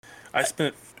I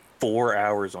spent 4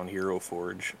 hours on Hero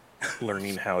Forge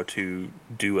learning how to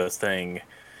do a thing.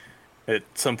 At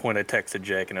some point, I texted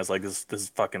Jack and I was like, "This is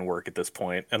fucking work at this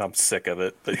point, and I'm sick of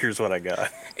it." But here's what I got.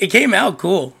 It came out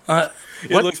cool. It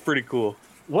looks pretty cool.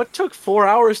 What took 4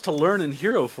 hours to learn in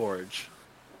Hero Forge?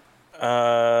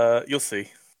 You'll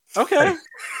see. Okay.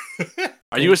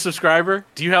 Are you a subscriber?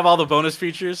 Do you have all the bonus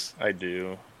features? I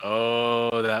do.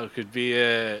 Oh, that could be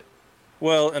it.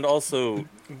 Well, and also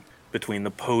between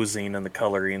the posing and the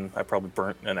coloring, I probably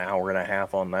burnt an hour and a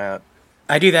half on that.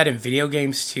 I do that in video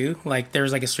games too. Like there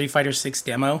was like a Street Fighter 6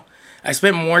 demo. I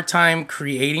spent more time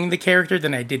creating the character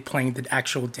than I did playing the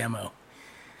actual demo.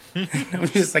 I'm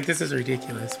just like, this is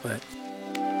ridiculous, but...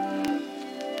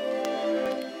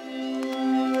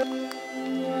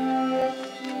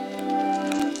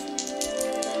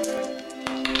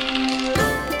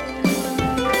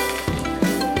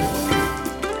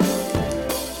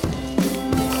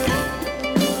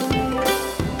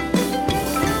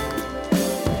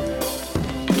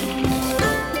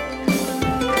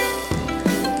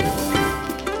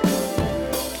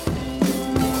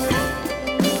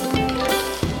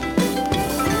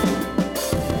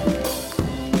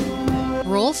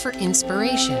 Roll for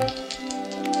inspiration.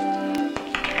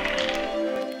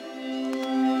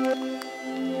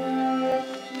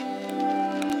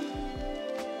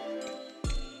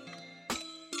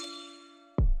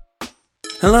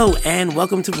 Hello, and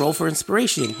welcome to Roll for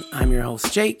Inspiration. I'm your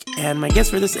host, Jake, and my guests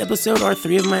for this episode are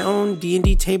three of my own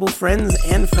D&D table friends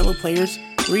and fellow players,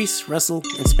 Reece, Russell,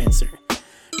 and Spencer.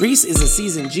 Reece is a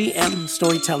seasoned GM,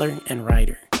 storyteller, and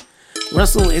writer.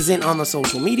 Russell isn't on the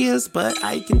social medias, but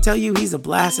I can tell you he's a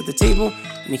blast at the table,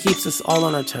 and he keeps us all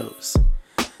on our toes.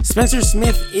 Spencer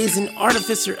Smith is an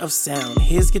artificer of sound.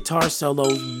 His guitar solo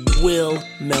will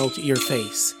melt your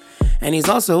face. And he's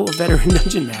also a veteran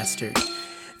dungeon master.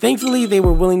 Thankfully, they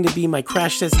were willing to be my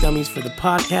crash test dummies for the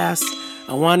podcast.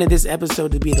 I wanted this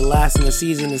episode to be the last in the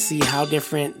season to see how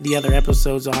different the other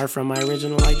episodes are from my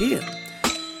original idea.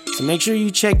 So make sure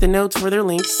you check the notes for their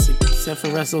links, except for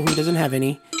Russell, who doesn't have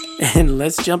any. And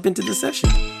let's jump into the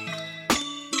session.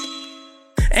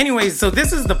 Anyways, so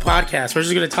this is the podcast. We're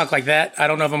just going to talk like that. I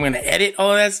don't know if I'm going to edit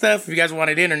all of that stuff, if you guys want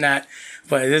it in or not.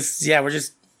 But we're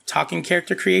just talking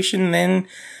character creation and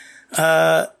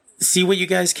then see what you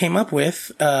guys came up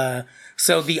with.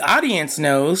 So the audience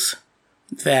knows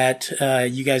that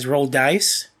you guys rolled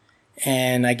dice.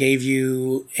 And I gave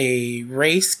you a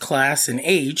race, class, and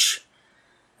age.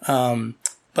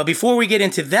 But before we get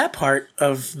into that part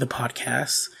of the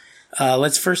podcast,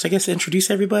 let's first, I guess, introduce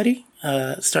everybody,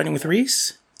 starting with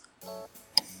Reece.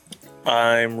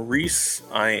 I'm Reece.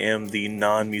 I am the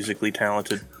non-musically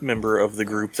talented member of the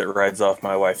group that rides off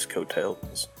my wife's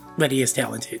coattails. But he is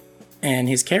talented, and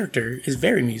his character is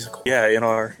very musical. Yeah, in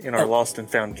our Lost and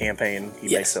Found campaign,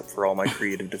 he makes up for all my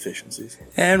creative deficiencies.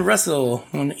 And Russell,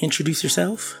 want to introduce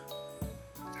yourself?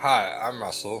 Hi, I'm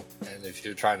Russell, and if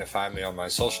you're trying to find me on my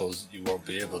socials, you won't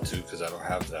be able to because I don't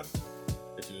have them.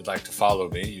 If you would like to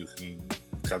follow me, you can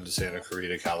come to Santa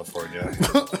Clarita, California,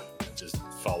 and just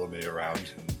follow me around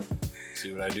and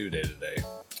see what I do day to day.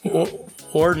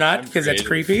 Or not, because that's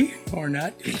creepy, or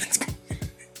not.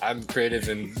 I'm creative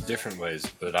in different ways,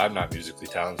 but I'm not musically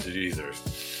talented either.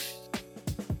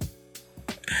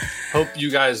 Hope you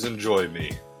guys enjoy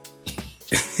me.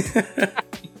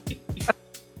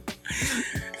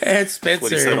 And Spencer.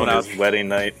 What he said on his wedding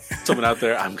night. Someone out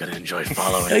there, I'm going to enjoy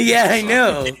following. Yeah, I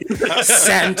know.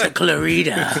 Santa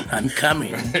Clarita, I'm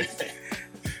coming.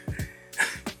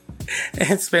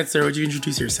 And Spencer, would you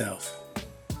introduce yourself?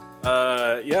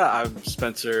 I'm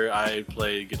Spencer. I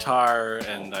play guitar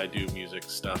and I do music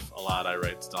stuff a lot. I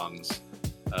write songs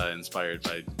inspired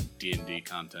by D&D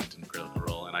content and Critical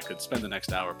Role, and I could spend the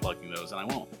next hour plugging those, and I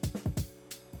won't.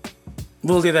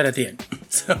 We'll do that at the end.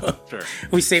 So Sure.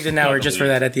 We saved an hour just for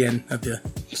that at the end of the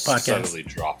podcast. Suddenly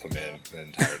drop them in the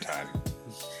entire time.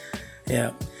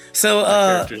 Yeah. So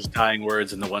characters dying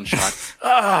words in the one shot.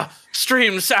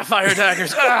 Stream Sapphire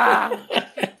Daggers.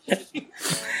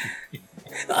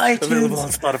 iTunes, Available on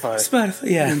Spotify.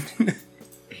 Yeah.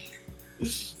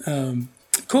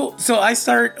 Cool. So I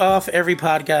start off every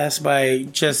podcast by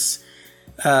just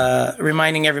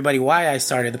reminding everybody why I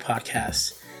started the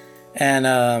podcast.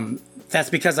 And that's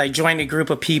because I joined a group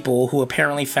of people who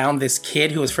apparently found this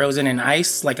kid who was frozen in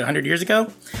ice like 100 years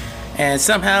ago. And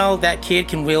somehow that kid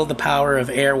can wield the power of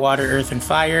air, water, earth, and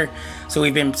fire. So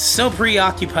we've been so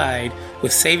preoccupied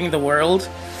with saving the world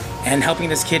and helping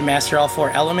this kid master all four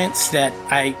elements that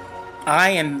I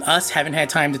and us haven't had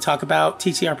time to talk about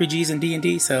TTRPGs and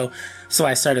D&D. So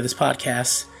I started this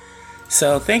podcast.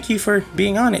 So thank you for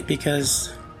being on it,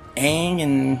 because Aang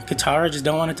and Katara just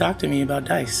don't want to talk to me about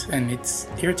dice, and it's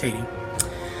irritating.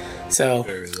 So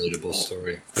Very relatable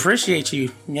story. appreciate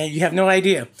you. Yeah, you have no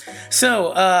idea.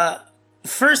 So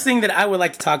first thing that I would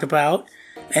like to talk about,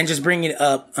 and just bring it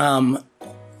up, on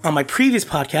my previous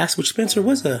podcast, which Spencer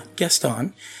was a guest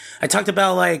on, I talked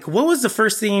about like what was the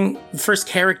first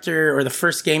character or the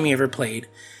first game you ever played.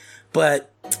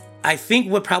 But I think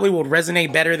what probably would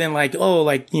resonate better than like,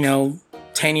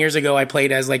 10 years ago I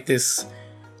played as like this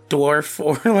dwarf,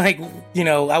 or like,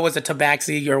 I was a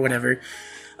tabaxi or whatever.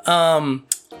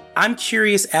 I'm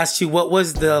curious as to what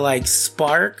was the like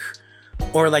spark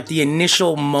or like the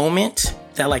initial moment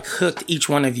that like hooked each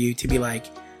one of you to be like,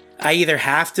 I either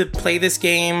have to play this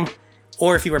game,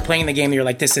 or if you were playing the game, you're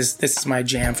like, this is my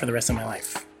jam for the rest of my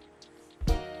life.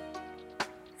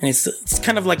 And it's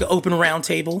kind of like an open round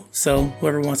table, so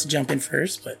whoever wants to jump in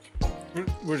first. But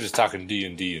We're just talking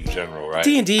D&D in general, right?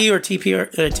 D&D or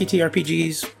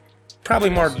TTRPGs,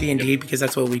 probably more D&D because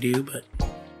that's what we do. But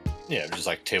Yeah, just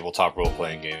like tabletop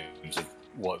role-playing games of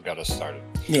what got us started.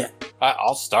 yeah,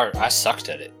 I'll start. I sucked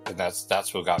at it, and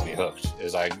that's what got me hooked.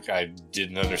 Is I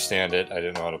didn't understand it. I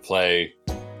didn't know how to play.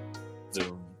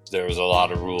 There was a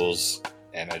lot of rules,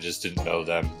 and I just didn't know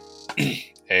them.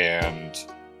 And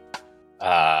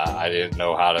I didn't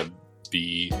know how to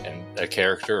be a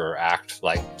character or act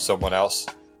like someone else,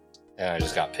 and I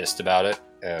just got pissed about it.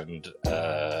 And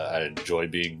I enjoy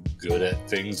being good at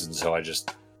things, and so I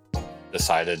just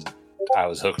decided I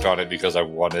was hooked on it because I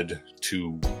wanted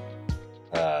to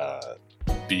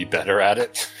be better at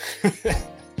it.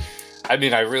 I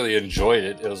mean, I really enjoyed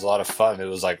it. It was a lot of fun. It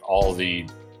was like all the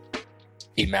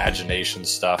imagination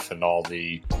stuff and all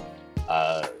the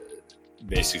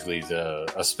basically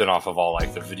a spin-off of all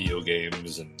like the video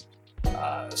games and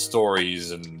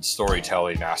stories and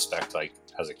storytelling aspect, like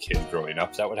as a kid growing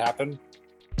up, that would happen.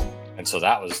 And so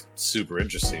that was super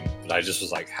interesting. But I just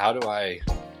was like, how do I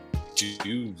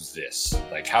do this?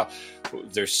 Like, how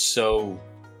there's so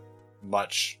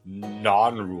much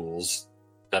non-rules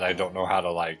that I don't know how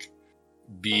to like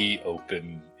be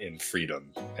open in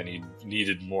freedom. And he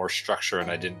needed more structure,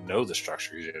 and I didn't know the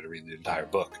structure. You had to read the entire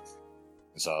book.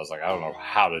 And so I was like, I don't know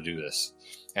how to do this.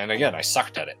 And again, I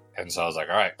sucked at it. And so I was like,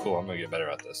 all right, cool, I'm gonna get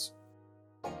better at this.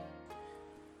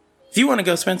 if you want to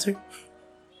go, Spencer.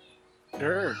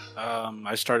 Sure.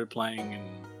 I started playing in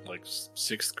like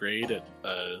 6th grade at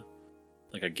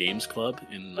like a games club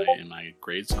in my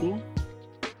grade school.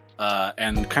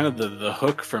 And kind of the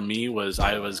hook for me was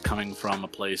I was coming from a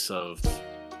place of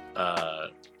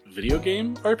video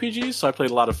game RPGs, so I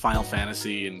played a lot of Final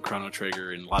Fantasy and Chrono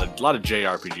Trigger and a lot of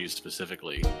JRPGs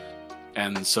specifically.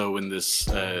 And so in this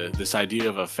idea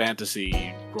of a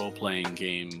fantasy role-playing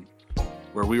game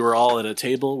where we were all at a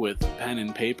table with pen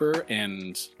and paper,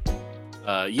 and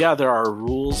there are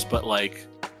rules, but like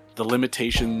the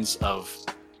limitations of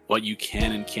what you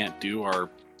can and can't do are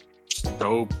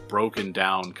so broken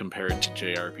down compared to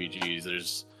JRPGs.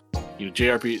 There's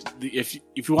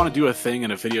if you want to do a thing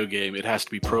in a video game, it has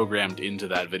to be programmed into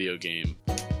that video game,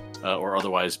 or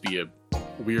otherwise be a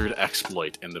weird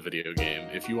exploit in the video game.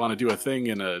 If you want to do a thing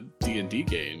in a D&D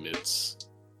game, it's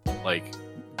like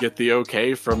get the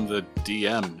okay from the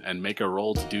DM and make a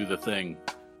roll to do the thing.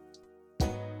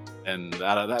 And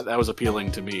that was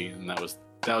appealing to me, and that was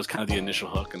kind of the initial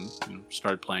hook, and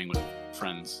started playing with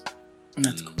friends.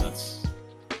 That's cool. That's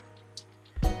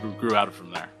grew out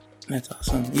from there. That's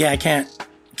awesome. Yeah, I can't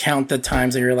count the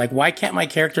times that you're like, why can't my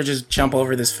character just jump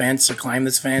over this fence or climb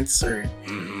this fence? Or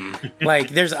like,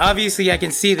 there's obviously, I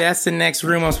can see that's the next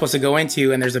room I'm supposed to go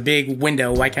into, and there's a big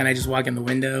window. Why can't I just walk in the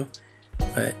window?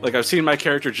 But like, I've seen my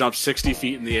character jump 60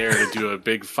 feet in the air to do a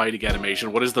big fighting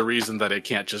animation. What is the reason that it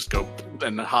can't just go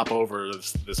and hop over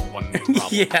this one problem?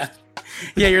 yeah,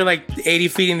 you're like 80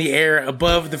 feet in the air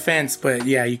above the fence, but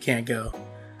yeah, you can't go.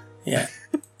 Yeah.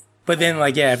 But then,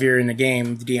 like, yeah, if you're in the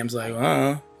game, the DM's like,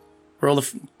 roll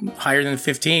higher than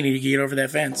 15 and you can get over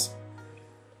that fence.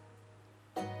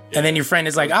 Yeah. And then your friend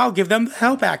is like, I'll give them the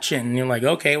help action. And you're like,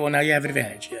 okay, well, now you have an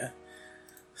advantage, yeah.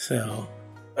 So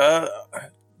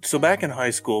back in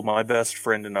high school, my best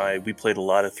friend and I, we played a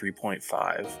lot of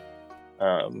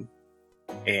 3.5.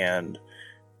 And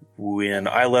when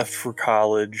I left for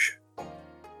college,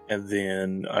 and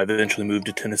then I eventually moved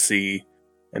to Tennessee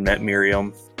and met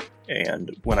Miriam,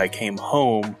 and when I came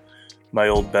home, my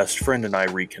old best friend and I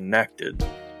reconnected.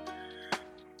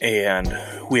 And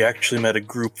we actually met a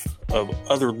group of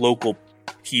other local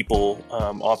people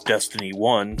off Destiny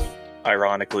 1,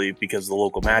 ironically, because the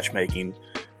local matchmaking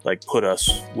put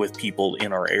us with people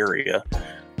in our area.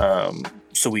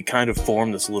 So we kind of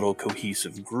formed this little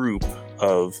cohesive group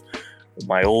of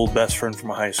my old best friend from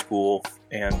high school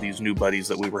and these new buddies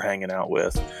that we were hanging out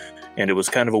with. And it was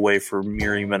kind of a way for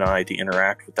Miriam and I to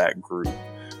interact with that group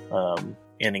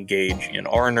and engage in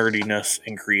our nerdiness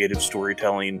and creative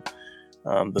storytelling,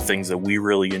 the things that we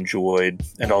really enjoyed,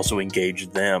 and also engage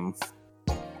them.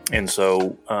 And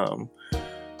so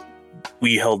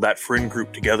we held that friend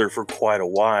group together for quite a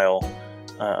while,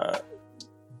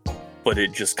 but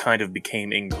it just kind of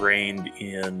became ingrained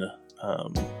in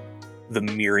the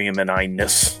Miriam and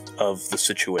I-ness of the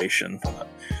situation.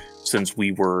 Since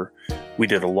we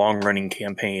did a long-running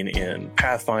campaign in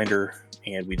Pathfinder,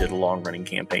 and we did a long-running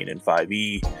campaign in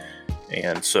 5e,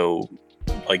 and so,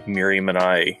 like, Miriam and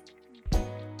I,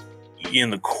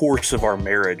 in the course of our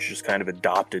marriage, just kind of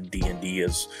adopted D&D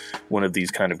as one of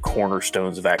these kind of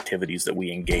cornerstones of activities that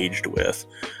we engaged with.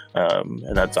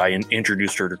 And that's, I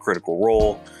introduced her to Critical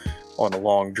Role on a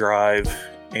long drive,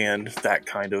 and that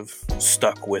kind of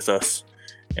stuck with us.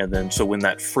 And then, so when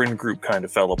that friend group kind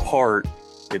of fell apart,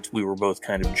 we were both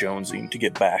kind of jonesing to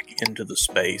get back into the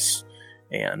space,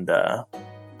 and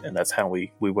that's how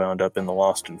we wound up in the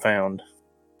Lost and Found.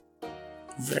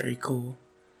 Very cool.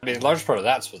 I mean, a large part of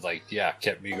that's what, like, yeah,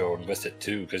 kept me going with it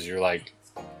too, because you're like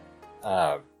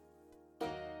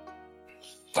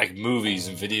movies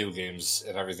and video games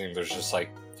and everything, there's just like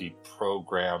the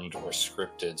programmed or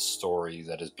scripted story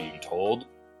that is being told.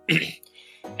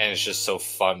 And it's just so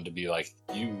fun to be like,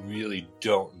 you really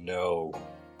don't know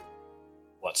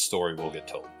what story will get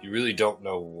told. You really don't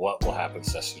know what will happen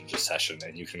session to session,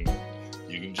 and you can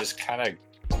just kind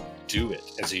of do it.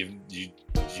 And so you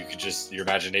could just, your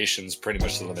imagination's pretty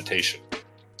much the limitation,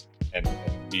 and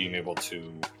being able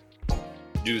to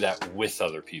do that with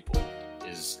other people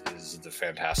is the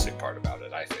fantastic part about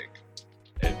it. I think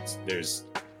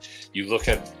you look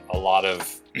at a lot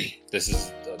of this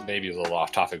is maybe a little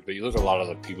off topic, but you look at a lot of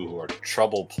the people who are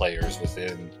trouble players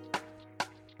within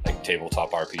like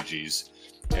tabletop RPGs,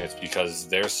 and it's because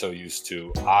they're so used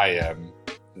to, I am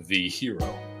the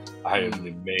hero, I am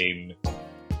the main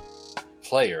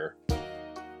player,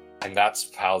 and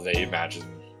that's how they imagine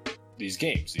these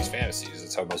games, these fantasies.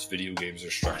 That's how most video games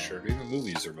are structured. Even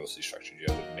movies are mostly structured.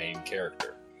 You have the main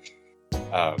character,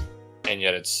 and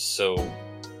yet it's so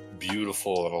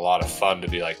beautiful and a lot of fun to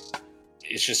be like,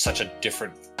 it's just such a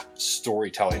different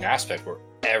storytelling aspect where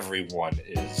everyone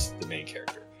is the main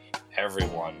character,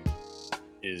 everyone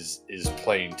is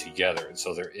playing together, and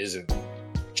so there isn't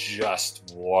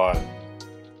just one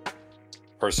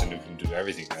person who can do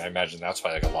everything. And I imagine that's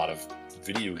why like a lot of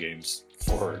video games,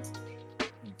 for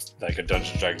like a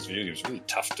Dungeons & Dragons video game, is really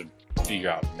tough to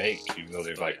figure out and make, even though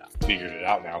they've like figured it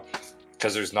out now,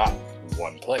 because there's not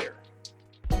one player.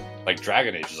 Like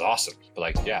Dragon Age is awesome, but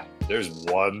like, yeah, there's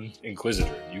one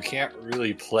Inquisitor. You can't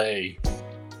really play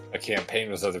a campaign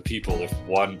with other people if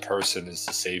one person is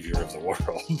the savior of the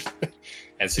world.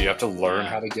 And so you have to learn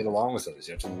how to get along with others.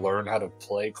 You have to learn how to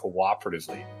play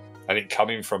cooperatively. I think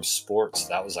coming from sports,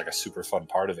 that was like a super fun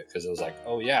part of it, because it was like,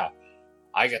 oh yeah,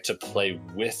 I get to play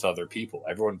with other people.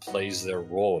 Everyone plays their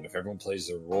role, and if everyone plays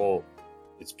their role,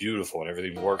 it's beautiful and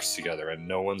everything works together, and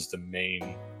no one's the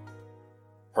main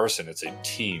person. It's a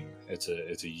team. It's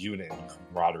a unit and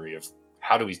camaraderie of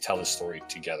how do we tell a story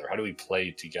together? How do we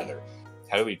play together?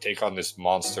 How do we take on this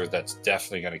monster that's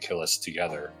definitely going to kill us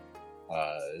together?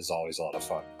 Is always a lot of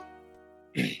fun.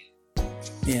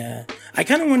 Yeah. I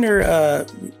kind of wonder,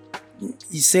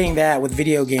 you saying that with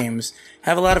video games, I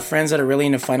have a lot of friends that are really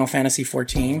into Final Fantasy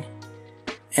 14,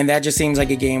 and that just seems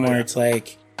like a game where it's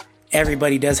like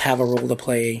everybody does have a role to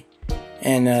play.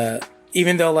 And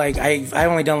even though like I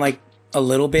only done like a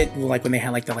little bit, like when they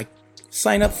had like the like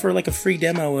sign up for like a free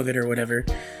demo of it or whatever.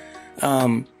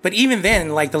 But even then,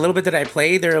 like the little bit that I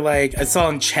played, they're like, I saw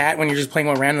in chat when you're just playing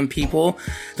with random people,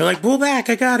 they're like, pull back,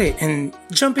 I got it, and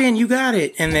jump in, you got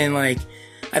it. And then like,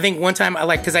 I think one time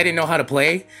I cause I didn't know how to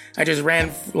play, I just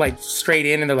ran like straight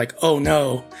in, and they're like, oh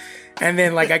no. And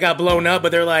then like I got blown up,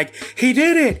 but they're like, he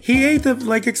did it. He ate the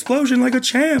like explosion like a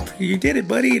champ. You did it,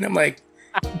 buddy. And I'm like,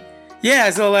 yeah.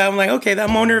 So I'm like, okay, I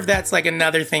wonder if that's like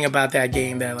another thing about that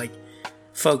game that like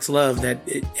folks love, that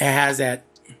it has that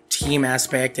team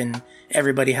aspect and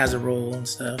everybody has a role and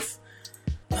stuff.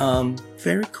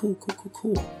 Very cool.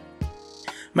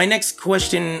 My next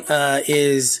question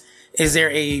is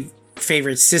there a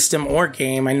favorite system or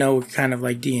game? I know kind of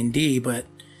like D&D, but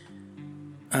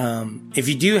if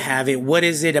you do have it, what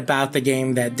is it about the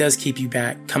game that does keep you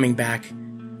coming back,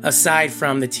 aside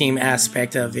from the team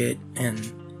aspect of it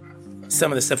and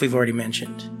some of the stuff we've already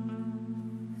mentioned?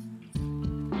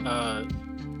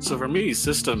 So for me,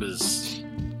 system is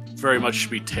very much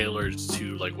should be tailored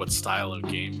to like what style of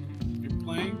game you're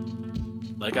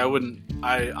playing. Like I wouldn't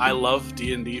I love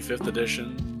D&D 5th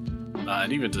edition,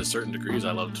 and even to certain degrees,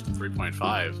 I loved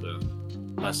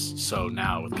 3.5. Less so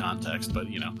now with context, but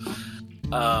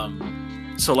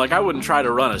so like I wouldn't try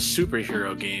to run a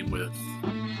superhero game with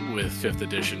 5th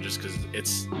edition just because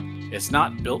it's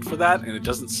not built for that and it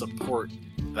doesn't support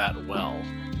that well.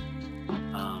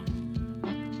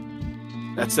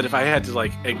 That said, if I had to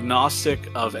like agnostic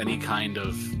of any kind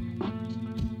of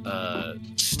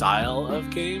style of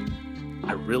game,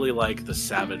 I really like the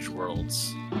Savage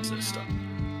Worlds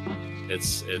system.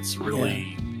 It's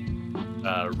really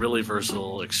really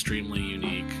versatile, extremely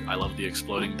unique. I love the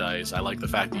exploding dice. I like the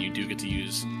fact that you do get to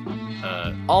use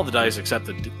all the dice except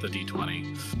the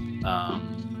D20.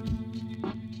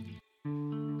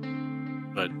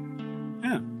 But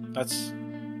yeah, that's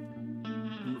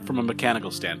from a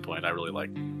mechanical standpoint. I really like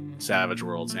Savage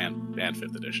Worlds and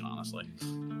 5th edition, honestly.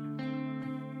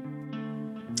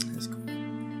 That's cool.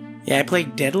 Yeah, I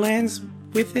played Deadlands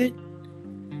with it,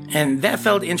 and that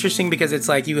felt interesting because it's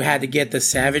like you had to get the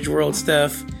Savage World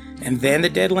stuff and then the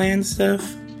Deadlands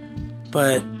stuff.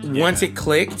 But once it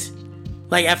clicked,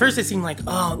 like at first it seemed like,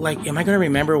 oh, like am I going to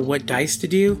remember what dice to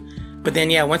do? But then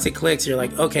once it clicks, you're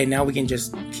like, okay, now we can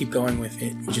just keep going with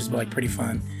it, which is like pretty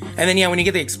fun. And then when you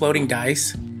get the exploding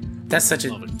dice, that's such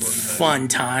a fun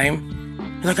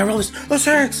time. You're like, I roll this,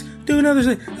 6, do another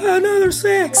 6, another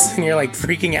 6, and you're like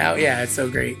freaking out. Yeah, it's so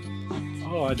great.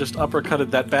 Oh, I just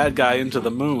uppercutted that bad guy into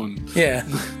the moon. Yeah.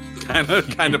 kind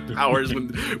of powers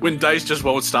when dice just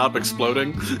won't stop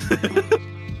exploding.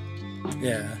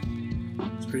 Yeah.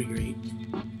 It's pretty great.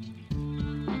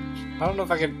 I don't know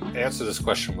if I can answer this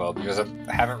question well because I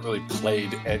haven't really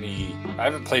played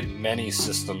many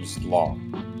systems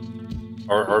long.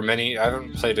 Or many, I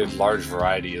haven't played a large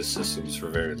variety of systems for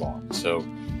very long. So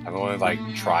I've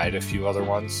only tried a few other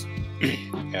ones.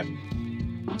 And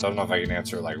so I don't know if I can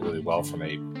answer really well from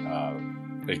a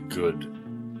good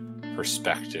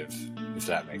perspective, if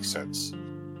that makes sense.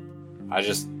 I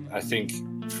think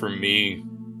for me,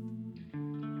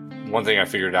 one thing I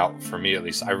figured out, for me at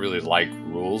least, I really like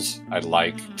rules. I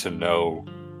like to know.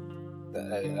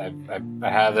 I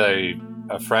had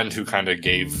a friend who kind of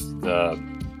gave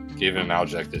an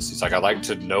analogy like this. He's like, I like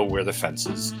to know where the fence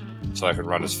is so I can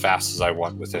run as fast as I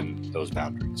want within those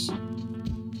boundaries.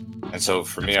 And so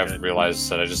for me, I've realized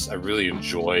that I really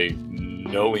enjoy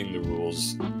knowing the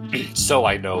rules so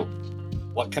I know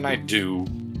what can I do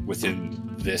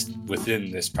within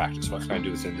this practice, what can I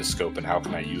do within this scope, and how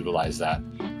can I utilize that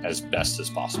as best as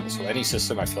possible. So any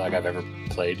system I feel like I've ever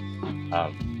played,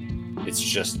 it's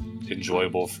just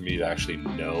enjoyable for me to actually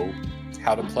know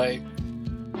how to play.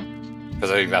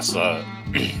 Because I think that's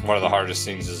one of the hardest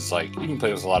things is you can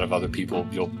play with a lot of other people.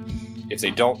 If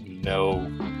they don't know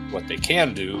what they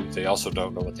can do, they also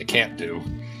don't know what they can't do.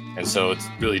 And so it's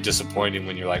really disappointing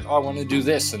when you're like, oh, I want to do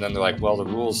this. And then they're like, well, the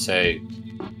rules say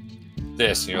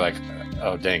this. And you're like,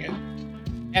 oh, dang it.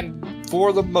 And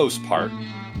for the most part,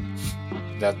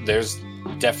 that there's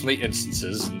definitely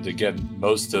instances. And again,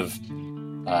 most of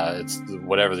it's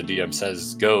whatever the DM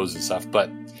says goes and stuff.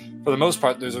 But for the most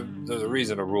part, there's a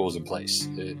reason a rule is in place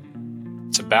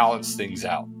to balance things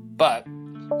out. But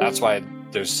that's why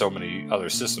there's so many other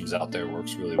systems out there. It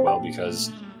works really well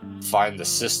because find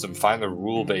the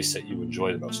rule base that you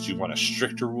enjoy the most. Do you want a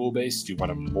stricter rule base? Do you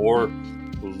want a more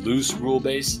loose rule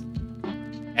base?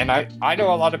 And I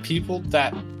know a lot of people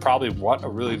that probably want a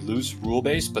really loose rule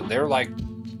base, but they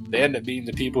end up being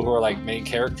the people who are main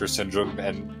character syndrome,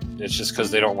 and it's just because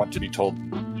they don't want to be told,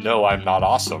 no, I'm not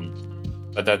awesome.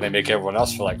 But then they make everyone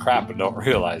else feel like crap and don't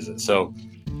realize it. So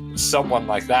someone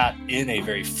like that in a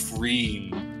very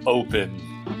free, open,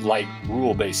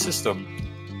 rule-based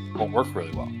system won't work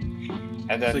really well.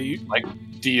 And then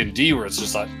D&D, where it's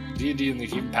just D&D and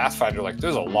even Pathfinder,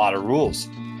 there's a lot of rules.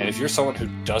 And if you're someone who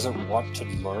doesn't want to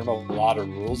learn a lot of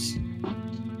rules,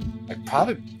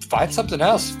 probably find something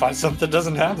else. Find something that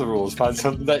doesn't have the rules. Find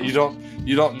something that you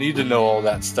don't need to know all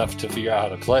that stuff to figure out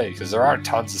how to play, because there are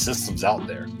tons of systems out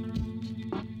there.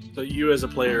 So you as a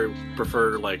player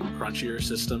prefer crunchier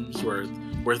systems where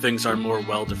things are more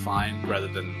well defined rather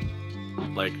than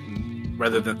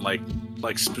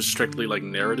strictly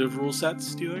narrative rule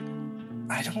sets, do you think?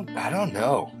 I don't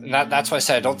know. And that's why I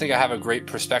said I don't think I have a great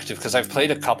perspective, because I've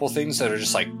played a couple things that are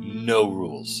just no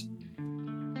rules.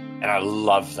 And I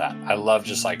love that. I love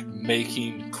just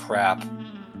making crap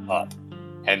up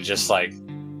and just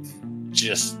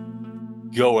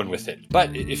going with it.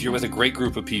 But if you're with a great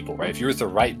group of people, right? If you're with the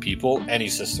right people, any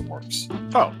system works.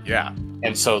 Oh, yeah.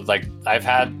 And so I've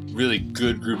had really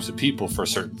good groups of people for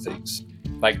certain things.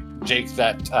 Jake,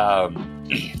 that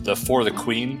the For the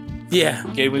Queen Yeah.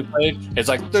 game we played. It's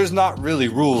like there's not really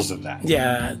rules in that.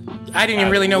 Yeah. I didn't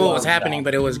even really know what was happening,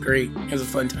 but it was great. It was a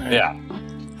fun time. Yeah.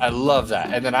 I love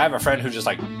that. And then I have a friend who just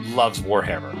like loves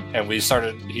Warhammer. And he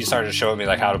started showing me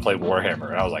like how to play Warhammer.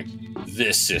 And I was like,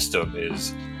 this system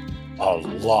is a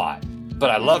lot. But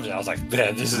I loved it. I was like,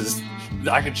 man,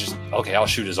 I'll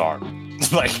shoot his arm.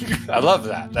 Like, I love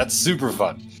that. That's super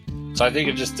fun. So I think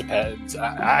it just depends.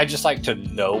 I just like to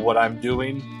know what I'm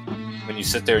doing. When you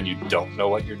sit there and you don't know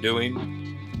what you're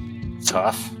doing,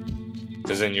 tough.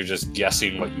 Because then you're just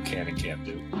guessing what you can and can't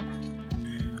do.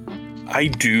 I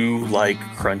do like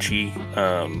crunchy.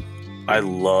 I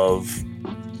love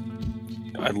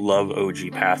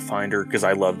OG Pathfinder because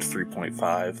I loved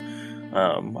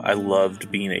 3.5. I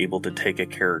loved being able to take a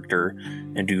character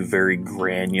and do very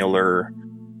granular,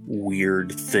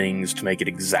 weird things to make it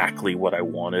exactly what I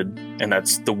wanted. And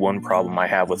that's the one problem I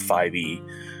have with 5e.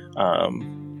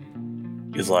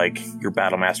 Is like your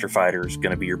Battlemaster fighter is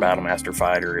going to be your Battlemaster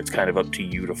fighter. It's kind of up to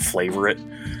you to flavor it.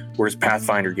 Whereas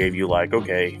Pathfinder gave you like,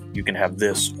 okay, you can have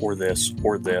this or this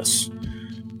or this.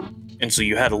 And so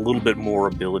you had a little bit more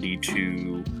ability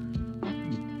to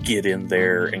get in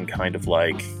there and kind of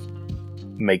like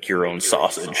make your own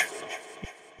sausage.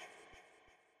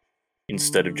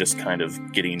 Instead of just kind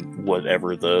of getting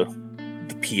whatever the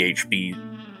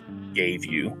PHB gave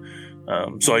you.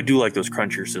 So I do like those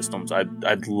crunchier systems.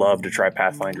 I'd love to try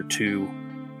Pathfinder 2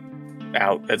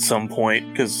 out at some point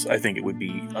because I think it would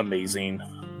be amazing.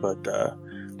 But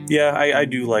yeah, I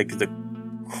do like the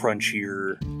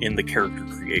crunchier in the character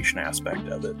creation aspect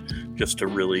of it, just to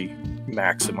really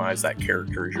maximize that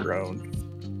character as your own.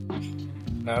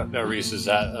 Now, Reese, is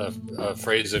that a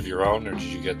phrase of your own, or did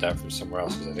you get that from somewhere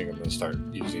else? Because I think I'm going to start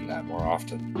using that more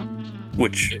often.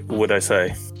 Which would I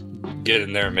say? Get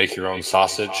in there and make your own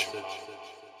sausage.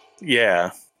 Yeah.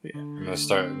 I'm gonna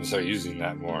start using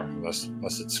that more, unless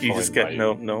it's. You just get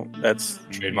no. That's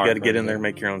you got to get in there and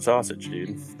make your own sausage,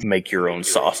 dude. Make your own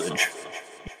sausage.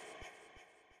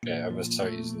 Yeah, I'm gonna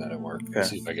start using that at work. Okay.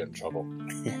 See if I get in trouble.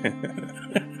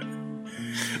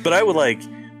 But I would like,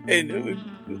 and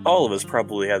all of us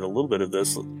probably had a little bit of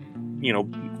this,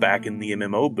 back in the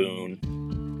MMO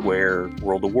boom, where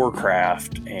World of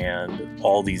Warcraft and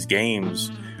all these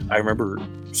games. I remember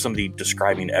somebody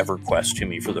describing EverQuest to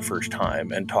me for the first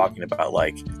time and talking about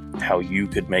like how you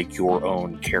could make your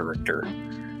own character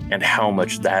and how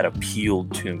much that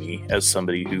appealed to me as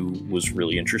somebody who was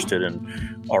really interested in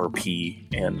RP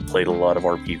and played a lot of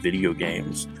RP video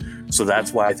games. So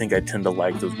that's why I think I tend to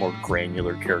like those more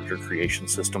granular character creation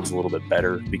systems a little bit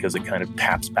better, because it kind of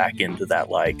taps back into that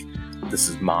like, this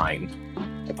is mine.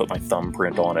 I put my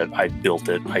thumbprint on it. I built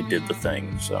it. I did the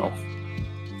thing. So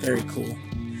very cool.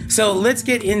 So let's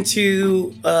get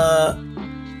into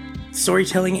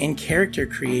storytelling and character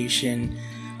creation.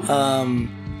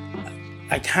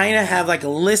 I kind of have like a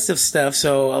list of stuff,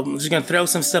 so I'm just gonna throw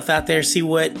some stuff out there, see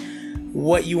what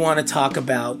you want to talk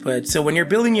about. But so when you're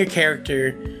building your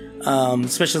character,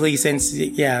 especially since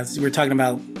we're talking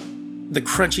about the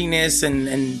crunchiness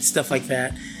and stuff like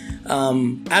that.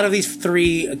 Out of these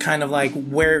three, kind of like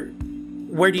where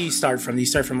do you start from? Do you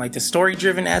start from like the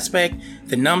story-driven aspect,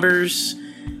 the numbers?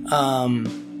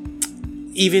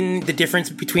 Even the difference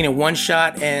between a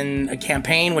one-shot and a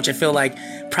campaign, which I feel like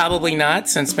probably not,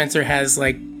 since Spencer has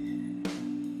like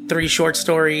 3 short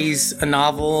stories, a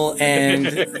novel, and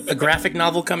a graphic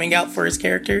novel coming out for his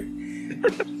character.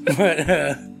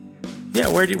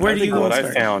 But where do you what start?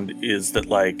 I found is that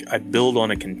like I build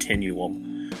on a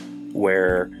continuum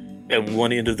where at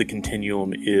one end of the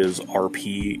continuum is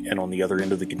RP and on the other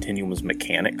end of the continuum is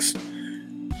mechanics,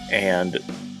 and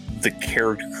the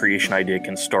character creation idea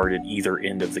can start at either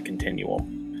end of the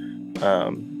continuum.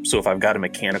 So if I've got a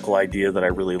mechanical idea that I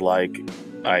really like,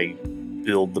 I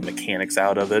build the mechanics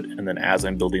out of it, and then as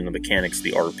I'm building the mechanics,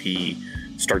 the RP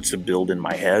starts to build in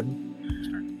my head.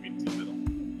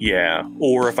 Yeah,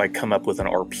 or if I come up with an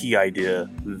RP idea,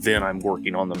 then I'm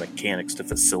working on the mechanics to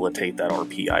facilitate that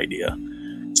RP idea.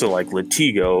 So like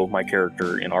Latigo, my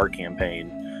character in our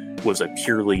campaign, was a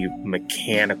purely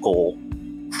mechanical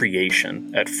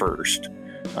creation at first,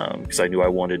 because I knew I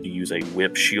wanted to use a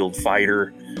whip shield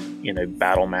fighter in a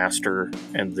battle master,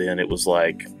 and then it was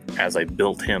like as I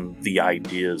built him, the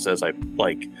ideas as I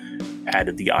like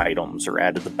added the items or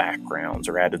added the backgrounds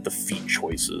or added the feat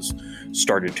choices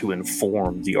started to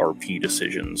inform the RP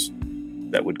decisions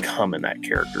that would come in that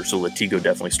character. So Latigo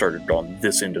definitely started on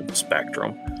this end of the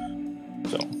spectrum.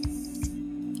 So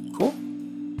cool.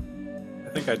 I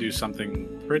think I do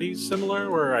something pretty similar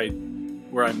where I'm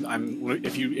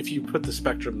if you put the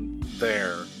spectrum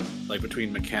there, like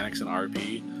between mechanics and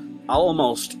RP, I'll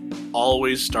almost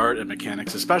always start at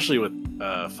mechanics, especially with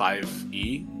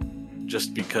 5e,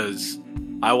 just because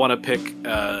I want to pick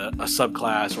a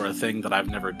subclass or a thing that I've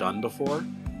never done before.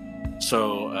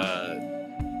 So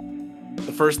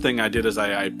the first thing I did is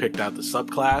I picked out the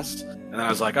subclass, and then I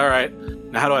was like, all right,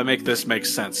 now how do I make this make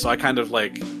sense? So I kind of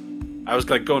like, I was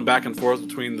like going back and forth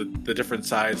between the different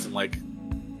sides and like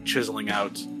chiseling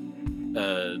out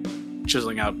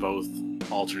both,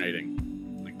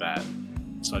 alternating like that.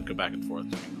 So I'd go back and forth.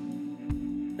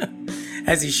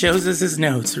 As he shows us his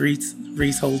notes,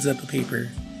 Reece holds up a paper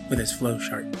with his flow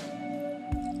chart.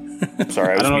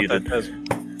 Sorry, I was don't know muted. what that does.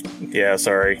 Yeah,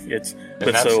 sorry.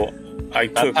 I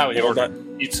took how you old, order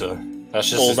pizza. That's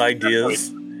just old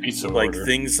ideas, pizza like order.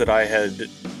 things that I had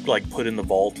like put in the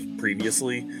vault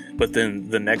previously, but then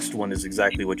the next one is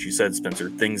exactly what you said, Spencer.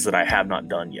 Things that I have not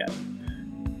done yet,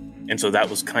 and so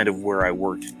that was kind of where I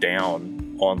worked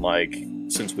down on, like,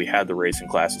 since we had the racing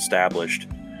class established.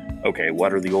 Okay,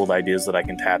 what are the old ideas that I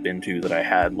can tap into that I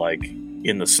had like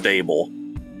in the stable?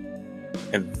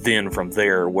 And then from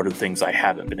there, what are the things I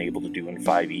haven't been able to do in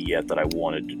 5e yet that I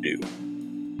wanted to do?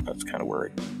 That's kind of where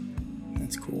it...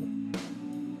 That's cool.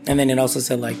 And then it also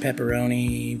said like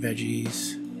pepperoni,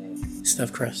 veggies,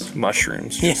 stuffed crust.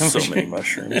 Mushrooms. Yeah, Just so many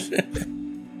mushrooms.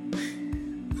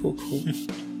 Cool.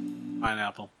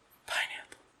 Pineapple.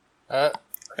 Pineapple.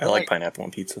 I like pineapple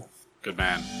on pizza. Good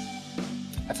man.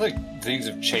 I feel like things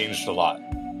have changed a lot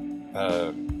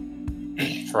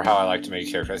for how I like to make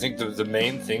a character. I think the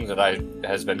main thing that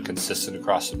has been consistent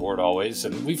across the board always,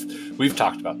 and we've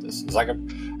talked about this, is like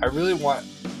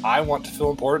I want to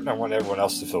feel important. I want everyone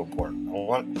else to feel important.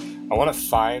 I want to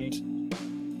find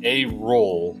a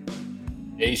role,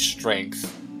 a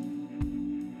strength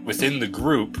within the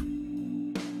group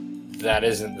that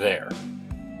isn't there.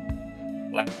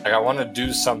 Like I want to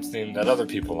do something that other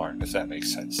people aren't, if that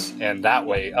makes sense. And that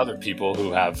way, other people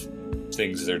who have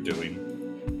things they're doing,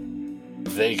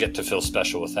 they get to feel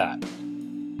special with that.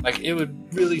 Like, it would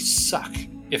really suck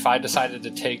if I decided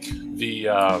to take the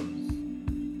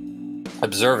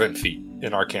observant feat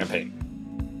in our campaign.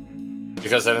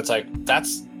 Because then it's like,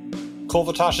 that's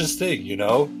Kolvatash's thing, you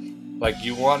know? Like,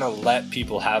 you want to let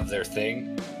people have their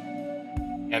thing.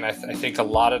 And I think a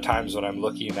lot of times when I'm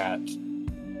looking at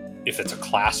if it's a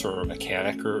class or a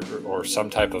mechanic or some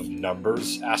type of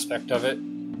numbers aspect of it,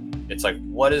 it's like,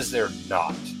 what is there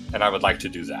not? And I would like to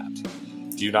do that.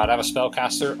 Do you not have a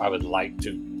spellcaster? I would like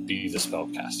to be the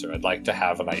spellcaster. I'd like to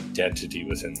have an identity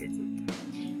within the group.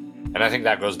 And I think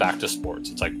that goes back to sports.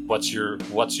 It's like, what's your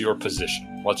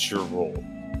position? What's your role?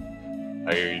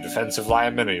 Are you a defensive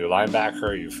lineman? Are you a linebacker?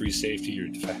 Are you a free safety? Are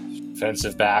you a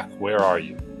defensive back? Where are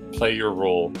you? Play your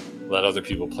role. Let other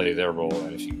people play their role,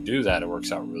 and if you do that, it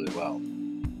works out really well.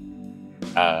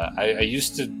 I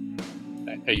used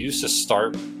to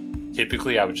start.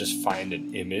 Typically, I would just find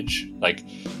an image, like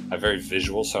a very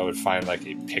visual. So I would find like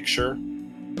a picture,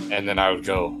 and then I would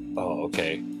go, "Oh,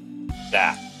 okay,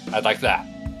 that I'd like that.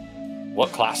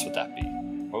 What class would that be?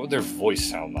 What would their voice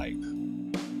sound like?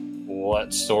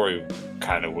 What story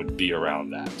kind of would be around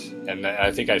that?" And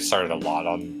I think I started a lot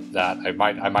on that. I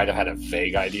might have had a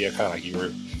vague idea, kind of like you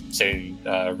were saying,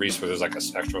 Reece, where there's like a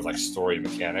spectrum of like story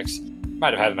mechanics.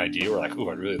 Might have had an idea where like, ooh,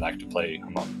 I'd really like to play a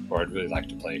monk, or I'd really like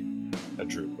to play a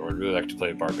druid, or I'd really like to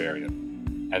play a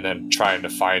barbarian, and then trying to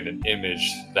find an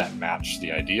image that matched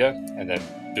the idea, and then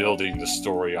building the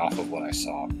story off of what I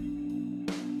saw.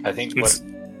 I think go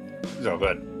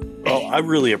ahead. Well, I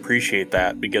really appreciate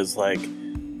that, because like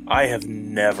I have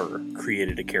never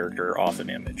created a character off an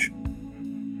image.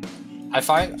 I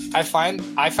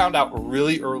found out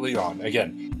really early on,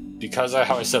 again, because of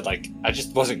how I said, like, I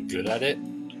just wasn't good at it.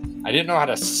 I didn't know how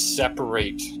to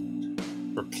separate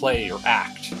or play or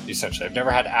act, essentially. I've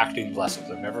never had acting lessons.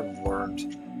 I've never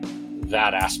learned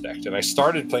that aspect. And I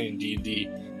started playing D&D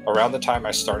around the time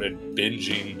I started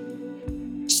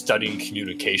binging, studying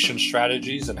communication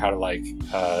strategies and how to, like,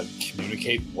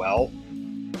 communicate well.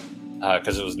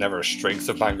 Because it was never a strength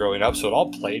of mine growing up. So it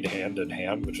all played hand in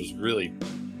hand, which was really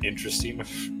interesting,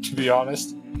 to be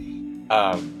honest.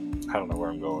 I don't know where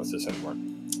I'm going with this anymore.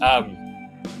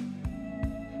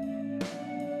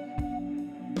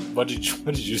 What did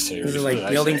you say? Is it like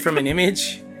building from an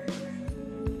image?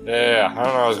 Yeah, I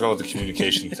don't know. I was going with the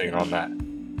communication thing on that.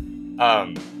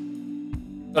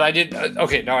 But I did.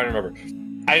 Okay, now I remember.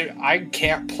 I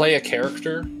can't play a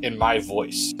character in my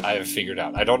voice. I have figured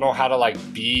out. I don't know how to like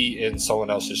be in someone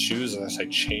else's shoes unless I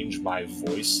change my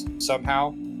voice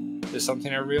somehow. Is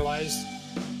something I realized.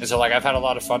 And so like I've had a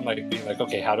lot of fun like being like,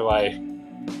 okay,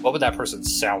 what would that person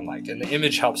sound like? And the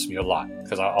image helps me a lot,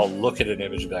 because I'll look at an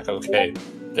image and be like, okay,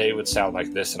 they would sound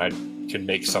like this, and I can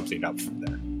make something up from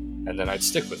there. And and then I'd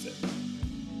stick with it.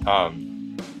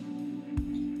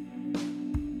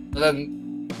 But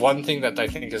then one thing that I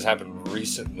think has happened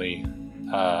recently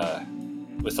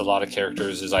with a lot of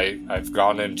characters is I've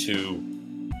gone into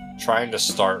trying to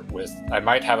start with, I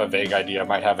might have a vague idea, I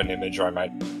might have an image, or I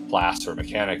might class or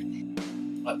mechanic.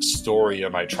 What story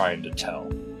am I trying to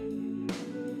tell?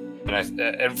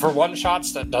 And for one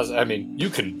shots, that does. I mean, you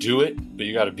can do it, but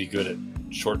you got to be good at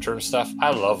short-term stuff.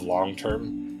 I love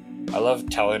long-term. I love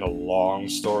telling a long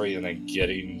story and then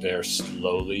getting there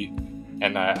slowly.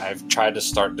 And I've tried to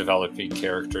start developing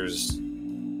characters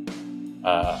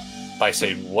by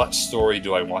saying, what story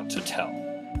do I want to tell?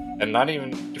 And not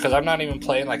even, because I'm not even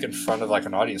playing like in front of like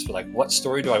an audience, but like, what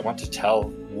story do I want to tell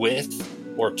with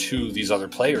or to these other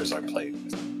players I'm playing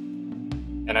with?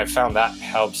 And I found that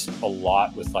helps a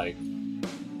lot with like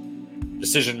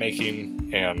decision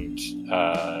making and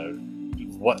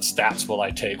what stats will I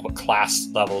take, what class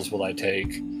levels will I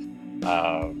take,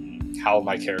 how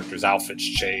my character's outfits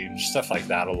change, stuff like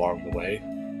that along the way.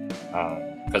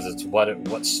 Because it's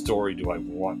what story do I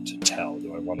want to tell?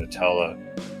 Do I want to tell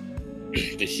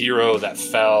the hero that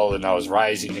fell and now is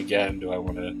rising again? Do I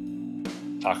want to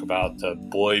talk about the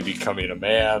boy becoming a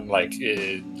man? Like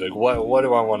what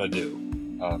do I want to do?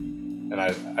 And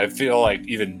I feel like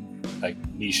even like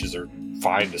niches are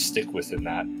fine to stick within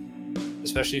that,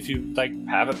 especially if you like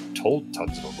haven't told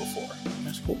tons of them before.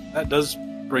 That's cool. That does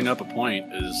bring up a point,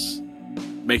 is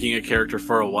making a character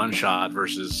for a one-shot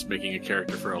versus making a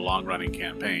character for a long-running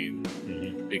campaign.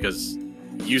 Mm-hmm. Because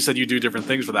you said you do different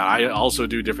things for that. I also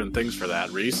do different things for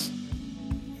that. Reese?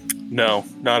 No,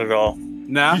 not at all.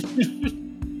 Nah?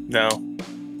 No.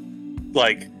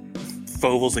 Like,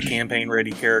 Fovel's a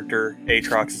campaign-ready character.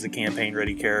 Aatrox is a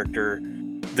campaign-ready character.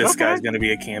 This guy's going to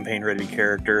be a campaign-ready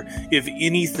character. If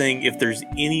anything, if there's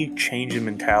any change in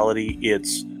mentality,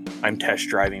 it's I'm test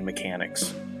driving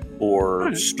mechanics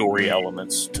or story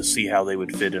elements to see how they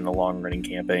would fit in a long-running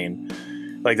campaign.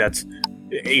 Like, that's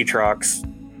Aatrox,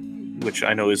 which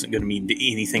I know isn't going to mean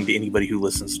anything to anybody who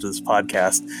listens to this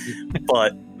podcast,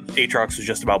 but Aatrox was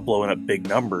just about blowing up big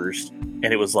numbers, and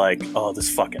it was like, oh,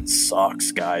 this fucking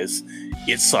sucks, guys.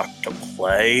 It sucked to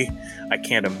play. I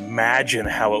can't imagine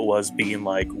how it was being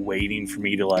like waiting for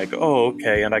me to like, oh,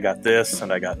 okay, and I got this,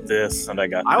 and I got this, and I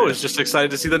got I this. was just excited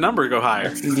to see the number go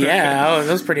higher. Yeah,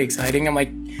 that was pretty exciting. I'm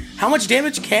like, how much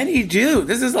damage can he do?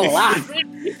 This is a lot.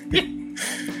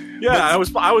 Yeah,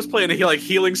 I was playing a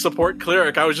healing support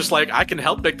cleric. I was just like, I can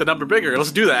help make the number bigger.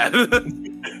 Let's do that.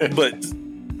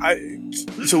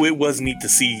 So it was neat to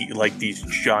see like these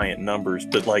giant numbers,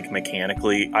 but like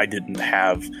mechanically, I didn't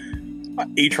have.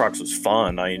 Aatrox was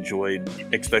fun. I enjoyed,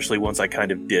 especially once I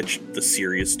kind of ditched the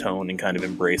serious tone and kind of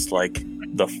embraced like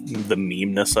the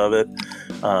meme-ness of it.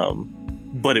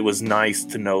 But it was nice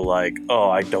to know like, oh,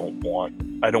 I don't want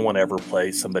to ever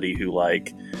play somebody who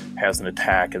like has an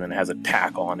attack and then has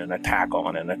attack on and attack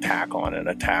on and attack on and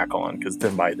attack on, because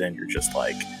then by then you're just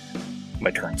like,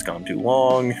 my turn's gone too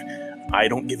long. I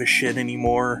don't give a shit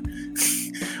anymore.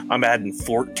 I'm adding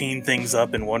 14 things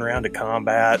up in one round of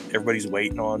combat. Everybody's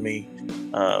waiting on me.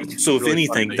 So if really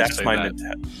anything,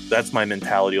 that's my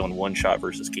mentality on one shot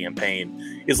versus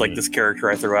campaign. Is like this character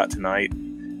I throw out tonight.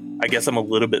 I guess I'm a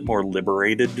little bit more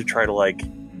liberated to try to like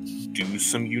do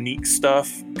some unique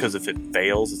stuff, because if it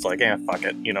fails, it's like, fuck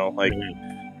it, you know, like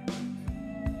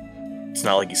it's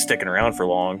not like he's sticking around for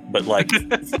long. But like,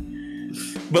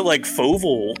 but like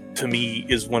Fovel to me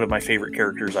is one of my favorite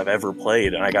characters I've ever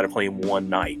played, and I got to play him one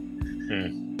night,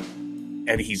 and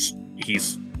he's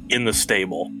in the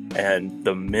stable. And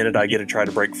the minute I get to try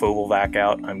to break Fovel back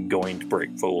out, I'm going to break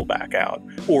Fovel back out.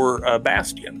 Or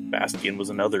Bastion. Bastion was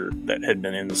another that had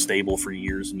been in the stable for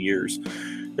years and years.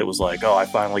 That was like, oh, I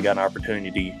finally got an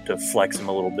opportunity to flex him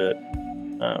a little bit.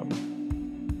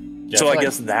 So I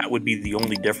guess that would be the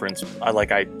only difference.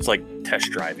 It's like test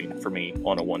driving for me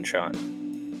on a one shot.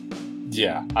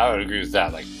 Yeah, I would agree with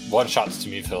that. Like, one shots to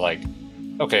me feel like,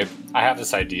 okay, I have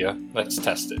this idea, let's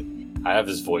test it. I have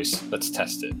his voice, let's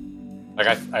test it. Like,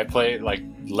 I played, like,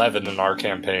 Levin in our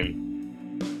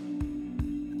campaign.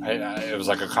 It was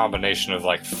like a combination of,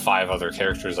 like, 5 other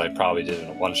characters I probably did in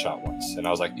a one-shot once. And I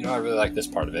was like, I really like this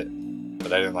part of it,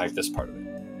 but I didn't like this part of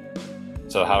it.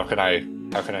 So how can I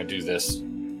do this?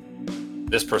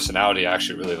 This personality I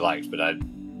actually really liked, but I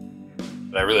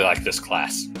really like this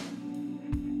class.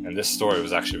 And this story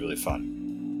was actually really fun.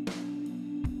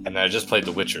 And then I just played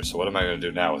The Witcher, so what am I going to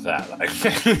do now with that? Like,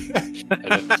 put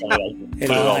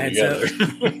it all together.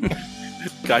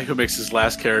 Guy who makes his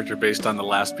last character based on the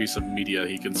last piece of media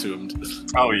he consumed.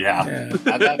 Oh, yeah.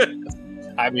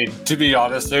 I mean, to be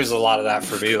honest, there's a lot of that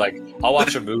for me. Like, I'll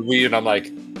watch a movie and I'm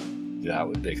like, that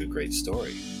would make a great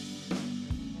story.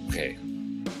 okay,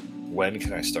 when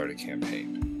can I start a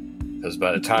campaign? Because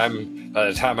by the time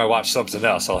I watch something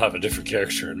else, I'll have a different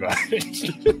character in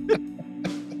mind.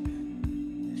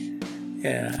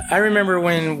 Yeah, I remember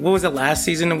what was it, last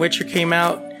season The Witcher came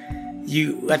out?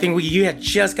 I think you had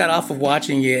just got off of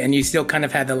watching it, and you still kind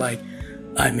of had the like,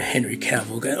 I'm Henry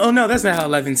Cavill. Oh no, that's not how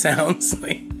Eleven sounds.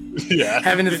 Like, yeah,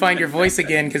 having to find your voice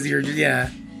again because you're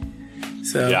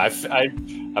So yeah, I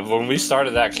when we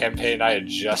started that campaign, I had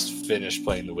just finished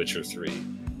playing The Witcher 3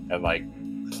 and like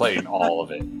playing all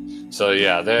of it. So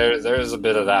yeah, there's a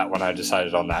bit of that when I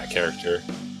decided on that character,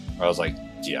 where I was like,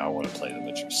 yeah, I want to play The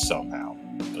Witcher somehow.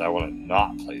 But I want to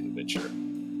not play The Witcher,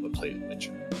 but play The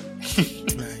Witcher.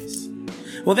 Nice.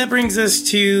 Well, that brings us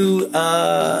to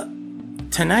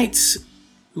tonight's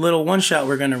little one-shot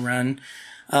we're going to run.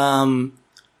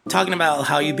 Talking about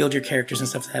how you build your characters and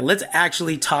stuff like that. Let's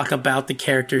actually talk about the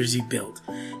characters you built.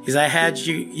 Because I had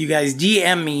you guys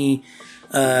DM me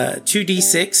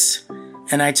 2d6,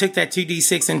 and I took that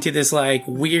 2d6 into this like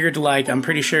weird, like I'm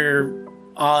pretty sure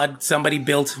odd somebody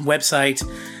built website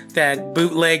that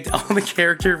bootlegged all the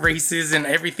character races and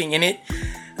everything in it,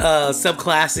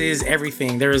 subclasses,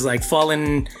 everything. There was like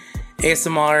fallen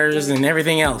ASMRs and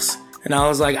everything else. And I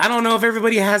was like, I don't know if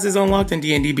everybody has this unlocked in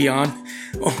D&D Beyond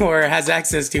or has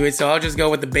access to it, so I'll just go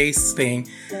with the base thing.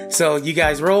 So you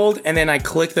guys rolled, and then I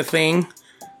clicked the thing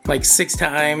like 6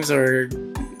 times, or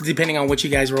depending on what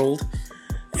you guys rolled.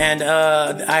 And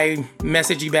I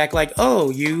messaged you back like,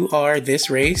 oh, you are this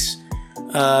race,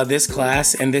 this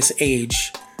class, and this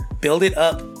age. Build it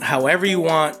up however you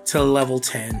want to level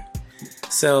 10.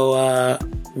 So,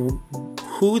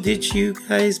 who did you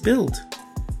guys build?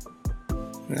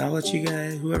 And I'll let you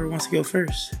guys, whoever wants to go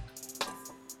first.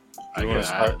 I want to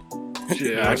start.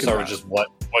 Yeah, I can start with just what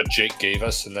Jake gave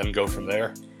us, and then go from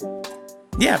there.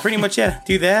 Yeah, pretty much. Yeah,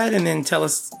 do that, and then tell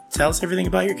us everything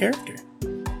about your character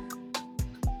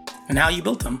and how you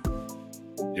built them.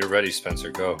 You're ready,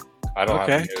 Spencer. Go. I don't have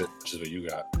to hear it, which is what you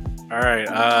got. All right,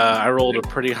 I rolled a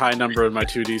pretty high number in my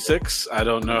 2d6. I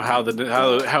don't know how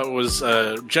it was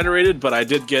generated, but I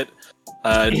did get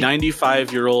a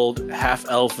 95-year-old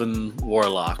half-elven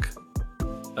warlock.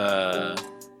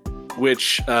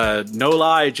 Which, no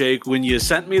lie, Jake, when you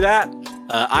sent me that,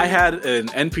 I had an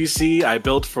NPC I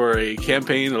built for a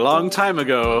campaign a long time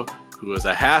ago who was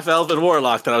a half-elven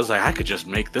warlock that I was like, I could just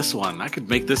make this one. I could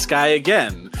make this guy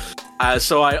again.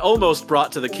 So I almost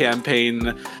brought to the campaign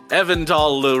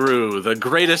Evandal LaRue, the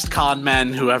greatest con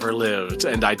man who ever lived,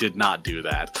 and I did not do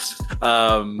that.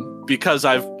 Because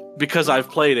I've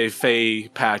played a Fey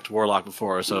Pact Warlock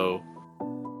before, so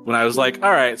when I was like,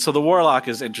 alright, so the Warlock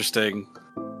is interesting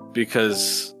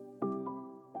because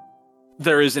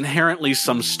there is inherently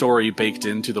some story baked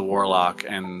into the Warlock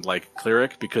and like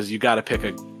Cleric, because you gotta pick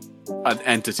an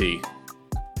entity.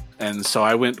 And so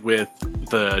I went with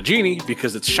the Genie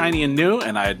because it's shiny and new,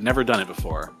 and I had never done it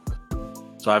before.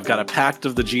 So I've got a Pact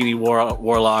of the Genie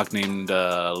Warlock named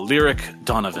Lyric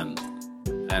Donovan,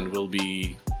 and we'll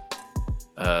be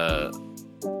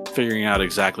figuring out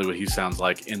exactly what he sounds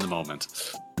like in the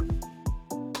moment.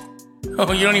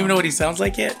 Oh, you don't even know what he sounds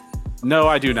like yet? No,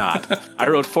 I do not. I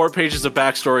wrote 4 pages of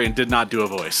backstory and did not do a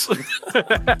voice.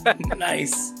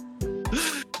 Nice.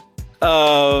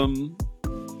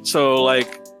 So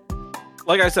like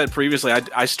I said previously,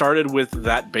 I started with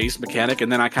that base mechanic,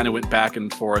 and then I kind of went back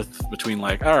and forth between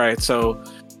like, all right, so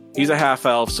he's a half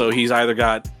elf, so he's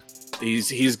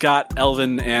got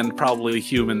elven and probably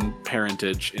human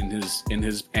parentage in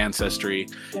his ancestry,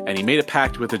 and he made a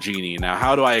pact with a genie. Now,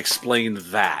 how do I explain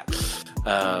that?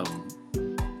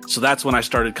 So that's when I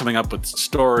started coming up with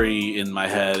story in my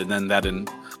head, and then that in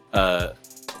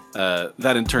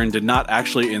turn did not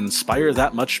actually inspire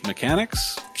that much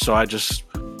mechanics. So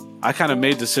I kind of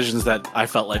made decisions that I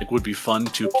felt like would be fun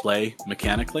to play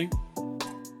mechanically.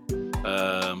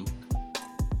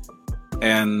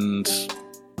 And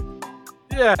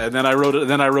then I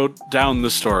wrote down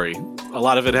the story. A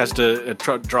lot of it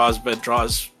draws.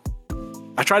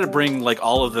 I try to bring like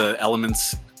all of the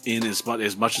elements in as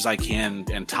much as I can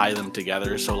and tie them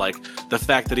together. So like the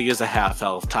fact that he is a half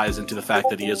elf ties into the fact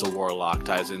that he is a warlock,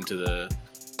 ties into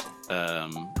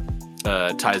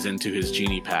his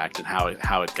genie pact and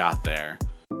how it got there.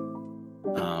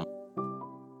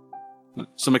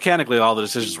 So mechanically, all the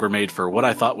decisions were made for what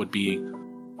I thought would be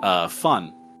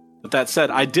fun. But that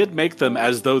said, I did make them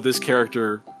as though this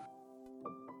character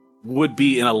would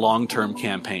be in a long-term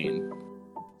campaign.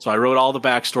 So I wrote all the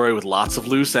backstory with lots of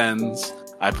loose ends.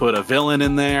 I put a villain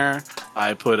in there.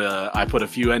 I put a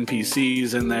few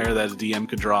NPCs in there that a DM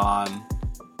could draw on,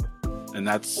 and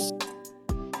that's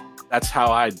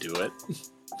how I do it.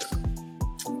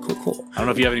 Cool. I don't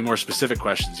know if you have any more specific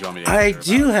questions you want me to I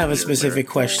answer. do have a specific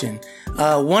question.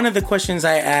 One of the questions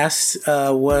I asked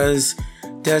was,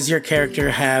 does your character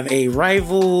have a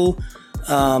rival,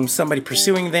 somebody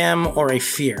pursuing them, or a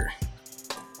fear?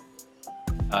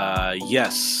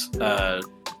 Yes,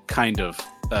 kind of.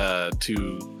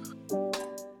 To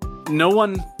no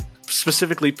one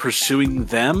specifically pursuing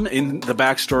them. In the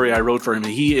backstory I wrote for him,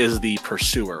 he is the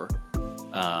pursuer.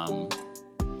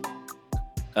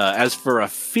 As for a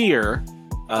fear,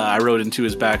 I wrote into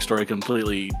his backstory,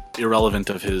 completely irrelevant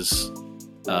of his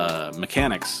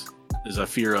mechanics, is a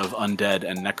fear of undead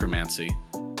and necromancy,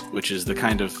 which is the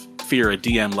kind of fear a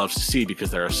DM loves to see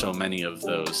because there are so many of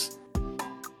those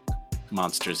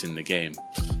monsters in the game.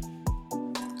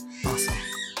 Awesome.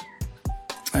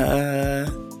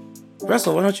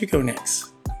 Russell, why don't you go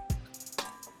next?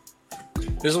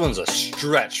 This one's a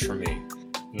stretch for me.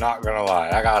 Not gonna lie.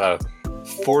 I got a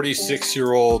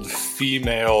 46-year-old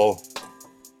female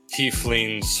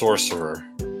tiefling sorcerer.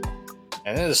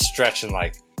 And it is stretching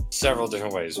like several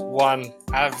different ways. One,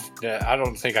 I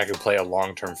don't think I could play a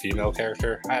long-term female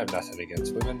character. I have nothing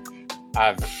against women.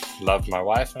 I've loved my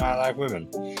wife and I like women.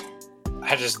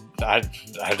 I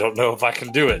don't know if I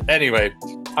can do it. Anyway,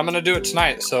 I'm going to do it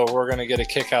tonight, so we're going to get a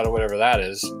kick out of whatever that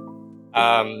is.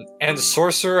 And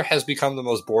Sorcerer has become the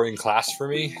most boring class for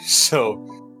me,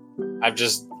 so I've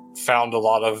just found a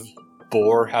lot of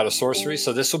bore out of sorcery,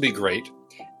 so this will be great.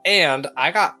 And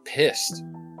I got pissed,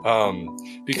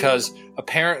 because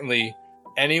apparently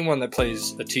anyone that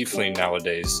plays a tiefling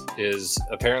nowadays is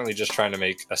apparently just trying to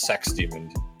make a sex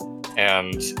demon.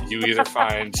 And you either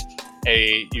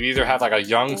you either have like a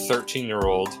young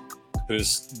 13-year-old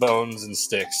who's bones and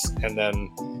sticks, and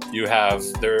then you have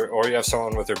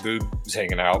someone with their boobs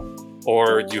hanging out,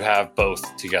 or you have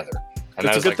both together. And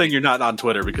it's a good thing you're not on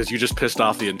Twitter, because you just pissed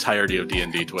off the entirety of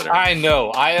D&D Twitter. I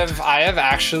know. I have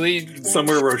actually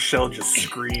somewhere Rochelle just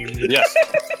screamed. Yes.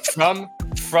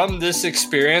 From this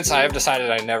experience, I have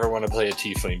decided I never want to play a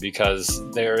tiefling because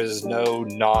there is no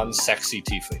non-sexy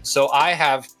tiefling. So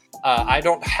I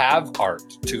don't have art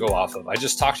to go off of. I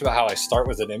just talked about how I start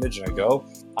with an image and I go.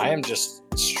 I am just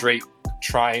straight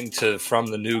trying to, from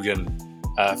the Nugan,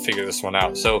 figure this one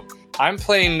out. So I'm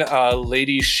playing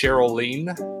Lady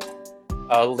Cheryline.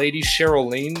 Lady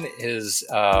Cheryline is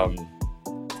a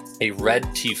red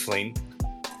tiefling.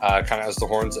 Kind of has the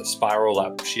horns that spiral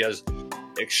up. She has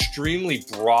extremely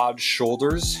broad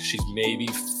shoulders. She's maybe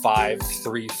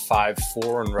 5'3",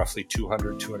 5'4", and roughly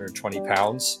 220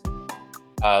 pounds.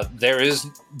 There is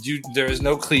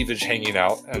no cleavage hanging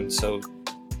out, and so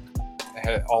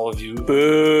all of you,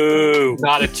 boo,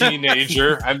 not a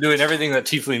teenager. I'm doing everything that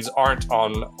tieflings aren't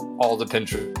on all the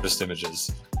Pinterest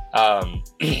images.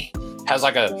 Has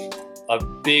like a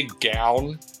big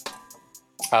gown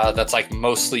that's like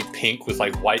mostly pink with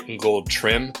like white and gold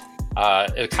trim.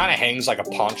 It kind of hangs like a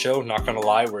poncho, not gonna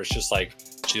lie, where it's just like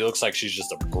she looks like she's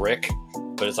just a brick,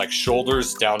 but it's like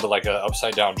shoulders down to like a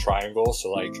upside down triangle, so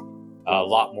like a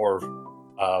lot more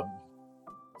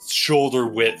shoulder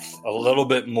width, a little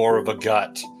bit more of a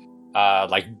gut.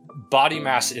 Like body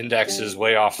mass index is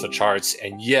way off the charts,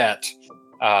 and yet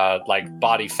like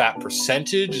body fat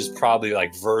percentage is probably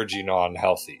like verging on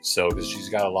healthy. So because she's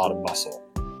got a lot of muscle.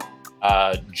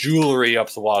 Jewelry up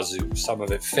the wazoo. Some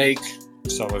of it fake,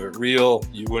 some of it real.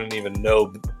 You wouldn't even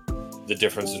know the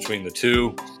difference between the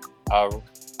two.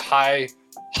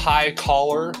 High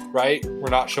collar, right? We're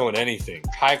not showing anything.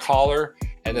 High collar,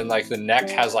 and then like the neck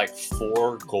has like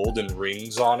 4 golden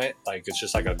rings on it. Like it's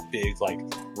just like a big like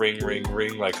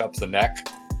ring like up the neck.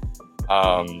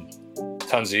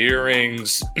 Tons of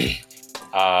earrings.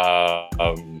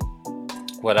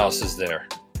 What else is there?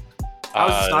 How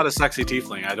is this not a sexy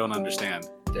tiefling? I don't understand.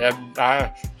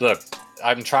 Look,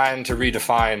 I'm trying to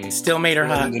redefine. Still made her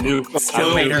hot. The new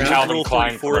Still made her hot. Calvin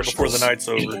Klein before the night's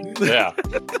over. Yeah.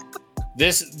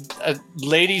 This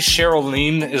Lady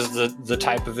Cheryline is the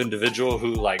type of individual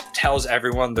who like tells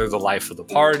everyone they're the life of the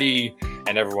party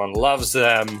and everyone loves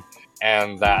them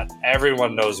and that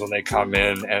everyone knows when they come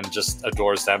in and just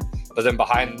adores them. But then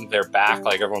behind their back,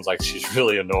 like everyone's like, she's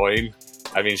really annoying.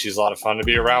 I mean, she's a lot of fun to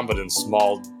be around, but in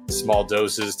small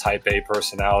doses, type A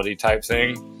personality type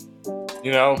thing,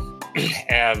 you know?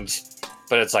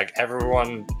 But it's like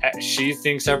she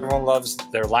thinks everyone loves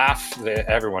their laugh.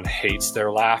 Everyone hates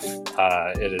their laugh.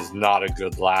 It is not a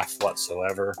good laugh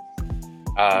whatsoever.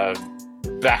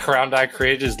 Background I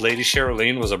created is Lady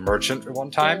Cheryline was a merchant at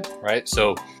one time, right?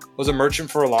 So was a merchant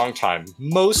for a long time.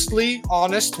 Mostly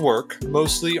honest work,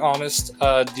 mostly honest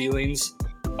dealings,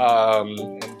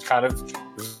 and kind of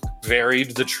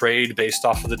varied the trade based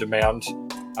off of the demand.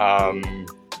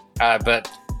 But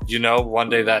one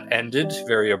day that ended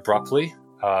very abruptly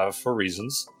for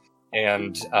reasons.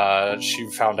 And she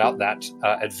found out that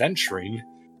adventuring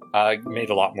made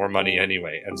a lot more money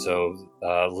anyway. And so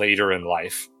later in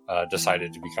life,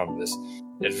 decided to become this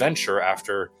adventurer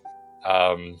after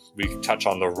we can touch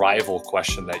on the rival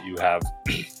question that you have,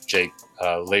 Jake.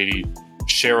 Lady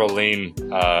Cheryline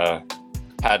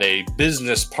had a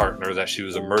business partner that she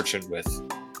was a merchant with.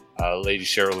 Lady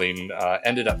Cheryline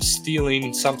ended up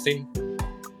stealing something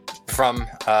from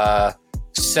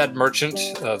said merchant.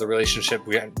 The relationship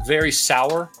went very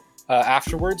sour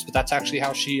afterwards, but that's actually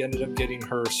how she ended up getting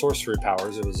her sorcery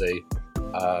powers. It was a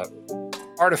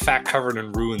artifact covered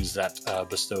in ruins that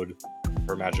bestowed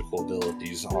her magical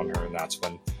abilities on her, and that's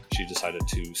when she decided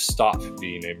to stop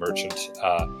being a merchant.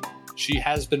 She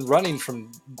has been running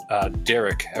from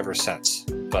Derek ever since,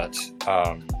 but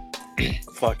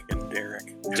Fucking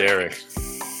Derek.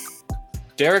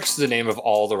 Derek's the name of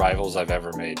all the rivals I've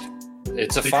ever made.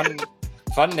 It's a fun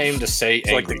name to say. It's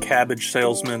angry. Like the cabbage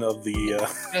salesman of the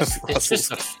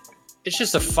it's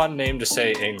just a fun name to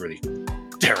say angrily.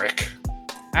 Derek.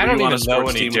 I don't even know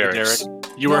any Dereks.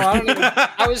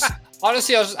 I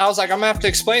was like, I'm gonna have to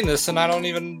explain this, and I don't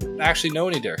even actually know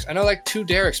any Dereks. I know like 2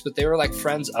 Dereks, but they were like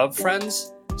friends of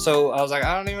friends. So I was like,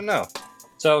 I don't even know.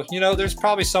 So, there's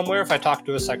probably somewhere if I talk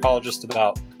to a psychologist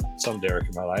about some Derek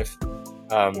in my life.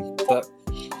 But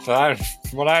from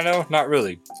what I know, not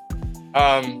really.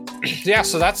 Yeah,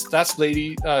 so that's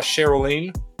Lady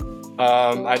Cheryline.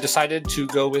 I decided to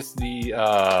go with the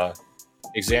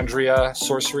Exandria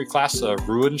sorcery class,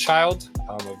 Ruin Child.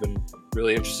 I've been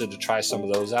really interested to try some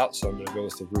of those out, so I'm going to go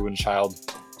with the Ruin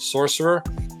Child Sorcerer.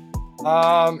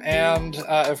 And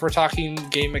if we're talking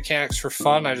game mechanics for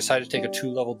fun, I decided to take a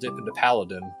 2-level dip into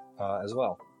Paladin as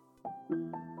well.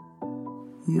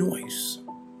 Nice.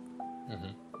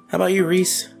 Mm-hmm. How about you,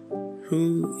 Reese?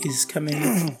 Who is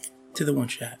coming to the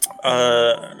one-shot?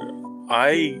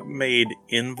 I made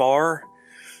Invar.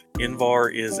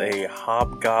 Invar is a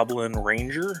Hobgoblin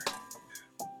Ranger.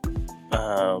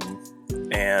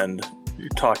 And you're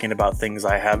talking about things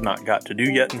I have not got to do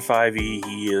yet in 5e.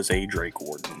 He is a Drake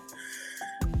Warden.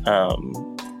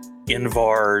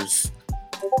 Invar's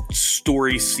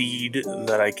story seed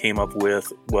that I came up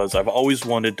with was I've always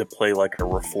wanted to play like a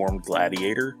reformed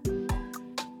gladiator.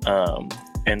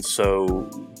 And so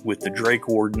with the Drake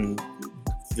Warden,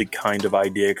 the kind of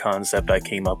idea concept I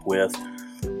came up with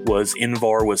was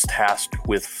Invar was tasked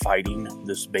with fighting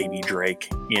this baby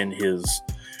Drake in his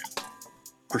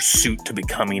pursuit to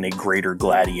becoming a greater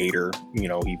gladiator.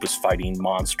 He was fighting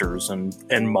monsters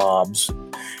and mobs,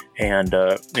 and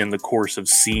in the course of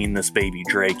seeing this baby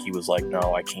Drake, he was like,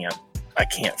 no, I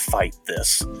can't fight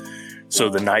this. So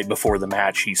the night before the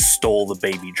match, he stole the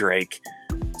baby Drake,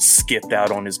 skipped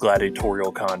out on his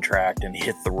gladiatorial contract, and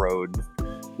hit the road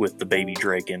with the baby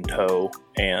Drake in tow.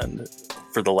 And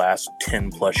for the last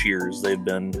 10 plus years, they've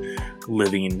been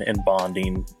living and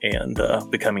bonding and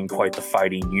becoming quite the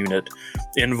fighting unit.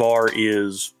 Invar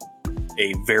is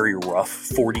a very rough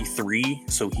 43,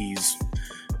 so he's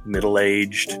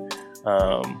middle-aged,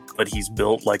 but he's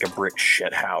built like a brick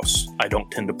shit house. I don't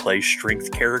tend to play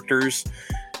strength characters.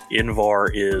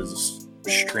 Invar is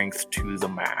strength to the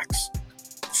max.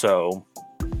 So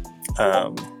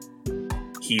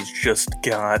he's just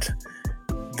got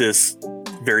this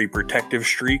very protective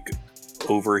streak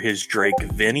over his Drake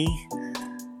Vinny.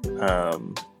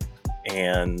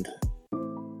 And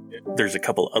there's a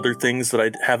couple other things that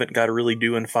I haven't got to really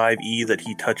do in 5e that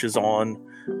he touches on.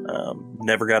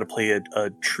 Never got to play a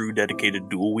true dedicated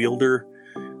dual wielder.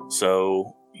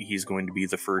 So he's going to be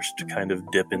the first to kind of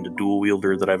dip into dual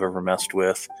wielder that I've ever messed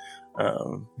with.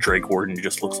 Drake Warden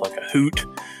just looks like a hoot.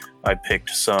 I picked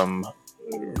some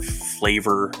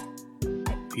flavor.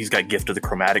 He's got Gift of the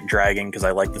Chromatic Dragon because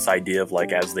I like this idea of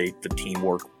like as the team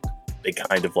work, they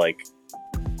kind of like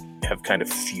have kind of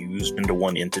fused into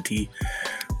one entity.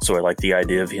 So I like the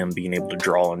idea of him being able to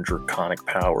draw on draconic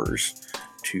powers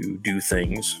to do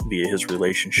things via his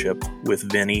relationship with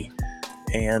Vinny.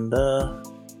 And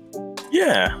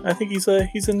yeah, I think he's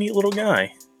a neat little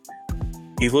guy.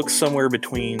 He looks somewhere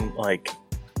between like,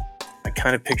 I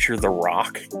kind of picture The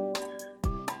Rock.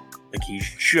 Like he's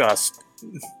just,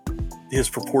 his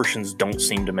proportions don't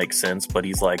seem to make sense, but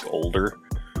he's like older.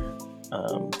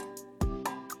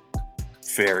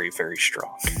 Very, very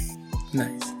strong.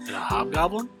 Nice. And a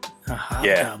hobgoblin? A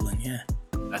hobgoblin, yeah.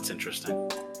 That's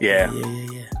interesting. Yeah.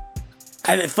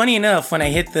 Funny enough, when I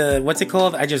hit the, what's it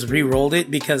called? I just re-rolled it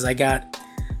because I got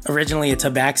originally a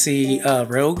Tabaxi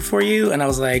Rogue for you. And I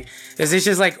was like, is this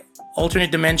just like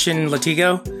alternate dimension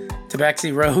Latigo?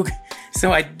 Tabaxi Rogue.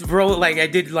 So I rolled, like I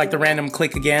did like the random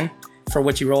click again for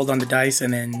what you rolled on the dice,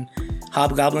 and then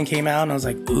Hobgoblin came out, and I was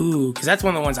like, ooh, because that's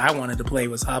one of the ones I wanted to play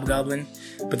was Hobgoblin,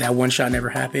 but that one shot never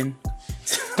happened.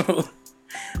 So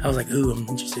I was like, ooh, I'm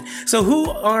interested. So who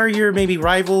are your maybe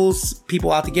rivals,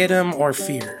 people out to get him, or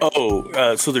fear?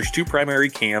 So there's 2 primary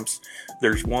camps.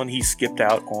 There's one he skipped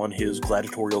out on his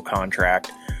gladiatorial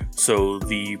contract. So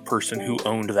the person who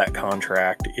owned that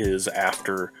contract is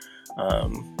after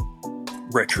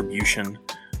retribution.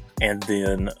 And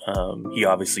then he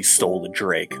obviously stole the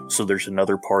Drake. So there's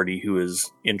another party who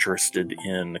is interested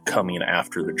in coming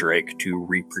after the Drake to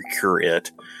re-procure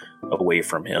it away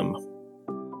from him.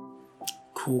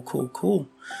 Cool.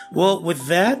 Well, with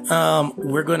that,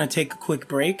 we're going to take a quick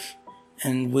break,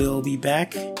 and we'll be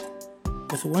back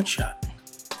with a one-shot.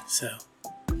 So,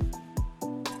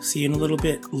 see you in a little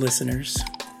bit, listeners.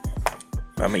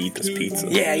 I'm gonna eat this pizza.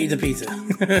 Yeah, eat the pizza.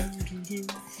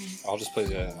 I'll play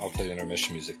the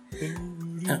intermission music.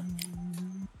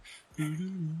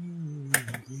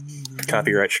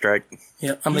 Copyright strike.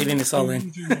 Yep, I'm leaving this all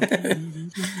in.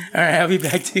 All right, I'll be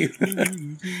back too.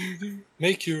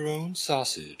 Make your own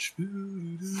sausage.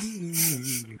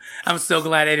 I'm so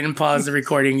glad I didn't pause the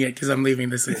recording yet because I'm leaving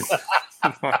this in.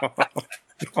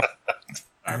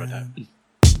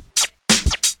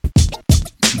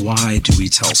 Why do we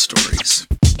tell stories?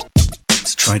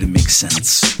 To try to make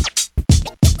sense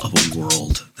of a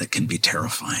world that can be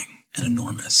terrifying and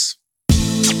enormous.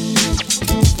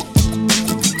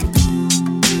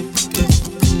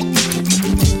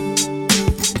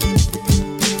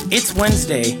 It's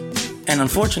Wednesday, and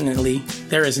unfortunately,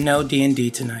 there is no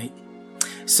D&D tonight.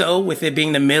 So, with it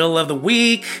being the middle of the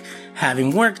week,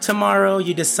 having work tomorrow,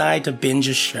 you decide to binge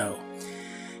a show.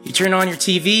 You turn on your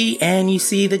TV and you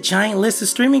see the giant list of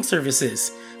streaming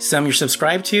services. Some you're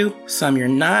subscribed to, some you're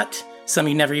not, some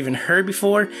you never even heard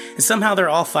before, and somehow they're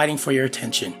all fighting for your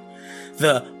attention.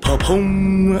 The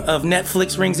pop-home of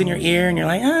Netflix rings in your ear and you're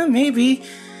like, maybe.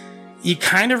 You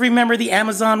kind of remember the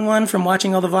Amazon one from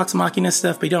watching all the Vox Machina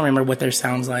stuff, but you don't remember what their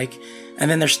sounds like. And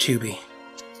then there's Tubi.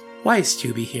 Why is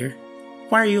Tubi here?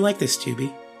 Why are you like this,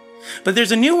 Tubi? But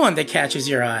there's a new one that catches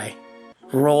your eye.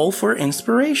 Roll for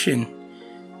Inspiration.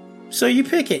 So you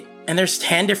pick it, and there's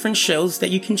 10 different shows that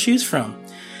you can choose from.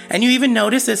 And you even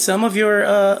notice that some of your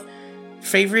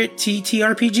favorite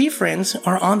TTRPG friends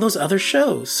are on those other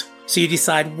shows. So you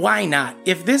decide, why not?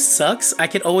 If this sucks, I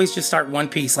could always just start One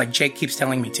Piece like Jake keeps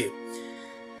telling me to.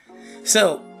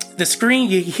 So the screen,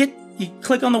 you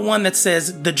click on the one that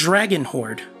says The Dragon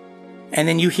Horde. And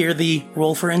then you hear the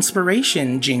Roll for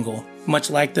Inspiration jingle, much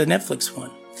like the Netflix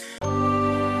one.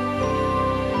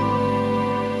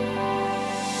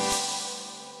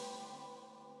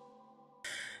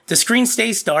 The screen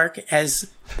stays dark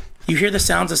as you hear the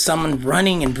sounds of someone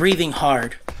running and breathing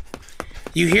hard.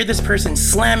 You hear this person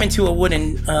slam into a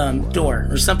wooden door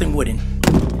or something wooden.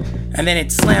 And then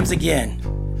it slams again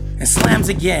and slams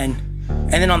again.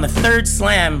 And then on the third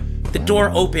slam, the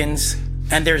door opens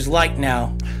and there's light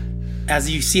now, as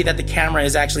you see that the camera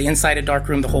is actually inside a dark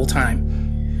room the whole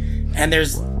time. And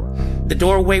there's the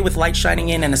doorway with light shining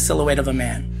in and a silhouette of a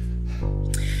man.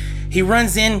 He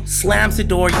runs in, slams the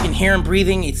door, you can hear him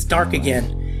breathing, it's dark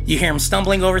again. You hear him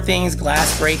stumbling over things,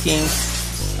 glass breaking.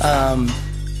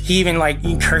 He even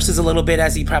he curses a little bit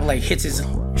as he probably hits his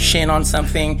shin on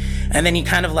something. And then he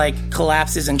kind of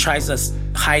collapses and tries to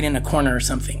hide in a corner or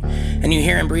something. And you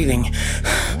hear him breathing.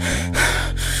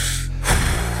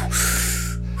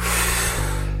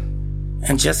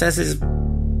 And just as his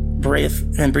breath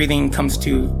and breathing comes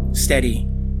to steady,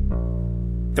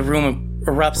 the room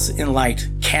erupts in light,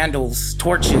 candles,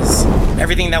 torches,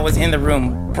 everything that was in the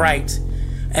room, bright.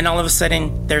 And all of a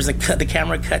sudden, the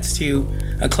camera cuts to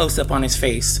a close-up on his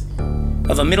face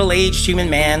of a middle-aged human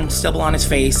man, stubble on his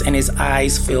face, and his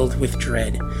eyes filled with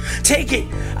dread. Take it!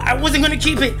 I wasn't going to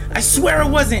keep it! I swear I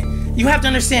wasn't! You have to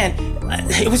understand,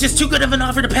 it was just too good of an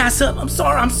offer to pass up. I'm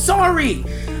sorry!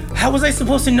 How was I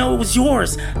supposed to know it was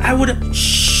yours? I would have...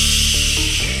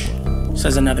 Shh,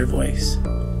 says another voice.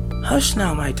 Hush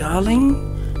now, my darling.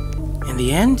 In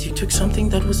the end, you took something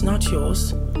that was not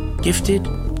yours, gifted,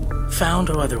 found,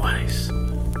 or otherwise.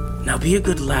 Now be a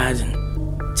good lad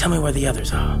and tell me where the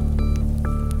others are.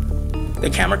 The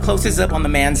camera closes up on the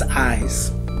man's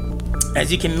eyes,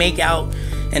 as you can make out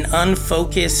an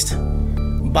unfocused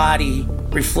body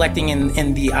reflecting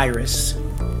in the iris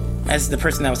as the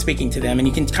person that was speaking to them. And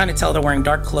you can kind of tell they're wearing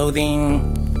dark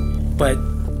clothing, but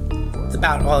it's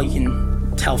about all you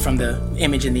can tell from the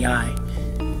image in the eye.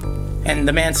 And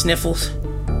the man sniffles.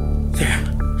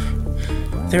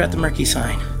 They're at the murky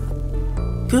sign.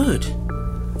 Good.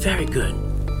 Very good,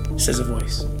 says a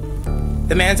voice.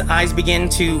 The man's eyes begin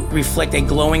to reflect a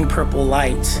glowing purple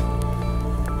light.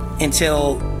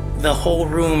 until the whole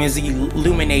room is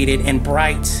illuminated and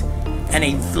bright, and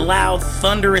a loud,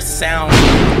 thunderous sound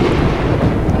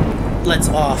lets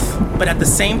off. But at the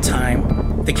same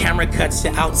time, the camera cuts to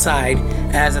outside,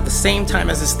 as at the same time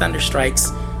as this thunder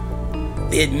strikes,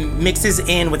 it mixes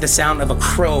in with the sound of a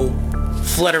crow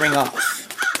fluttering off.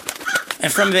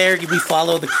 And from there, we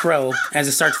follow the crow as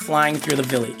it starts flying through the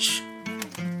village.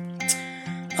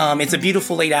 It's a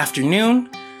beautiful late afternoon.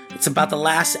 It's about the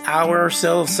last hour or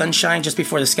so of sunshine just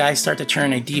before the skies start to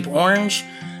turn a deep orange.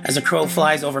 As the crow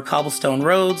flies over cobblestone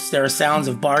roads, there are sounds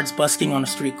of bards busking on a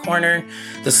street corner,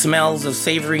 the smells of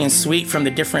savory and sweet from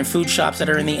the different food shops that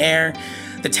are in the air,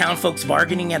 the town folks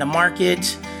bargaining at a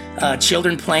market,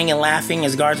 children playing and laughing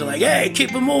as guards are like, "Hey,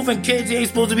 keep it moving, kids, you ain't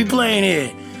supposed to be playing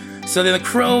here." So then the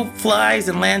crow flies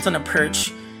and lands on a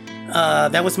perch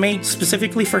that was made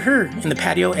specifically for her in the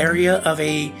patio area of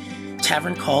a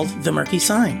tavern called the Murky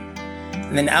Sign.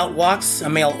 And then out walks a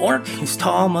male orc. He's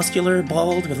tall, muscular,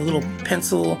 bald, with a little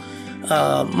pencil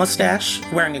mustache,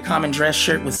 wearing a common dress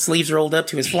shirt with sleeves rolled up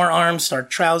to his forearms, dark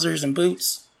trousers and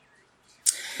boots.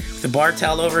 With a bar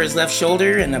towel over his left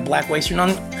shoulder and a black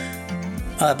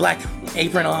black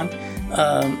apron on.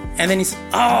 And then he's,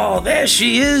 "Oh, there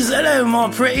she is. Hello,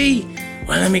 my pretty.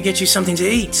 Well, let me get you something to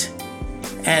eat."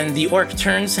 And the orc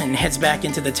turns and heads back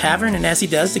into the tavern, and as he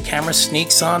does, the camera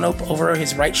sneaks on up over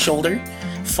his right shoulder,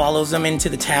 follows him into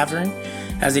the tavern.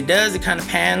 As it does, it kind of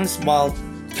pans while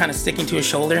kind of sticking to his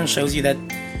shoulder and shows you that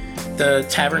the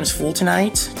tavern's full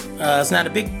tonight. It's not a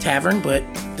big tavern, but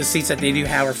the seats that they do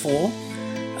have are full.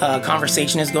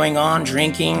 Conversation is going on,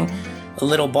 drinking, a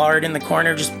little bard in the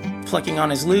corner just plucking on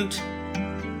his lute.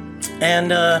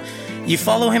 And you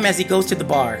follow him as he goes to the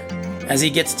bar. As he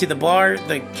gets to the bar,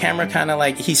 the camera kind of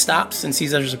like, he stops and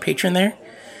sees there's a patron there.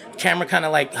 The camera kind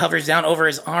of like hovers down over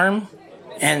his arm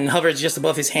and hovers just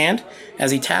above his hand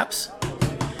as he taps.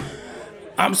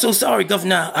 "I'm so sorry,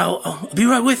 Governor. I'll be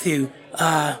right with you.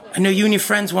 I know you and your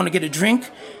friends want to get a drink.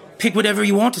 Pick whatever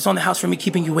you want. It's on the house for me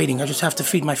keeping you waiting. I just have to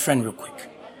feed my friend real quick."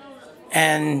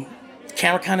 And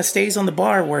camera kind of stays on the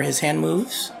bar where his hand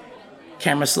moves.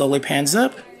 Camera slowly pans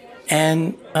up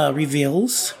and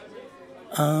reveals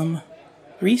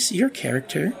Reece, your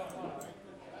character,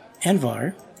 and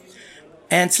Var.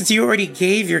 And since you already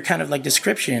gave your kind of like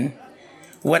description,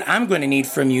 what I'm going to need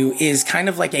from you is kind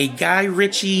of like a Guy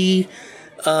Ritchie,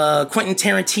 Quentin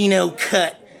Tarantino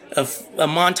cut of a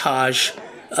montage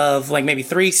of like maybe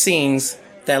 3 scenes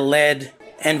that led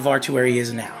Envar to where he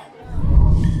is now.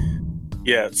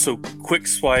 Yeah, so quick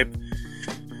swipe.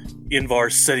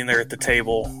 Invar's sitting there at the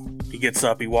table. He gets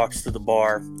up, he walks to the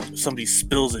bar. Somebody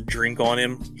spills a drink on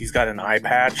him. He's got an eye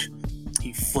patch.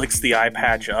 He flicks the eye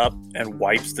patch up and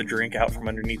wipes the drink out from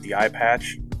underneath the eye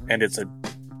patch. And it's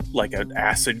like an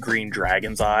acid green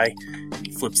dragon's eye.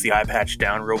 He flips the eye patch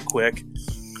down real quick.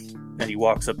 And he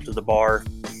walks up to the bar.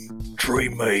 "Tree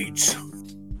maids."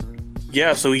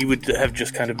 Yeah, so he would have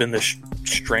just kind of been this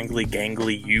strangly,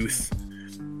 gangly youth.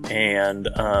 And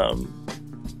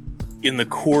in the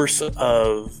course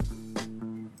of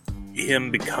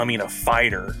him becoming a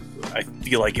fighter, I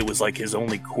feel like it was like his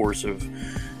only course of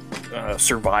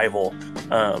survival.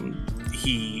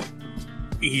 He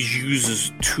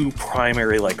uses 2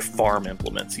 primary like farm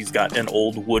implements. He's got an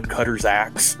old woodcutter's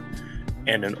axe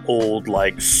and an old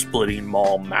like splitting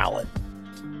maul mallet,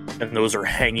 and those are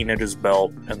hanging at his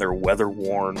belt and they're weather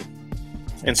worn.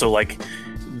 And so like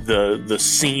the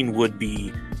scene would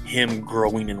be him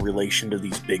growing in relation to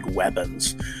these big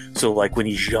weapons. So like when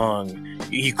he's young,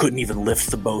 he couldn't even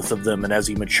lift the both of them, and as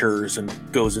he matures and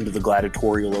goes into the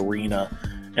gladiatorial arena,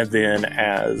 and then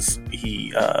as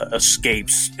he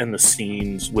escapes in the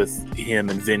scenes with him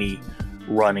and Vinny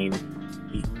running,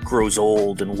 he grows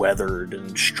old and weathered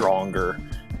and stronger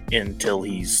until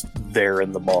he's there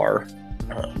in the bar,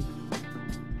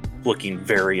 looking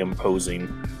very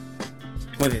imposing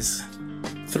with his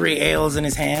 3 ales in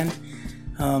his hand.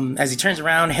 As he turns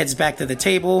around, heads back to the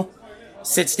table,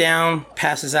 sits down,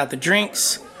 passes out the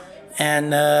drinks,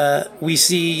 and we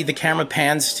see the camera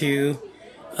pans to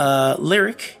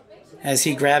Lyric as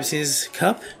he grabs his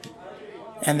cup,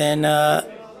 and then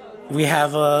we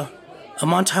have a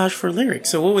montage for Lyric.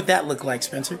 So what would that look like,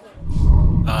 Spencer?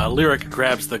 Lyric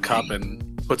grabs the cup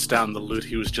and puts down the lute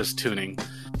he was just tuning,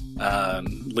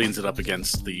 leans it up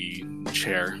against the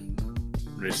chair.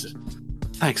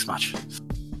 "Thanks much."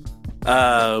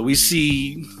 We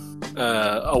see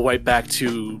a white back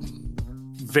to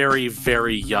very,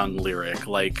 very young Lyric,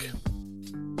 like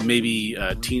maybe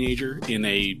a teenager in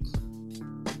a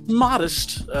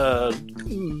modest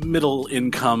middle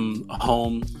income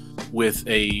home with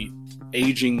a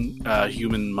aging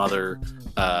human mother,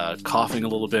 coughing a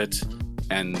little bit,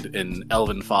 and an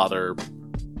elven father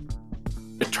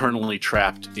eternally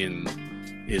trapped in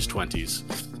his 20s.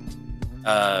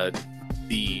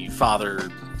 The father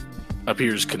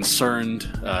appears concerned,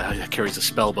 carries a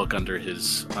spell book under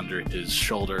his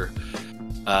shoulder.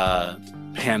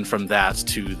 Pan from that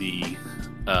to the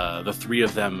three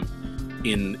of them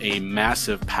in a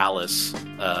massive palace.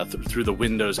 Through the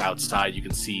windows outside, you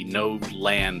can see no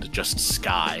land, just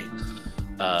sky.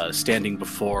 Standing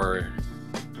before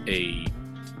a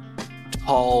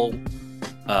tall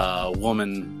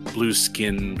woman,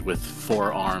 blue-skinned with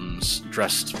 4 arms,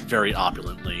 dressed very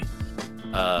opulently.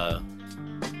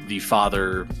 The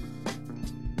father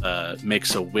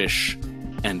makes a wish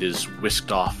and is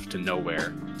whisked off to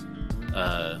nowhere.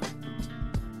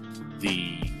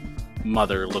 The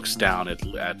mother looks down at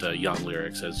young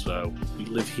Lyric, says, "We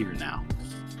live here now."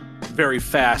 Very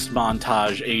fast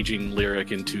montage, aging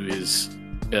Lyric into his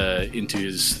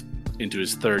 30s,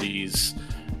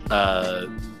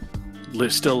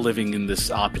 still living in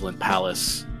this opulent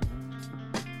palace.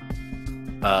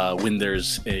 When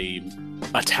there's a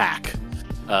attack,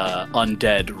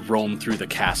 undead roam through the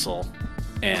castle,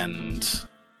 and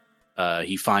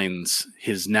he finds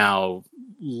his now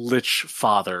lich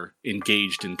father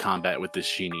engaged in combat with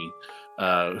this genie,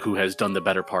 who has done the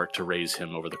better part to raise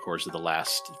him over the course of the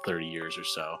last 30 years or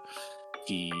so.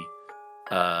 He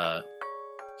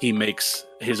makes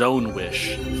his own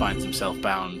wish, finds himself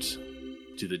bound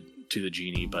to the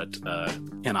genie, but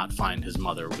cannot find his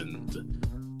mother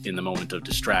in the moment of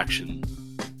distraction.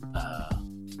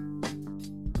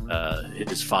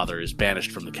 His father is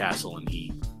banished from the castle, and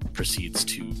he proceeds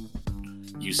to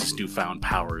use his newfound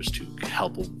powers to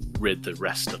help rid the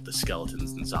rest of the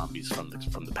skeletons and zombies from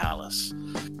the palace.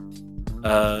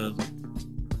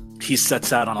 He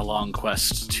sets out on a long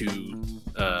quest to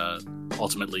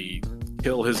ultimately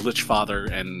kill his lich father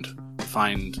and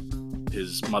find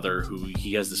his mother, who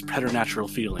he has this preternatural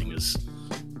feeling is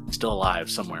still alive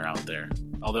somewhere out there,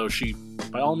 although she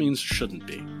by all means shouldn't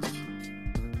be.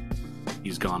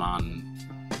 He's gone on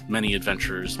many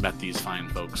adventures, met these fine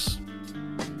folks,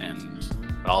 and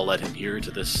all led him here to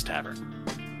this tavern.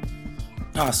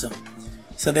 Awesome.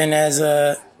 So then as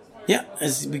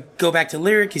we go back to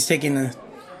Lyric, he's taking a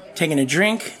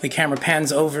drink. The camera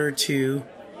pans over to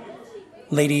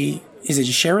Lady, is it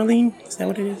Sherilyn? Is that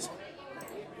what it is?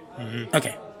 Mm-hmm.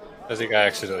 Okay. I think I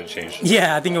accidentally changed it.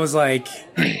 Yeah, I think it was like...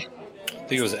 I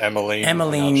think it was Emmeline.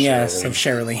 Emmeline, yes, of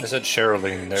Sherilyn. I said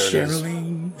Sherilyn. There it is.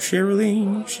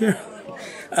 Sherilyn.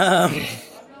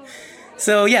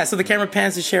 So the camera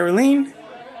pans to Sherilyn,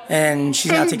 and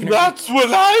she's now taking. That's what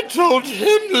I told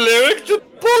him, Lyric, to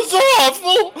buzz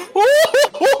awful.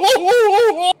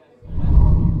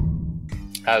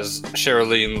 As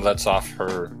Sherilyn lets off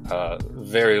her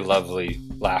very lovely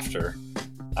laughter,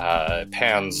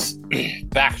 pans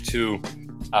back to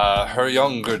her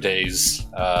younger days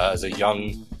as a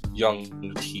young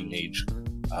teenage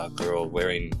girl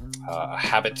wearing a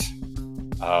habit.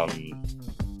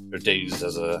 Her days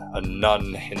as a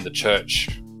nun in the church,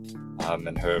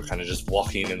 and her kind of just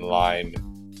walking in line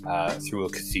through a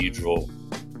cathedral,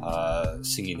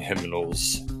 singing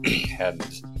hymnals,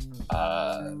 and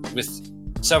with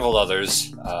several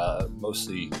others,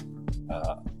 mostly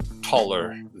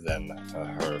taller than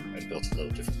her and built a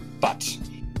little different. But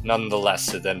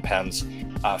nonetheless, it then pans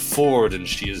forward, and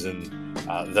she is in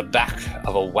the back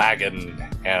of a wagon,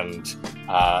 and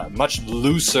much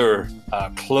looser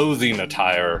clothing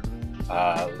attire,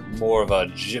 more of a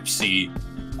gypsy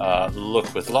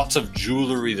look with lots of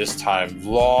jewelry this time,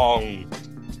 long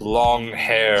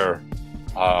hair,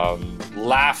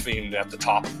 laughing at the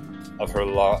top of her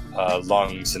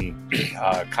lungs, and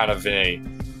kind of in a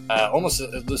almost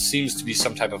it seems to be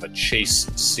some type of a chase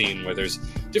scene where there's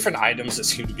different items that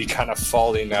seem to be kind of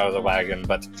falling out of the wagon,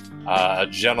 but a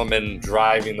gentleman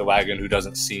driving the wagon who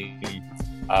doesn't seem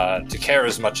to care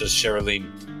as much as Sherilyn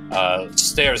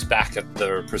stares back at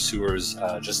the pursuers,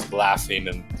 just laughing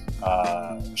and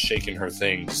shaking her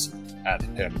things at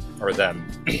him or them.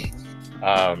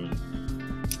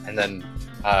 And then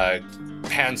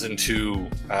pans into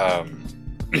a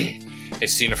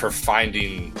scene of her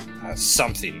finding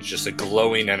something, just a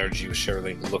glowing energy with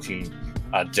Sherilyn looking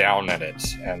down at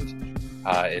it, and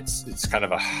it's kind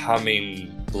of a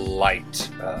humming light,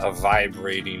 a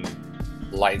vibrating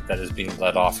light that is being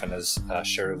let off, and as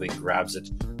Sherilyn grabs it,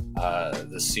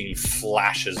 the scene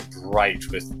flashes bright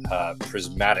with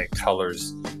prismatic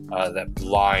colors that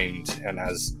blind, and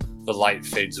as the light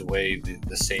fades away,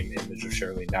 the same image of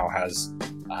Sherilyn now has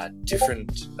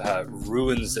different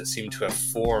ruins that seem to have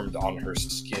formed on her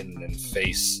skin and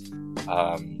face,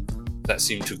 that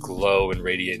seem to glow and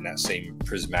radiate in that same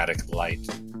prismatic light.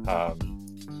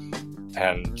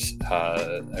 and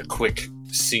a quick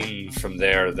scene from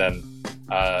there then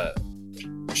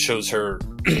shows her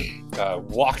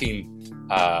walking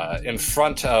in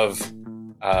front of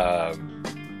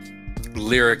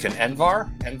Lyric and Envar.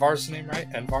 Envar's the name, right?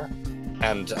 Envar.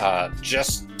 And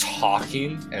just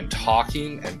talking and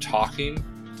talking and talking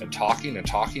and talking and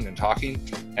talking and talking,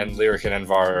 and Lyric and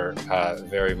Envar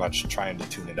very much trying to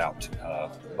tune it out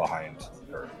behind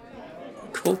her.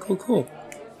 Cool.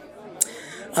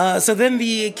 So then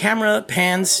the camera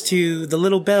pans to the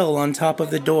little bell on top of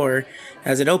the door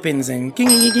as it opens and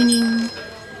ding,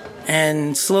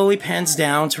 and slowly pans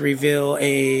down to reveal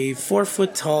a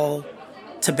 4-foot-tall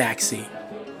tabaxi,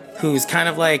 who's kind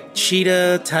of like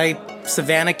cheetah type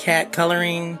savannah cat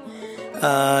coloring.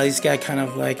 He's got kind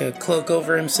of like a cloak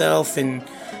over himself and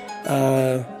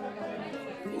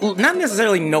not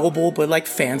necessarily noble, but like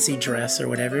fancy dress or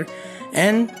whatever.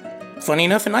 And funny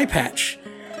enough, an eye patch.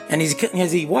 And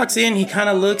as he walks in, he kind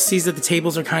of looks, sees that the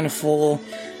tables are kind of full,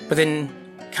 but then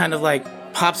kind of like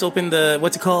pops open the,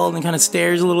 what's it called, and kind of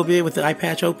stares a little bit with the eye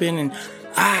patch open and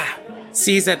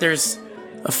sees that there's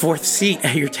a fourth seat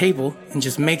at your table and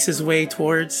just makes his way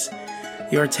towards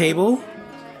your table.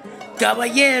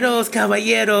 Caballeros,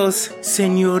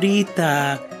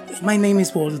 señorita. My name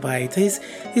is Waldbite.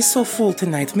 It's so full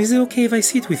tonight. Is it okay if I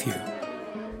sit with you?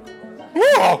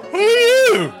 Oh, who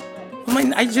are you?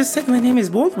 I just said my name is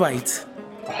Waldbite.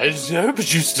 I know,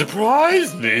 but you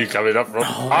surprised me coming up from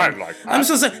behind like that. I'm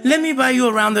so sorry. Let me buy you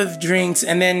a round of drinks,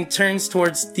 and then turns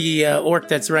towards the orc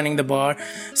that's running the bar.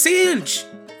 Silge!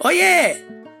 Oh yeah!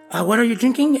 What are you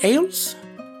drinking? Ales?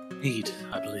 Mead,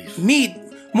 I believe. Mead!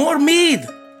 More mead!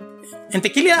 And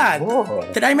tequila! Oh.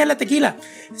 Tráeme la tequila.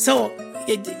 So,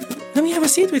 let me have a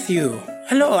seat with you.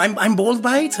 Hello, I'm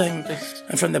Boldbite.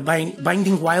 I'm from the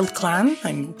Binding Wild clan.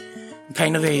 I'm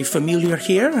kind of a familiar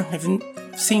here. I haven't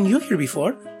seen you here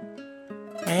before.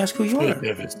 I ask who you are.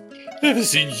 Never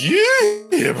seen you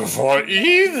here before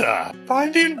either.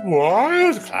 Binding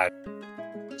Wild clan.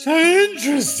 So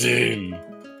interesting.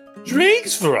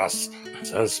 Drinks for us.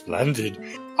 So splendid.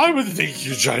 I would think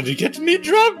you're trying to get me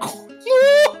drunk.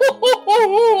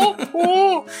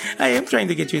 I am trying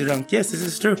to get you drunk. Yes, this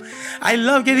is true. I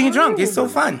love getting drunk. It's so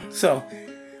fun. So,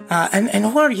 and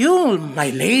who are you, my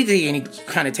lady? And he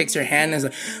kind of takes your hand and is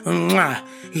like, mwah.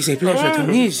 It's a pleasure to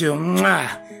meet you.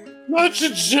 Mwah. Much a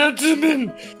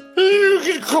gentleman. You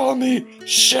can call me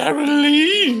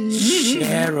Sherilyn.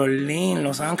 Sherilyn,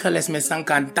 Los Angeles me están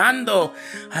cantando.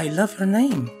 I love your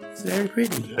name. It's very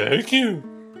pretty. Thank you.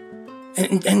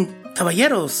 And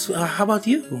caballeros, how about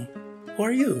you? Who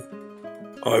are you?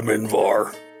 I'm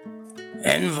Envar.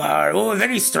 Envar. Oh,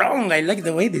 very strong. I like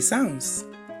the way this sounds.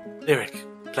 Lyric,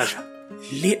 pleasure.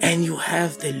 And you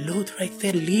have the lute right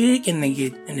there, lyric and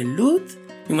the lute?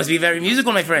 You must be very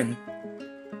musical, my friend.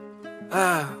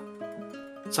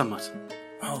 Somewhat.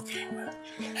 Okay.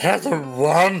 Has a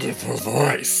wonderful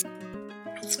voice.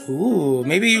 Ooh,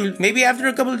 maybe after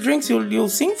a couple of drinks you'll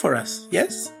sing for us.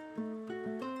 Yes?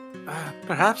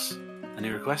 Perhaps. Any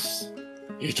requests?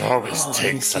 It always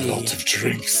takes a lot of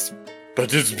drinks,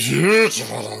 but it's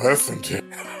beautiful to listen to.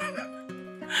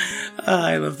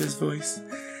 I love this voice.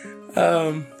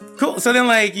 Cool. So then,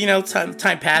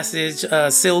 time passes.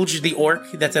 Silge, the orc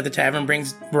that's at the tavern,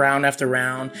 brings round after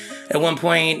round. At one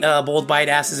point, Boldbite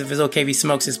asks if it's okay if he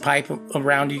smokes his pipe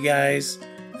around you guys.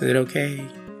 Is it okay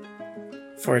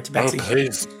for a tabaxi? Oh,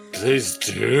 please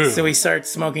do. So he starts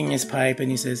smoking his pipe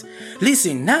and he says,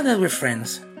 "Listen, now that we're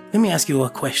friends, let me ask you a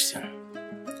question.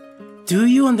 Do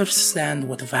you understand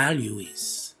what value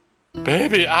is?"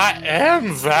 Baby, I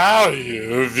am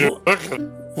value. If you look at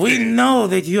We know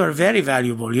that you are very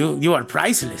valuable. You are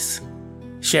priceless,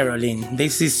 Sherilyn.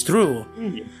 This is true.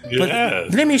 But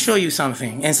yes. let me show you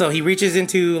something. And so he reaches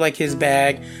into his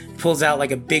bag, pulls out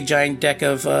a big giant deck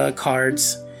of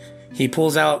cards. He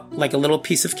pulls out a little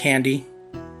piece of candy,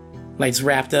 it's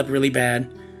wrapped up really bad,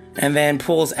 and then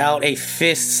pulls out a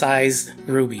fist-sized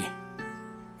ruby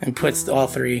and puts all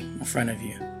three in front of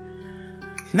you.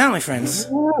 Now, my friends,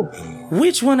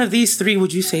 which one of these three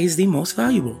would you say is the most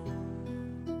valuable?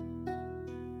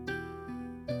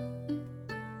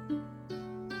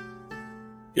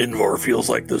 Envar feels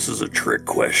like this is a trick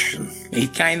question.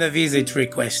 It kind of is a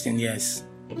trick question, yes.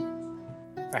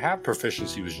 I have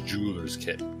proficiency with jeweler's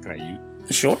kit. Can I use?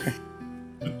 Sure.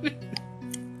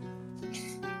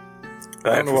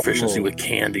 I have proficiency with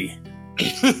candy.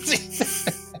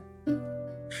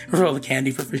 Roll the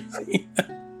candy proficiency.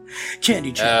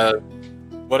 Candy check.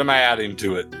 What am I adding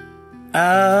to it?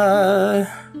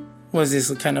 Was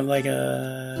this kind of like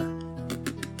a...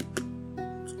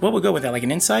 What would go with that? Like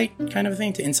an insight kind of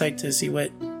thing? To insight to see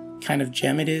what kind of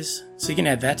gem it is? So you can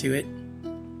add that to it.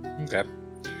 Okay.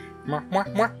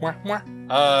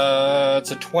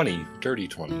 It's a 20. Dirty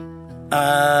 20.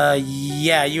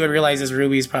 Yeah, you would realize this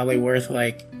ruby is probably worth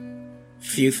like a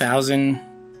few thousand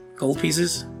gold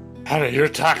pieces. Honey, you're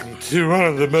talking to one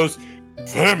of the most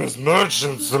famous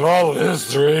merchants in all of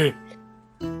history.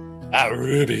 That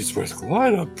ruby's worth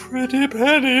quite a pretty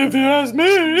penny if you ask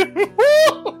me.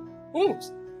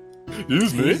 Oops.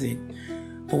 Excuse me. Easy.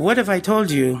 But what if I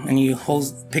told you, and he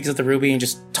picks up the ruby and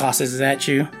just tosses it at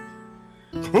you,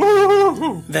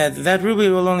 that ruby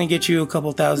will only get you a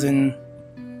couple thousand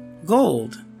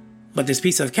gold, but this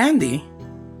piece of candy,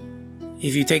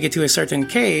 if you take it to a certain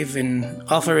cave and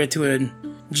offer it to a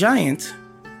giant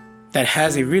that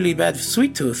has a really bad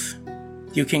sweet tooth,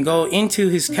 you can go into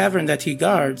his cavern that he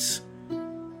guards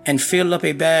and fill up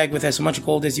a bag with as much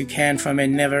gold as you can from a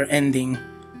never-ending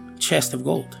chest of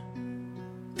gold.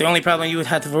 The only problem you would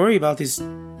have to worry about is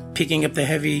picking up the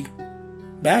heavy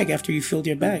bag after you filled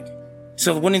your bag.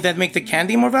 So wouldn't that make the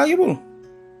candy more valuable?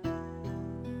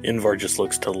 Invar just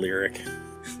looks to Lyric.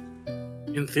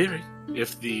 In theory,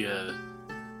 if the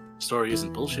story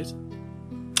isn't bullshit.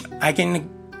 I can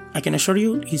assure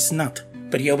you he's not.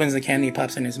 But he opens the candy,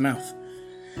 pops in his mouth.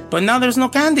 But now there's no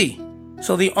candy.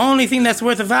 So the only thing that's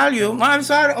worth a value... I'm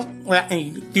sorry. Oh, well,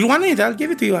 do you want it? I'll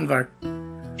give it to you, Anvar.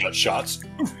 Got shots.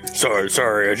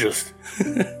 Sorry, I just...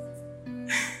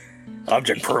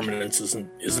 Object permanence isn't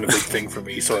a big thing for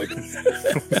me, so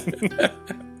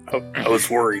I was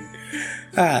worried.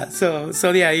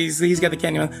 So yeah, he's got the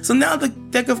candy one. So now the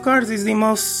deck of cards is the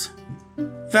most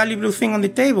valuable thing on the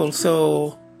table.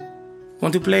 So,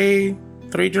 want to play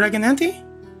 3 Dragon Ante?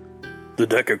 The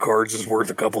deck of cards is worth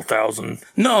a couple thousand.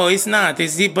 No, it's not.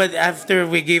 But after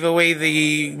we gave away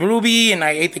the ruby and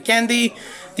I ate the candy,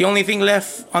 the only thing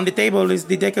left on the table is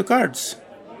the deck of cards.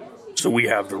 So we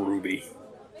have the ruby.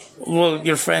 Well,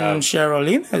 your friend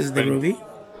Sherilyn has the ruby.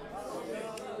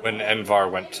 When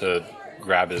Envar went to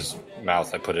grab his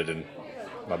mouth, I put it in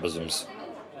my bosoms.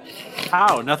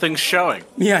 Ow, nothing's showing.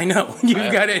 Yeah, I know.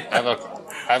 You've got it. I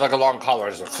have like a long collar.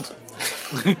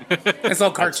 It's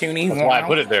all cartoony. That's why I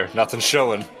put it there. Nothing's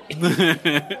showing.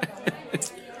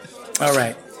 All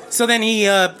right. So then he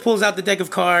pulls out the deck of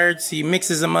cards. He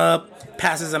mixes them up,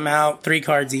 passes them out, 3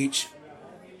 cards each.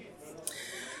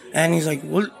 And he's like,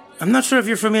 well, I'm not sure if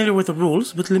you're familiar with the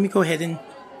rules, but let me go ahead and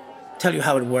tell you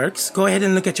how it works. Go ahead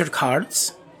and look at your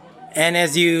cards. And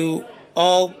as you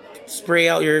all spray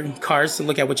out your cards to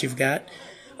look at what you've got,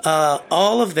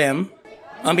 all of them,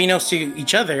 unbeknownst to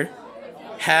each other,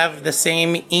 have the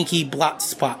same inky blot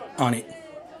spot on it,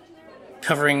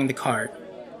 covering the card.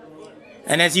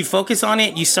 And as you focus on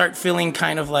it, you start feeling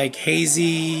kind of like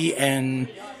hazy, and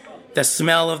the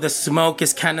smell of the smoke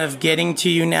is kind of getting to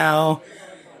you now.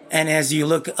 And as you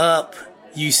look up,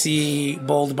 you see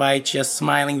Bold Bite just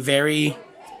smiling very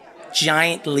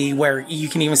giantly, where you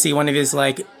can even see one of his,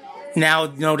 like, now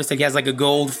notice that he has like a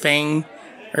gold fang,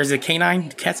 or is it canine?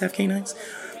 Do cats have canines?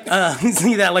 You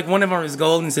see that, like, one of them is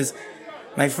gold, and says,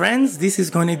 my friends, this is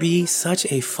going to be such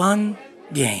a fun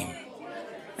game.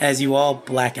 As you all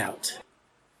black out.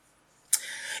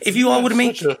 If you all would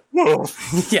make...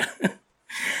 Yeah.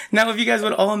 Now, if you guys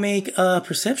would all make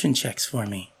perception checks for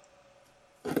me.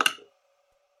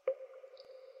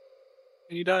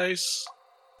 Any dice?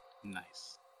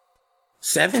 Nice.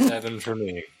 7? 7 for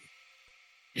me.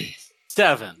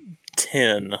 7.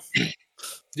 10.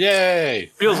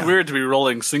 Yay! Feels weird to be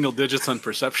rolling single digits on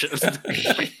perception.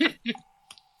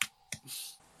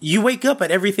 You wake up,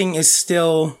 but everything is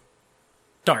still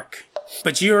dark.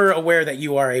 But you're aware that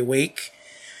you are awake.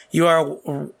 You are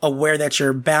aware that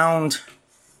you're bound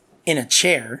in a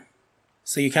chair.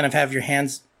 So you kind of have your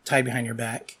hands tied behind your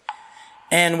back.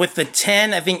 And with the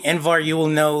 10, I think, Envar, you will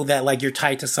know that, like, you're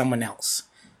tied to someone else.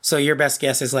 So your best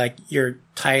guess is, like, you're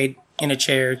tied in a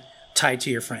chair, tied to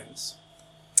your friends.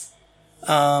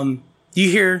 You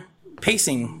hear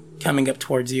pacing coming up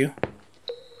towards you.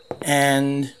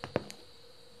 And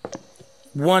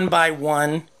one by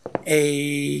one,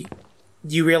 you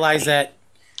realize that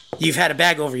you've had a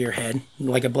bag over your head,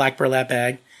 like a black burlap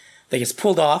bag, that gets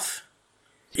pulled off.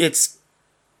 It's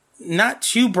not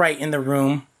too bright in the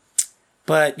room,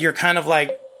 but you're kind of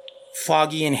like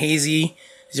foggy and hazy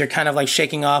as you're kind of like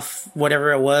shaking off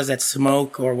whatever it was, that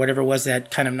smoke or whatever it was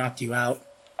that kind of knocked you out.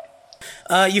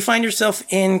 You find yourself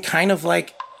in kind of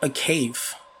like a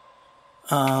cave.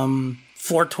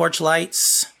 4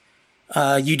 torchlights.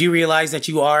 You do realize that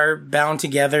you are bound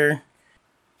together,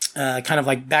 kind of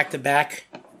like back to back.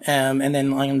 And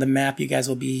then on the map, you guys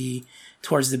will be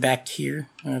towards the back here.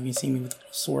 I don't know if you see me with the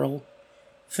swirl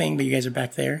thing, but you guys are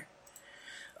back there.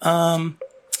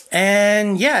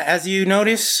 And yeah, as you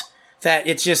notice that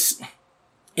it's just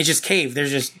it's just cave.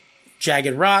 There's just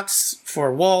jagged rocks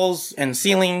for walls and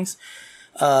ceilings.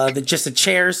 Just the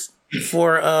chairs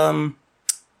for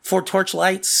torch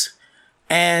lights,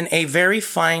 and a very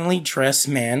finely dressed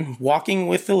man walking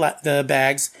with the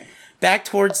bags back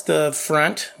towards the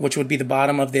front, which would be the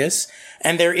bottom of this.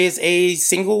 And there is a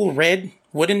single red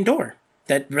wooden door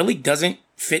that really doesn't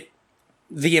fit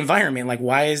the environment. Like,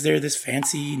 why is there this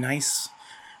fancy, nice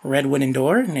red wooden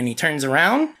door? And then he turns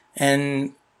around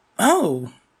and,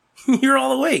 oh, you're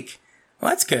all awake. Well,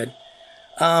 that's good.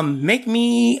 Make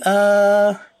me,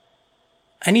 I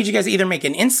need you guys to either make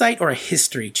an insight or a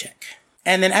history check.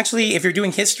 And then actually, if you're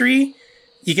doing history,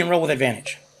 you can roll with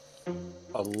advantage.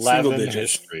 11 digit.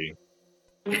 history.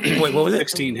 Wait, what was it?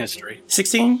 16 history.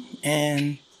 16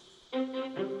 and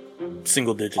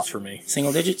Single digits for me.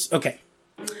 single digits? Okay.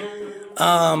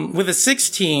 With a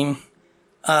 16,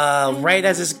 right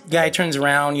as this guy turns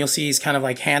around, you'll see he's kind of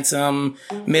like handsome,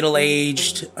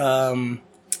 middle-aged.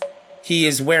 He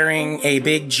is wearing a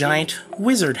big, giant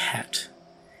wizard hat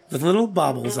with little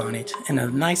baubles on it and a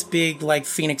nice big, like,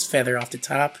 phoenix feather off the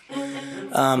top.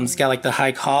 It's got, like, the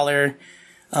high collar.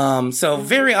 So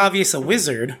very obvious a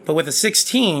wizard, but with a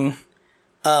 16,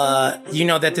 you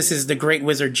know that this is the Great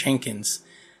Wizard Jenkins.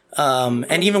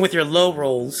 And even with your low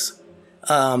rolls,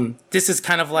 this is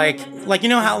kind of like, you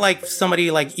know how, like,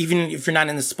 somebody, like, even if you're not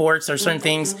into sports or certain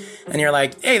things, and you're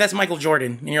like, hey, that's Michael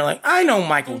Jordan. And you're like, I know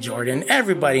Michael Jordan.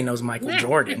 Everybody knows Michael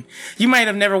Jordan. You might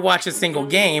have never watched a single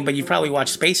game, but you probably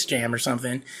watched Space Jam or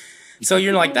something. So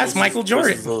you're like, that's Michael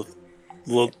Jordan. This is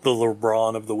the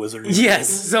LeBron of the Wizards. Yes.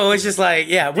 So it's just like,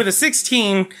 yeah, with a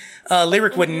 16,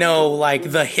 Lyric would know,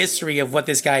 like, the history of what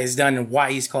this guy has done and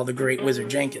why he's called the Great Wizard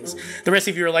Jenkins. The rest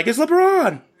of you are like, it's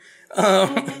LeBron.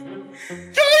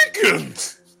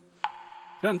 Jenkins!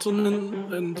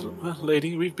 Gentlemen and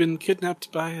lady, we've been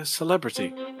kidnapped by a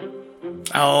celebrity.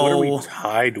 Oh. What are we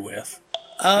tied with?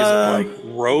 Is it like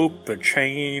rope, a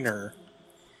chain, or...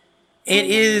 It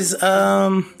is,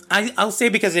 I'll say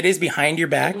because it is behind your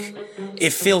back,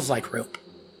 it feels like rope.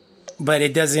 But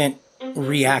it doesn't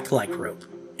react like rope,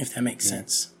 if that makes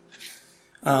sense.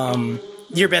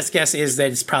 Your best guess is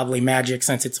that it's probably magic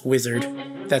since it's a wizard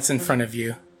that's in front of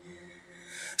you.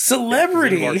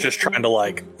 Celebrity! Or just trying to,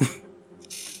 like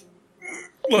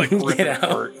rip Get it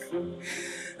out.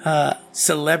 apart.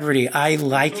 Celebrity, I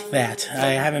like that.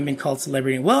 I haven't been called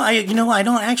celebrity. Well, I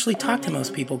don't actually talk to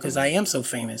most people because I am so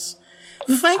famous.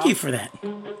 Well, thank you for that.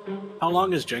 How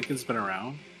long has Jenkins been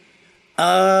around?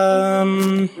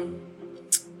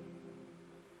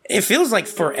 It feels like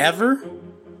forever,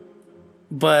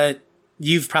 but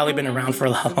you've probably been around for a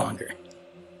lot longer.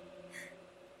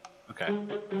 Okay.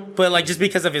 But, like, just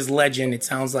because of his legend, it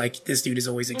sounds like this dude has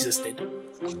always existed.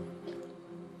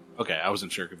 Okay, I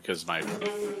wasn't sure because my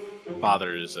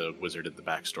father is a wizard at the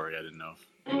backstory. I didn't know if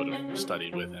you would have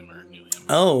studied with him or knew him.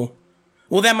 Oh.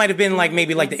 Well, that might have been, like,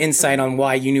 maybe, like, the insight on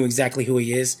why you knew exactly who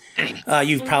he is.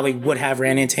 You probably would have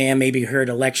ran into him, maybe heard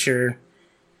a lecture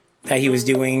that he was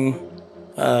doing,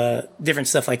 different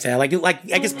stuff like that. Like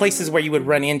I guess places where you would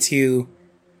run into,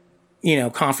 you know,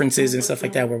 conferences and stuff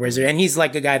like that where wizard. And he's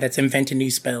like a guy that's inventing new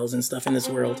spells and stuff in this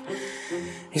world.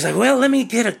 He's like, well, let me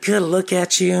get a good look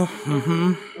at you.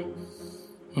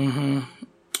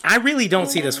 I really don't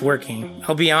see this working.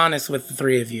 I'll be honest with the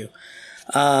three of you.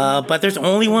 But there's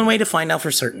only one way to find out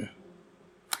for certain.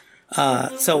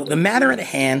 So the matter at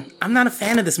hand, I'm not a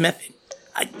fan of this method.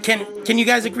 Can you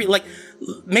guys agree? Like,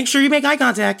 make sure you make eye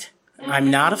contact.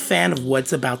 I'm not a fan of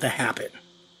what's about to happen.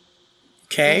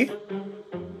 Okay?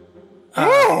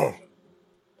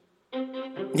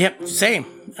 Yep, same.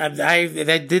 I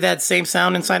did that same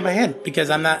sound inside my head because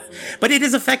I'm not... But it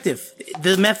is effective.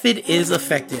 The method is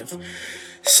effective.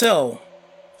 So,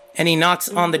 and he knocks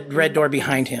on the red door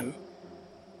behind him.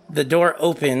 The door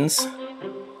opens,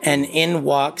 and in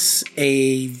walks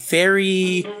a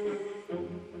very,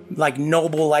 like,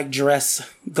 noble-like dress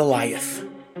Goliath.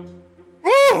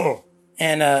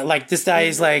 And, like, this guy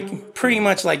is, like, pretty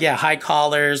much, like, yeah, high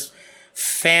collars,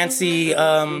 fancy,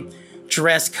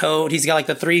 dress coat. He's got, like,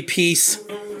 the three-piece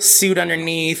suit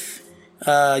underneath.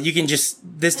 You can just...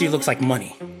 This dude looks like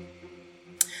money.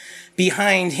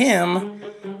 Behind him,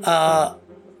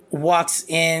 walks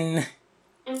in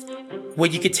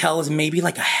what you could tell is maybe,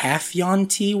 like, a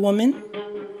half-Yuan-Ti woman.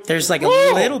 There's, like, a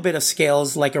little bit of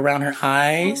scales, like, around her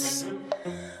eyes.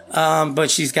 But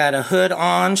she's got a hood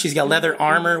on. She's got leather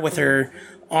armor with her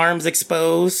arms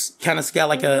exposed. Kind of got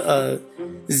like a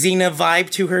Xena vibe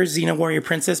to her. Xena warrior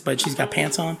princess, but she's got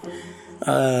pants on.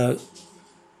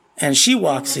 And she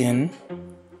walks in,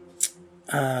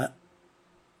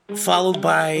 followed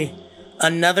by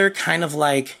another kind of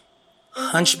like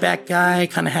hunchback guy.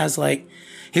 Kind of has like,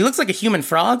 He looks like a human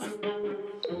frog.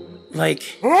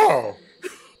 Like, Oh!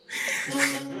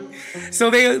 so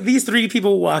these three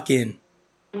people walk in.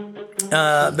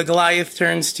 The Goliath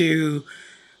turns to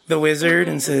the wizard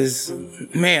and says,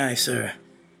 "May I, sir?"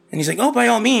 And he's like, "Oh, by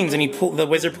all means." And the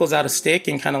wizard pulls out a stick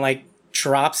and kind of like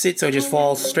drops it so it just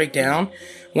falls straight down.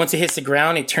 Once it hits the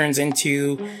ground, it turns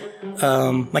into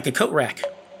like a coat rack.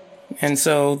 And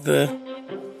so the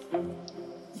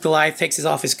Goliath takes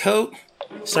off his coat,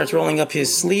 starts rolling up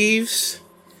his sleeves,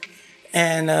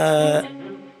 and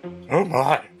Oh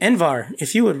my. Envar,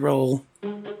 if you would roll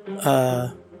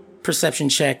a perception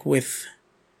check with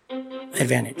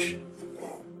advantage.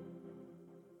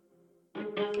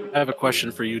 I have a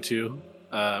question for you two,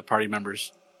 party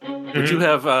members. Would you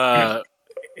have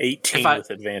 18 with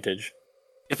advantage.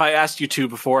 if I asked you two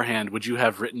beforehand, would you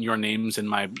have written your names in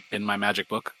my magic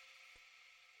book?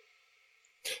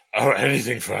 Oh,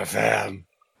 anything for a fan.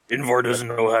 Invar doesn't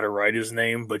know how to write his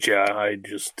name, but yeah, I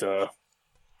just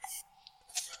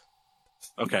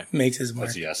Okay, Makes his mark.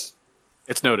 That's a yes.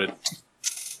 it's noted.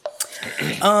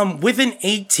 With an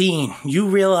 18, you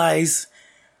realize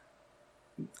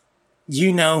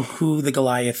you know who the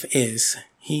Goliath is.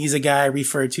 He's a guy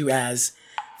referred to as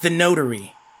the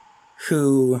notary,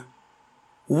 who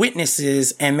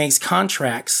witnesses and makes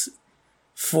contracts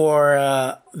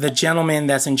for the gentleman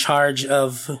that's in charge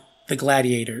of the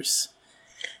gladiators.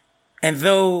 And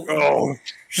though... Oh,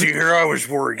 see, here I was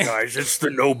worried, guys. It's the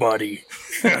nobody.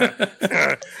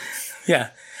 Yeah.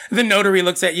 The notary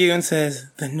looks at you and says,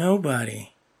 "The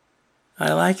nobody.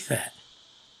 I like that.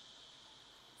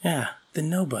 Yeah, the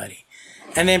nobody."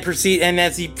 And then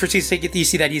as he proceeds to get, you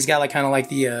see that he's got like kind of like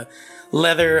the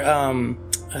leather,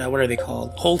 what are they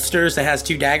called? Holsters that has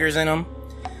 2 daggers in them.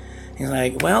 He's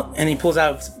like, "Well," and he pulls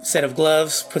out a set of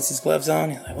gloves, puts his gloves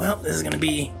on. He's like, "Well, this is going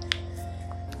to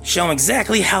show him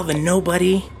exactly how the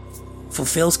nobody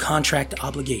fulfills contract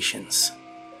obligations."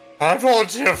 I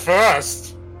volunteer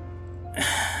first.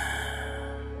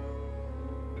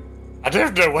 I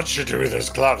don't know what you do with those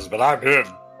gloves, but I'm in.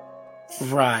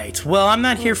 Right. Well, I'm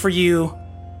not here for you.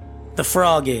 The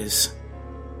frog is.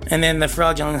 And then the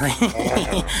frog is like,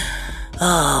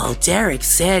 "Oh, Derek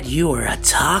said you were a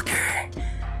talker.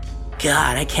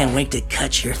 God, I can't wait to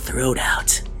cut your throat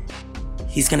out.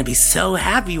 He's gonna be so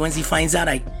happy once he finds out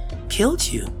I killed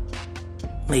you,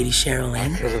 Lady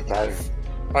Sherilyn."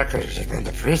 I could have been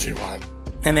the pretty one.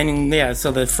 And then, yeah,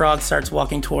 so the frog starts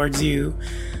walking towards you.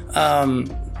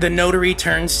 The notary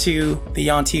turns to the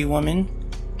Yanti woman.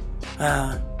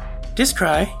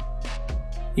 Discry,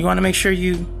 you want to make sure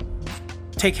you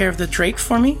take care of the drake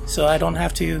for me so I don't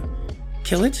have to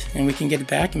kill it and we can get it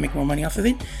back and make more money off of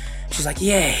it? She's like,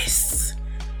 "Yes,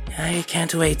 I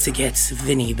can't wait to get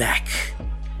Vinny back."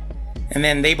 And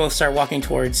then they both start walking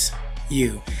towards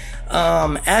you.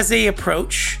 As they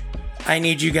approach, I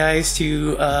need you guys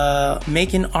to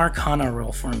make an Arcana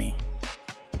roll for me.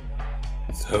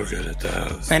 So good at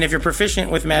those. And if you're proficient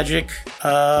with magic,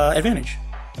 advantage.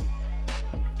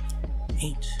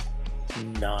 8,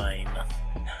 9.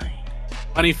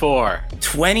 24.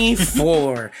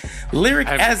 24. Lyric,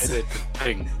 as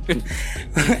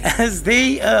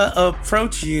they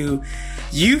approach you,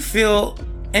 you feel,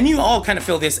 and you all kind of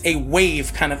feel this, a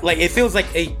wave kind of, like, it feels like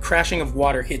a crashing of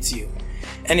water hits you.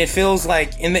 And it feels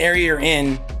like in the area you're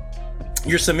in,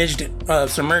 you're submerged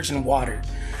in water.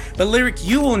 But Lyric,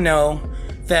 you will know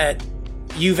that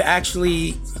you've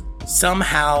actually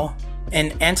somehow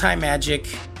an anti-magic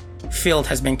field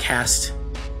has been cast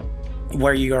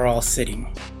where you are all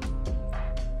sitting.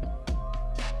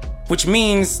 Which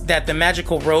means that the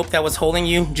magical rope that was holding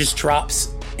you just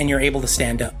drops and you're able to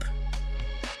stand up.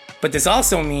 But this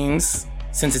also means,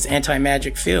 since it's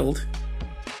anti-magic field,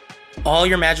 all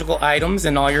your magical items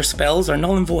and all your spells are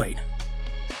null and void.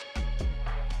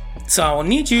 So I will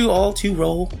need you all to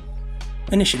roll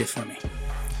initiative for me.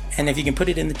 And if you can put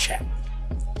it in the chat.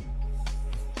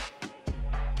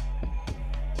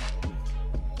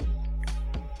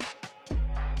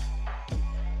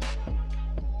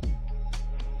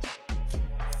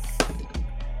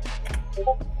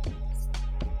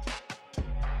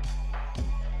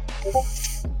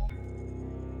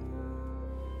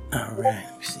 Alright,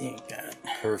 let's see. Got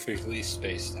Perfectly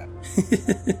spaced out.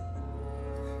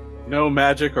 No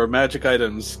magic or magic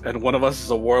items, and one of us is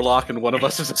a warlock and one of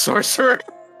us is a sorcerer.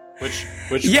 Which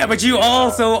yeah, but you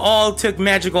also all took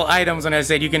magical items when I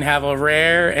said you can have a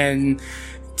rare and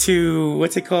 2,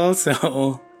 what's it called?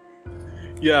 So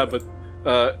Yeah, but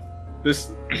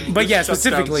this. But this yeah, shuts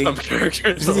down specifically. some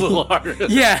characters a little harder.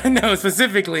 Yeah, no,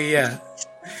 specifically, yeah.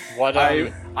 what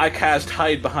I cast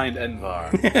hide behind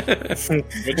Envar.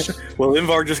 Well,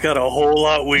 Invar just got a whole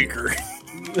lot weaker.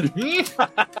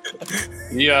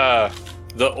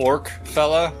 The orc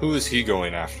fella, who is he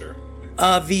going after?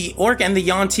 The orc and the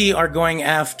Yonti are going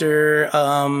after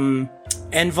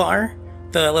Envar.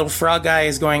 The little frog guy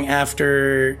is going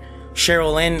after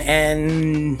Cheryl Lynn,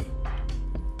 and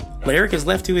Lyric is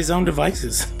left to his own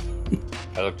devices.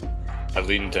 I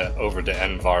lean over to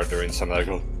Envar during something. I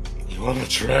go, "You want to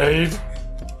trade?"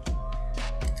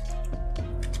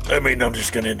 I mean, I'm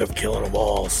just gonna end up killing them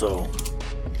all, so...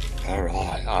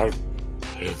 Alright, I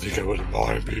don't think I wouldn't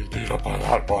mind being beat up by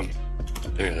that one.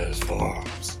 Look at those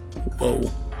forearms.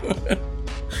 Whoa.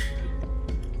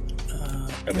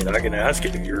 I mean, I can ask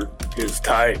it if you're his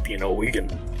type, you know, we can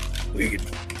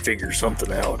figure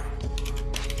something out.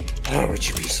 How would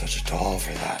you be such a doll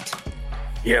for that?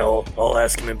 Yeah, I'll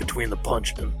ask him in between the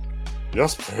punching.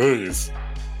 Yes, please.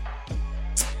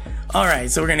 All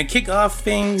right, so we're going to kick off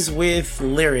things with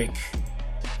Lyric.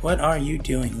 What are you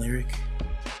doing, Lyric?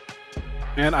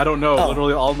 Man, I don't know.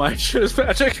 Literally all my shit is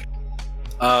magic.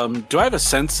 Do I have a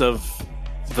sense of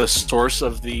the source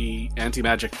of the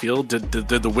anti-magic field? Did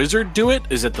the wizard do it?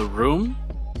 Is it the room?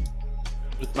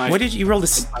 With my, what did you roll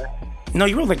this? No,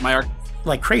 you rolled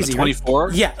like crazy. 24?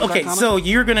 Right? Yeah, okay, so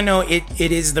you're going to know it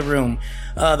is the room.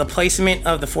 The placement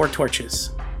of the 4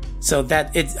 torches. So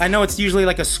that I know it's usually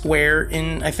like a square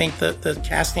in, I think, the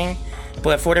casting,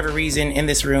 but for whatever reason in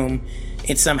this room,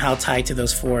 it's somehow tied to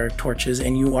those 4 torches,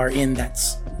 and you are in that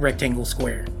rectangle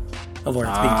square of where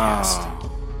it's being cast.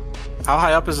 How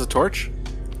high up is the torch?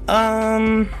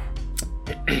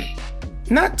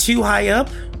 Not too high up.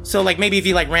 So like maybe if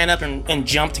you like ran up and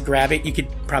jumped to grab it, you could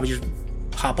probably just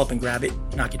hop up and grab it,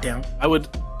 knock it down. I would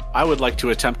like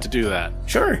to attempt to do that.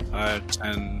 Sure.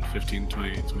 10, 15,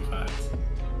 20, 25.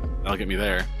 That'll get me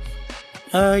there.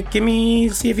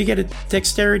 See if you get a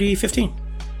dexterity 15.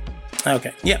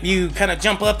 Okay. Yep, you kind of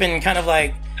jump up and kind of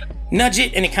like nudge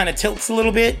it, and it kind of tilts a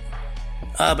little bit,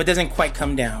 but doesn't quite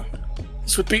come down.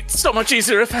 This would be so much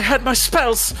easier if I had my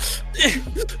spells.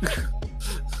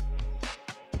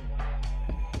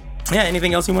 Yeah,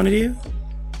 anything else you want to do?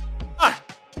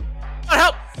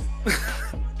 Help!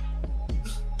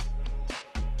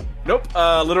 Nope.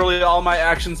 Literally all my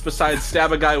actions besides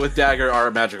stab a guy with dagger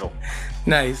are magical.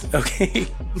 Nice. Okay.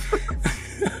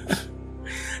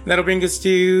 That'll bring us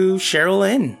to Cheryl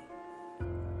Lynn.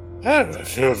 I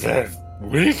feel very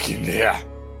weak in here.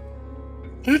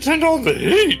 You turned on the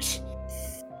heat.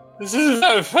 This isn't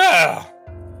that fair.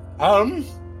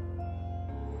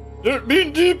 Don't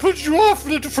mean to put you off,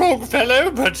 little frog fellow,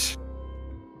 but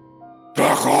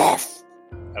back off.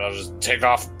 And I'll just take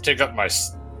up my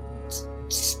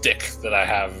stick that I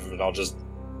have, and I'll just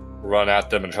run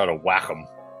at them and try to whack them.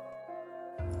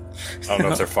 I don't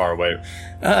know if they're far away.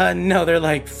 No, they're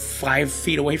like 5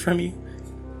 feet away from you,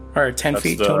 or 10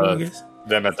 feet total, I guess.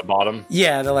 Them at the bottom.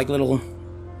 Yeah, they're like little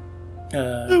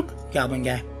goblin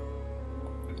guy.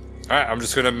 All right, I'm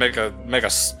just gonna make a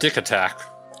stick attack.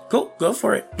 Cool, go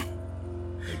for it.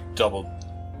 Double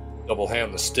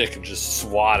hand the stick and just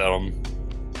swat at them.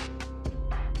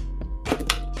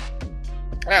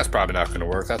 That's probably not gonna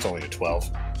work. That's only a 12.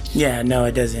 Yeah, no,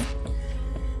 it doesn't.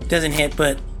 It doesn't hit,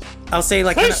 but I'll say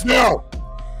like no.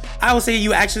 I will say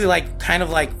you actually like kind of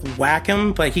like whack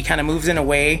him, but he kind of moves in a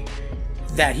way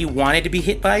that he wanted to be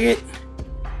hit by it.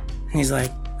 And he's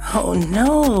like, "Oh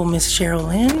no, Miss Cheryl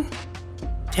Lynn.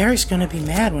 Derek's gonna be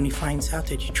mad when he finds out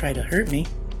that you tried to hurt me."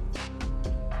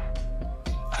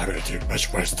 I'm gonna do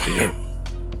much worse to you.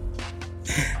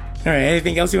 All right,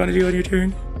 anything else you want to do on your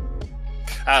turn?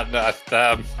 No,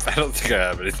 I don't think I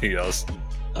have anything else.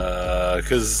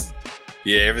 Because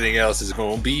everything else is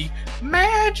gonna be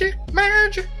magic.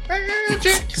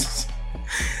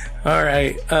 All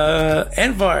right,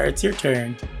 Envar, it's your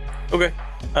turn. Okay.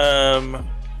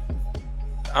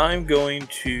 I'm going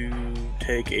to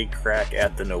take a crack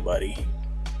at the nobody.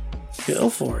 Go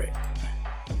for it.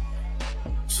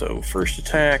 So first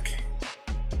attack,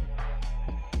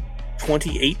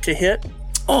 28 to hit.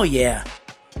 Oh yeah.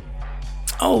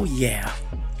 Oh yeah.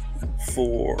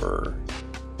 For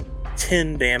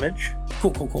 10 damage.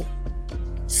 Cool.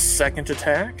 Second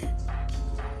attack,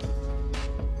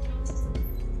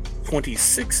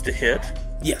 26 to hit.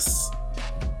 Yes.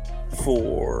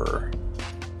 For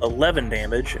 11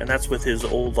 damage, and that's with his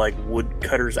old like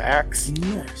woodcutter's axe.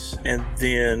 Nice. And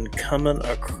then coming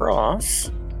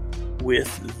across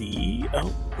with the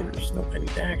there's no any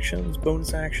actions,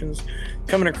 bonus actions.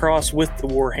 Coming across with the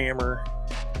warhammer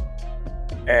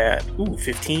at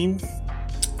 15.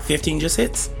 15 just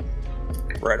hits.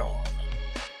 Right on.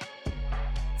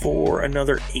 For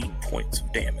another 8 points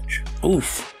of damage.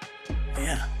 Oof.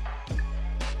 Yeah.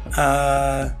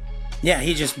 Yeah,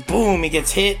 he just boom, he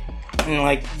gets hit. and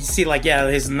like you see like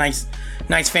his nice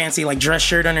fancy like dress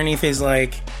shirt underneath his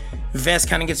like vest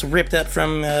kind of gets ripped up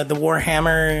from the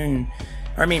warhammer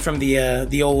from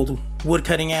the old wood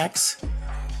cutting axe,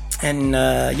 and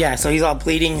so he's all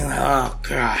bleeding. Oh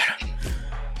god.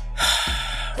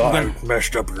 I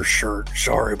messed up your shirt.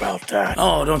 Sorry about that.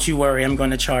 Oh, don't you worry. I'm going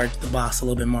to charge the boss a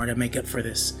little bit more to make up for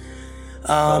this.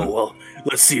 Well,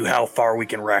 let's see how far we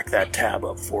can rack that tab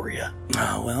up for you.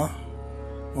 Oh, well,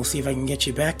 we'll see if I can get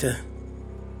you back to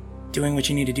doing what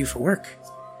you need to do for work.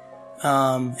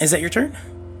 Is that your turn?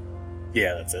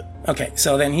 Yeah, that's it. Okay,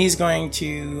 so then he's going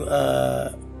to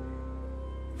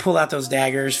pull out those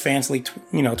daggers, fancily,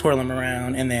 twirl them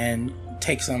around, and then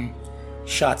take some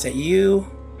shots at you.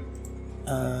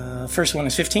 First one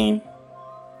is 15.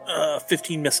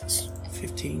 15 misses.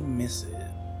 15 misses.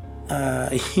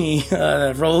 He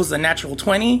rolls a natural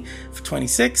 20 for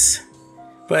 26,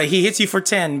 but he hits you for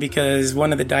 10 because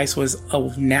one of the dice was a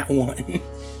nat 1.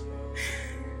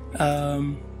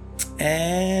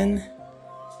 And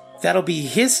that'll be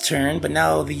his turn, but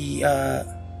now the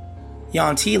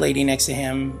Yanti lady next to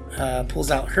him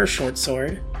pulls out her short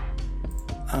sword.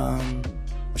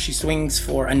 She swings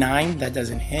for a 9, that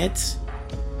doesn't hit.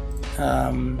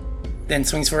 Then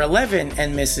swings for 11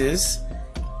 and misses.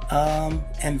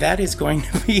 And that is going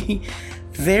to be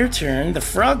their turn. The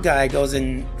frog guy goes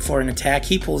in for an attack.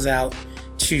 He pulls out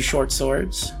 2 short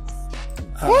swords.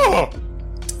 He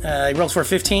rolls for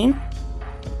 15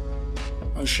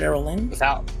 on Cheryl Lynn.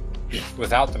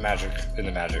 Without the magic in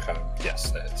the magic item.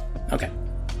 Yes, that is. Okay.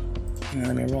 And then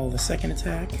let me roll the second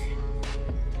attack.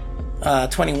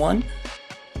 21.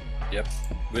 Yep.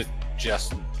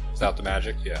 Without the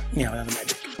magic, yeah. Yeah, without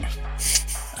the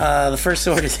magic. The first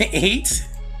sword is 8.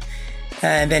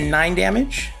 And then 9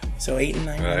 damage. So 8 and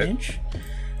 9 damage.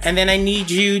 And then I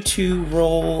need you to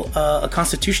roll a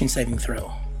Constitution saving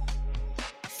throw.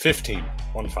 15.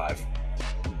 1-5.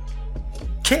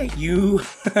 Okay, you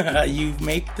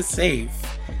make the save.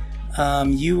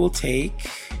 You will take.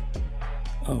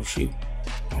 Oh shoot!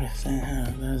 What is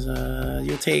that?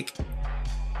 You'll take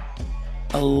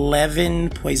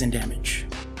 11 poison damage.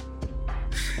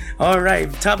 All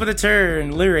right, top of the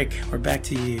turn, Lyric. We're back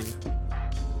to you.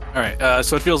 All right.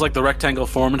 So it feels like the rectangle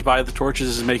formed by the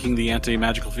torches is making the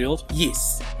anti-magical field.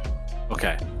 Yes.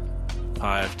 Okay.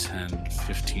 5, 10,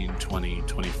 15, 20,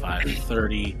 25,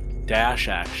 30. Dash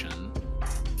action.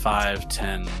 5,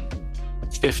 10,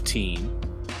 15.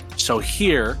 So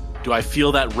here, do I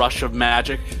feel that rush of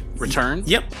magic return?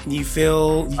 Yep. You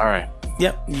feel. All right.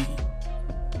 Yep.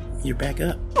 You're back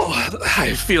up. Oh,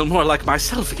 I feel more like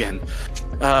myself again.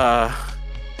 I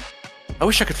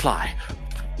wish I could fly.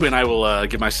 When I will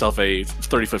give myself a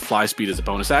 30-foot fly speed as a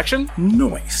bonus action.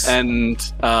 Nice. And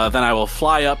then I will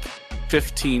fly up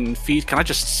 15 feet. Can I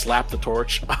just slap the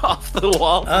torch off the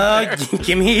wall?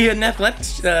 Give me an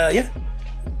athletics. Yeah.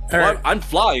 All right. I'm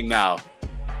flying now.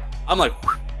 I'm like...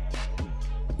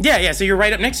 Yeah, so you're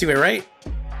right up next to it, right?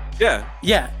 Yeah.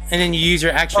 Yeah, and then you use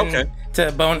your action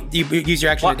to use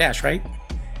your action to dash, right?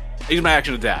 I use my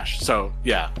action to dash, so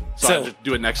yeah. So I'll just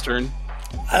do it next turn.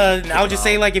 I'll just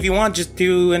say, like, if you want, just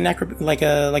do like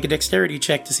a dexterity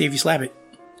check to see if you slap it.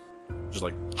 Just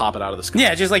like pop it out of the sky.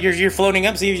 Yeah, just like you're floating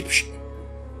up, see if you...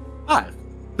 5.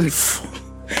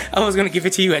 I was gonna give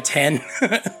it to you at 10.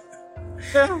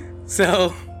 Yeah.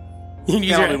 So you can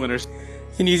use your winners.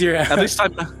 You can use your. At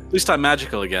least I'm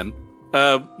magical again.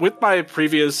 With my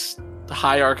previous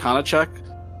high Arcana check,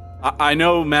 I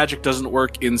know magic doesn't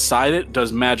work inside it.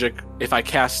 Does magic, if I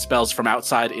cast spells from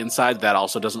outside inside, that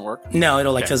also doesn't work? No,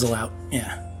 it'll like fizzle out.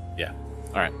 Yeah. Yeah.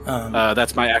 All right.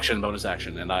 That's my action, bonus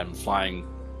action, and I'm flying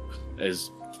as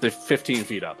 15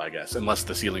 feet up, I guess, unless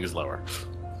the ceiling is lower.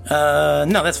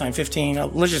 No, that's fine.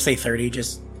 15. Let's just say 30.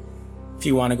 Just if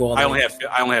you want to go all the way.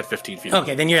 I only have 15 feet.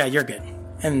 Okay, then you're good.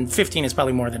 And 15 is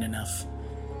probably more than enough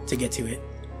to get to it.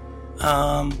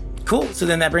 Cool. So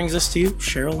then that brings us to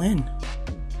Cheryl Lynn.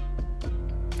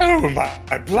 Oh,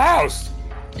 my blouse!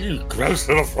 You gross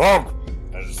little frog!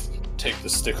 I just take the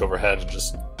stick overhead and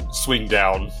just swing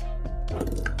down.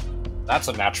 That's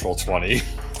a natural 20.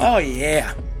 Oh,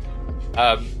 yeah.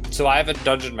 So I have a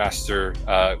Dungeon Master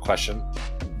question.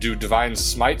 Do Divine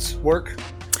Smites work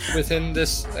within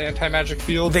this anti-magic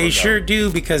field? They sure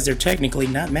do, because they're technically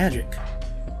not magic.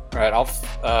 Alright, I'll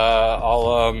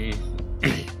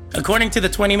According to the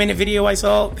 20-minute video I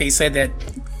saw, they said that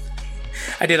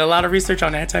I did a lot of research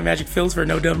on anti-magic fields for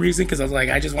no dumb reason, because I was like,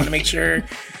 I just want to make sure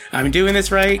I'm doing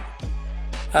this right.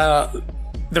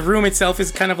 The room itself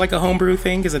is kind of like a homebrew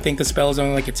thing, because I think the spell is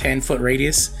only like a 10-foot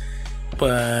radius.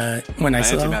 But when I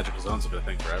saw... Anti-magical zones have been a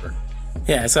thing forever.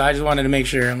 Yeah, so I just wanted to make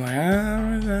sure. I'm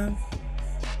like,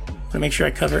 to make sure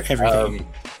I cover everything.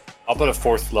 I'll put a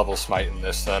 4th level smite in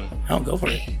this then. Oh, go for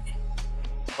it.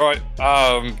 All right.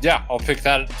 Yeah, I'll pick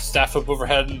that staff up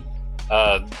overhead.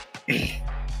 A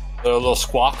little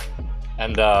squawk,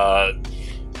 and it'll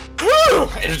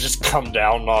just come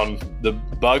down on the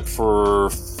bug for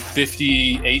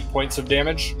 58 points of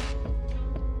damage.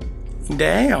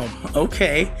 Damn.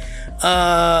 Okay.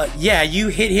 Yeah, you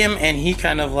hit him, and he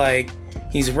kind of like,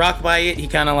 he's rocked by it. He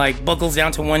kind of like buckles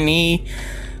down to one knee,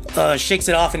 shakes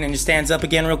it off, and then just stands up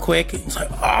again real quick. It's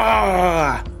like,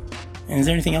 ah. And is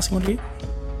there anything else you want to do?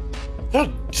 Oh,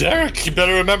 Derek, you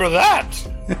better remember that.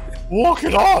 Walk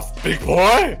it off, big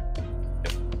boy.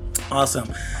 Awesome.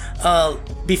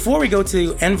 Before we go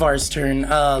to Envar's turn,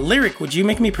 Lyric, would you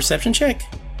make me a perception check?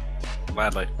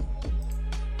 Gladly.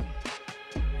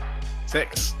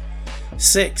 6.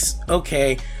 6.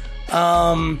 Okay.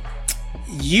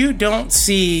 You don't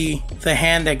see the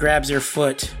hand that grabs your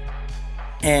foot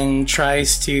and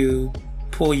tries to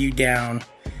pull you down.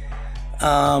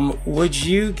 Would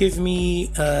you give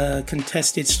me a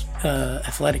contested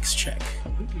athletics check?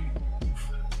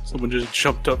 Someone just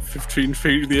jumped up 15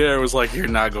 feet in the air and was like, you're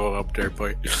not going up there,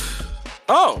 boy.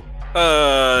 Oh,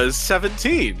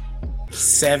 17.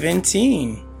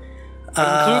 17.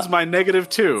 That includes my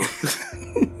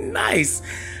 -2. Nice.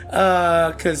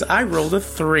 Because I rolled a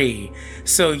 3.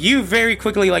 So you very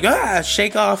quickly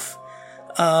shake off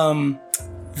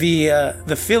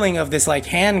the feeling of this like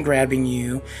hand grabbing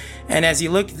you, and as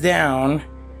you look down,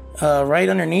 right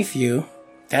underneath you,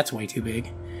 that's way too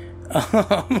big.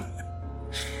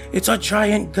 It's a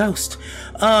giant ghost.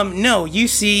 No, you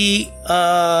see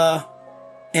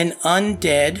an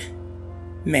undead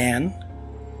man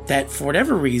that, for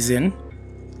whatever reason,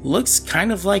 looks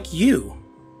kind of like you.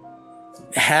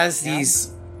 Has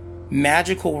these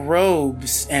magical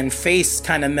robes and face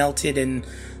kind of melted and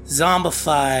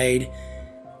zombified,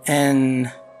 and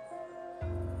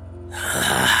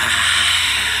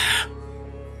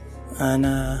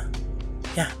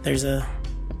yeah, there's an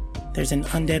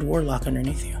undead warlock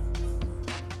underneath you.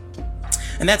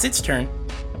 And that's its turn.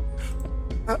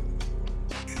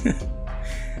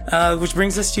 Which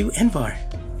brings us to Envar.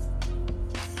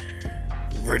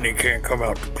 Brittany can't come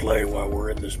out to play while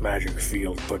we're in this magic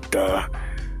field, but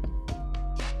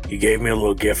he gave me a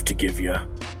little gift to give you.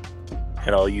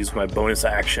 And I'll use my bonus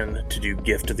action to do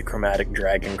Gift of the Chromatic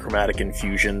Dragon, Chromatic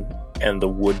Infusion, and the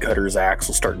woodcutter's axe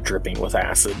will start dripping with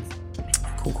acid.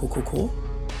 Cool.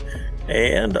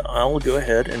 And I'll go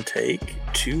ahead and take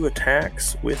 2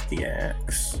 attacks with the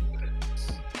axe.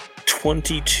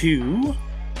 22.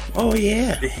 Oh,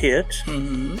 yeah. To hit.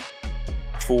 Mm-hmm.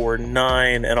 For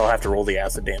 9, and I'll have to roll the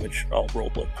acid damage. I'll roll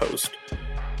blood post.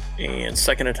 And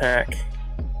second attack,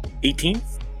 18.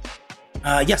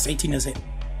 Yes, 18 is it.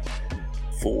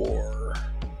 For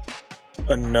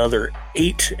another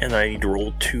 8, and I need to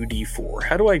roll 2d4.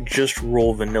 How do I just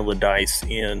roll vanilla dice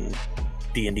in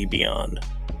D&D Beyond?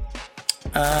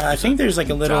 I think there's like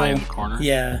a little die in the corner.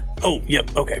 Yeah. Oh, yep.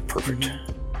 Okay, perfect.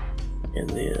 Mm-hmm. And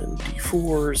then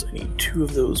d4s. I need 2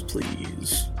 of those,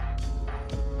 please.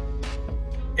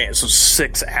 And so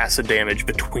 6 acid damage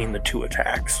between the 2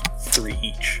 attacks, 3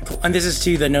 each. Cool. And this is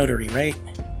to the notary, right?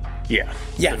 Yeah.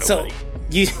 Yeah. So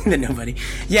you the nobody.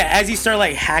 Yeah. As you start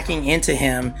like hacking into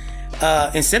him,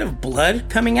 instead of blood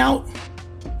coming out,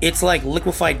 it's like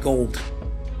liquefied gold.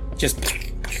 Just.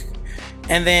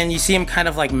 And then you see him kind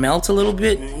of like melt a little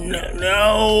bit.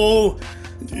 No,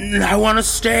 I want to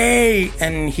stay.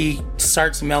 And he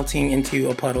starts melting into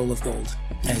a puddle of gold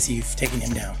as you've taken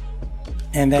him down.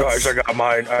 And that's... Guys, I got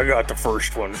mine. I got the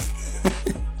first one.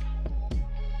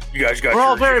 You guys got. We're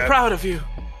all very yet? proud of you.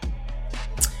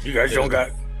 You guys don't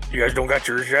got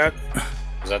yours yet?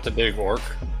 Is that the big orc?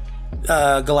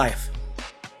 Goliath.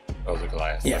 Oh, the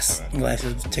Goliath. Yes, Goliath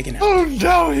was taken out. Oh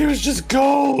no, he was just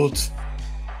gold.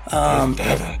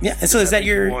 Yeah. So is that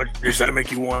your? Does that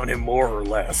make you want him more or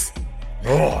less?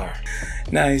 More.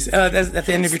 Nice. That's at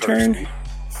the end of your turn.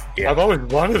 Yeah. I've always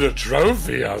wanted a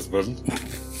trophy, husband.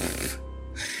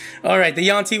 All right. The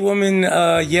Yanti woman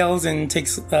yells and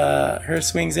takes her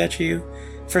swings at you.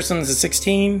 First one is a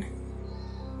 16.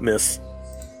 Miss.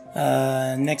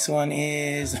 Next one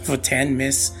is for 10.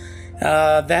 Miss.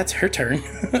 That's her turn.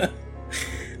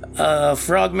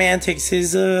 Frogman takes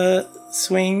his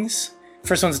swings.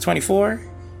 First one's a 24.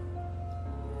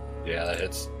 Yeah, that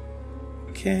hits.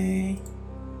 Okay.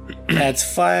 That's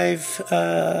 5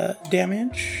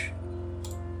 damage.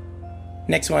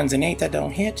 Next one's an 8. That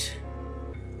don't hit.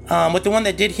 With the one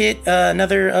that did hit,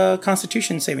 another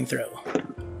Constitution saving throw.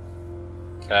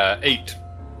 8.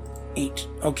 8.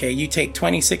 Okay, you take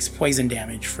 26 poison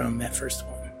damage from that first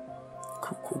one.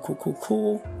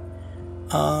 Cool.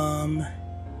 And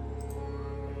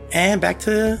back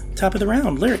to top of the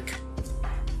round, Lyric.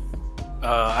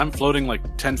 I'm floating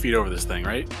like 10 feet over this thing,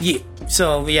 right? Yeah.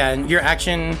 So yeah, your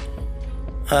action.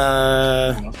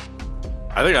 I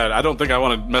don't think I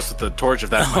want to mess with the torch if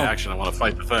that's my action. I want to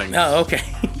fight the thing. Oh, okay.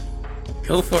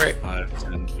 Go for it. 5,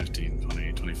 10, 15,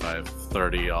 20, 25,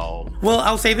 30,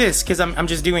 I'll say this, because I'm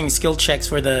just doing skill checks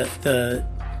for the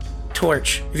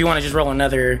torch. If you want to just roll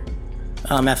another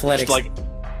athletics. Just like...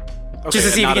 Okay, just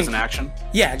to see if you can... as an action?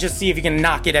 Yeah, just see if you can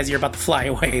knock it as you're about to fly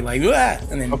away. Like,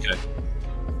 and then... Okay.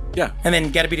 Yeah. And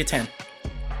then gotta beat a 10.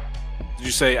 Did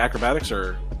you say acrobatics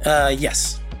or...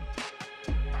 Yes.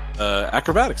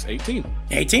 Acrobatics, 18.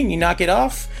 18, you knock it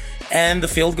off, and the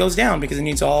field goes down because it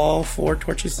needs all 4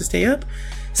 torches to stay up.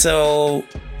 So,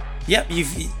 yep,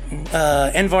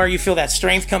 Envar, you feel that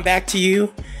strength come back to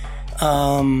you.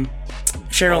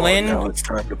 Sherilyn. Now it's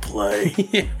time to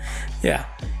play. Yeah.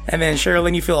 And then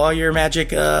Sherilyn, you feel all your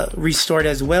magic restored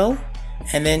as well.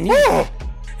 And then,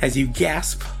 as you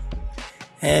gasp.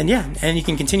 And and you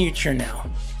can continue your turn now.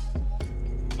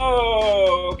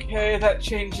 Oh, okay, that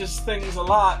changes things a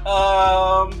lot.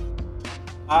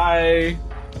 I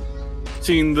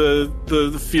seen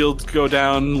the field go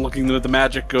down, looking at the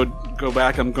magic go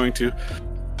back. I'm going to.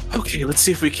 Okay, let's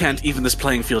see if we can't even this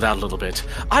playing field out a little bit.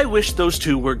 I wish those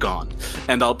two were gone.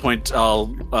 And I'll pull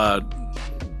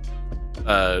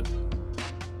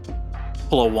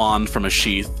a wand from a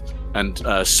sheath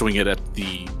and swing it at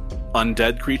the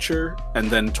undead creature, and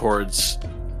then towards,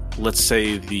 let's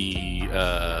say, the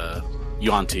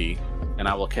Yuanti, and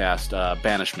I will cast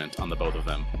Banishment on the both of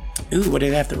them. Ooh, what do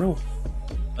they have to roll?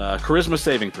 Charisma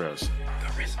saving throws.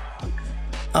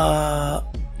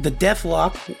 The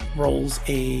Deathlock rolls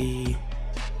a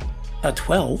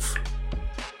 12.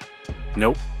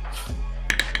 Nope.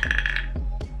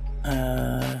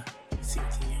 Let's see,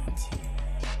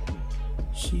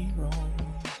 she rolls.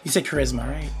 You said charisma,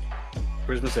 right?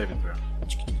 Charisma saving throw.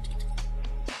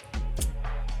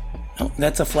 Oh,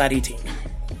 that's a flat 18.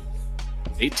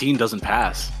 18 doesn't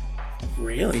pass.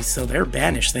 Really? So they're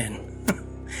banished then.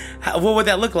 What would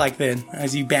that look like then,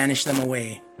 as you banish them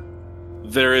away?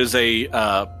 There is a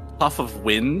puff of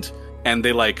wind, and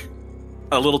they like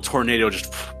a little tornado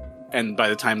just, and by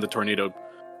the time the tornado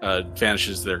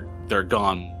vanishes, they're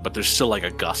gone. But there's still like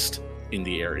a gust in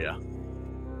the area.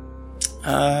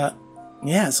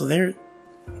 Yeah. So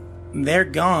they're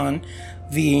gone.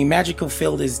 The magical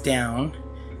field is down.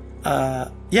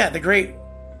 The great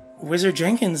Wizard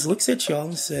Jenkins looks at y'all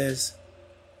and says,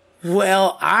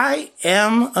 well, I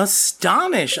am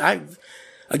astonished. I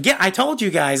told you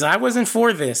guys I wasn't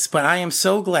for this, but I am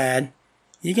so glad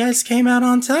you guys came out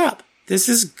on top. This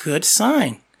is a good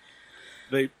sign.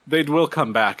 They will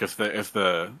come back unless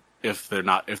they're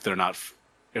not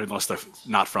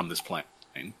from this plane.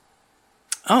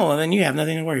 Oh, well, then you have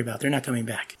nothing to worry about. They're not coming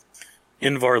back.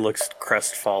 Invar looks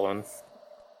crestfallen.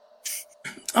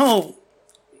 Oh,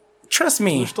 trust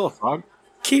me. There's still a frog.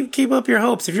 Keep up your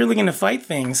hopes. If you're looking to fight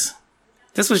things,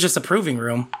 this was just a proving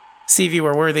room. See if you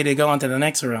were worthy to go on to the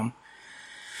next room.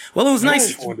 Well, it was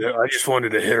nice. I just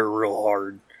wanted to hit her real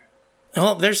hard.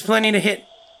 Well, there's plenty to hit.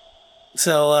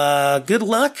 So, good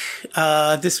luck.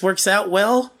 This works out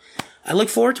well. I look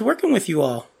forward to working with you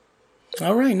all.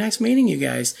 All right, nice meeting you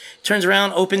guys. Turns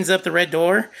around, opens up the red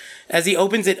door. As he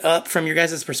opens it up from your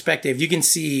guys' perspective, you can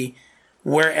see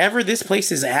wherever this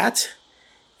place is at,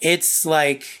 it's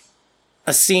like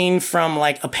a scene from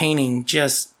like a painting.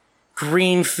 Just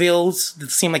green fields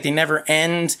that seem like they never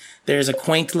end. There's a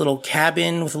quaint little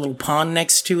cabin with a little pond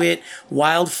next to it.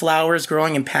 Wildflowers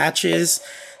growing in patches.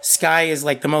 Sky is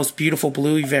like the most beautiful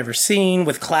blue you've ever seen,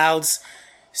 with clouds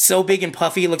so big and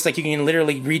puffy, it looks like you can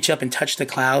literally reach up and touch the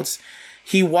clouds.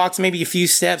 He walks maybe a few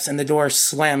steps and the door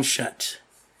slams shut.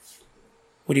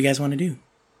 What do you guys want to do?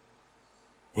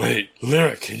 Wait,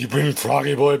 Lyric, can you bring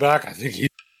Froggy Boy back? I think he's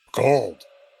gold.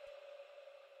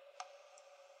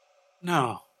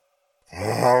 No.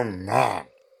 Oh, man.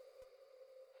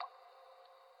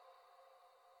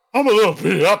 I'm a little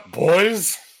beat up,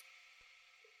 boys.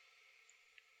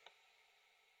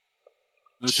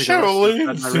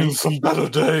 Cheryl's seen some better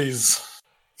days.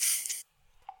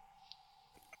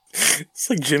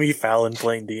 It's like Jimmy Fallon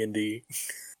playing D&D.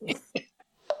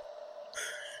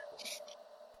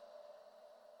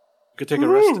 Could take a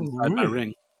rest inside my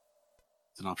ring.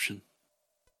 It's an option.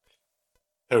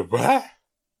 What?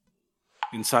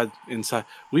 Inside.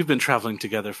 We've been traveling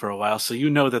together for a while, so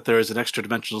you know that there is an extra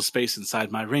dimensional space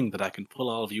inside my ring that I can pull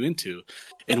all of you into,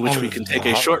 in which we can take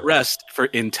a short rest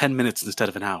in 10 minutes instead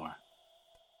of an hour.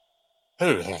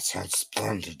 Oh, that sounds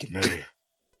splendid to me.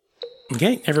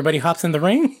 Okay, everybody hops in the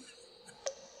ring.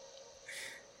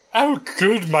 Oh,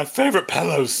 good. My favorite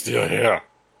pillow's still here.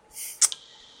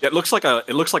 It looks like a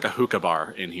hookah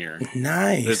bar in here.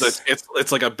 Nice.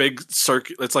 It's like a big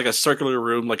It's like a circular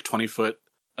room, like 20-foot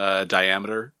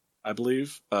diameter, I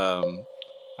believe. I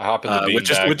hop in the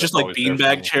beanbag. With just like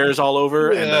beanbag chairs all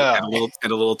over, Yeah.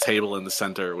 and a little table in the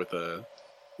center with a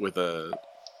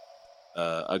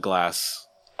glass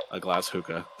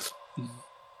hookah.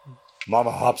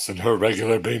 Mama hops in her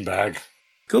regular beanbag.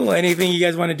 Cool. Anything you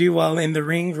guys want to do while in the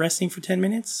ring resting for 10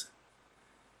 minutes?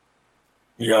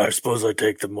 Yeah, I suppose I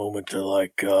take the moment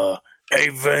to hey,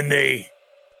 Vinny.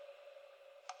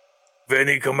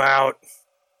 Vinny, come out.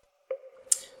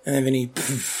 And then Vinny,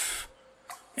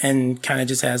 and kind of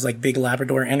just has like big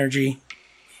Labrador energy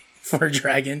for a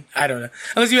dragon. I don't know.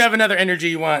 Unless you have another energy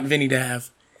you want Vinny to have.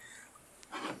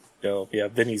 No, yeah,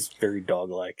 Vinny's very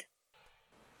dog-like.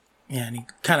 Yeah, and he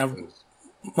kind of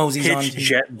moseys on Pitch to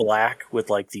jet black with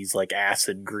like these like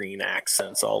acid green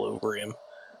accents all over him.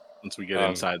 Once we get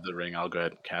inside the ring, I'll go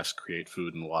ahead and cast Create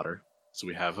Food and Water, so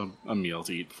we have a meal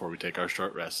to eat before we take our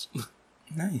short rest.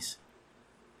 Nice.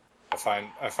 I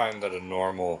find that a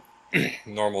normal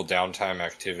downtime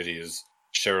activity is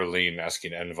Sherilyn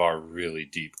asking Envar really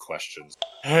deep questions.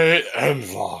 Hey,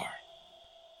 Envar.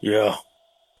 Yeah.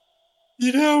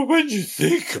 You know, when you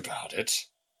think about it,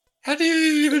 how do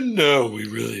you even know we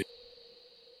really...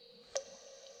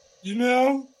 You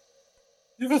know?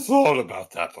 You ever thought about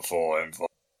that before, Envar?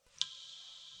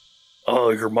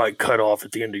 Oh, your mic cut off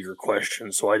at the end of your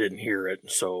question, so I didn't hear it,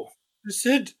 so...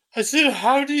 I said,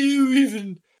 how do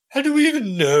we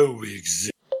even know we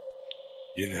exist?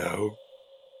 You know?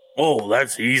 Oh,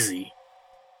 that's easy.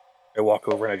 I walk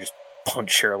over and I just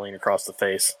punch Sherilyn across the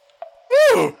face.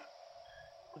 Ooh!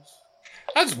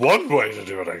 That's one way to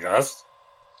do it, I guess.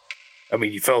 I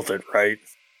mean, you felt it, right?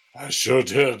 I sure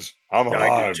did. I'm And I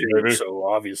alive, did too, baby. so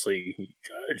obviously you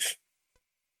judge.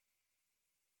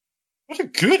 What a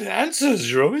good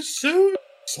answers. You're always so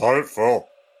insightful.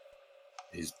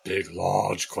 These big,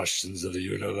 large questions of the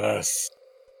universe.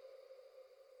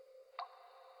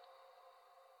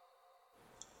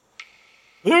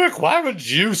 Lyric, why would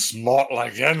you smart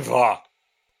like Envar?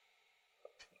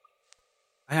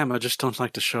 I just don't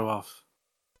like to show off.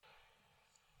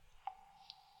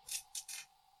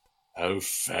 Oh,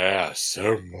 fair,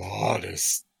 so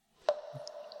modest.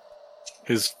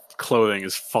 His clothing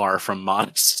is far from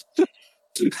modest.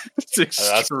 It's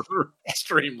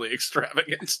extremely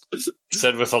extravagant.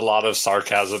 Said with a lot of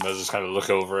sarcasm as I just kind of look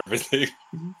over everything.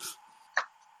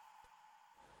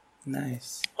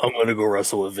 Nice. I'm gonna go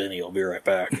wrestle with Vinny. I'll be right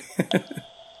back.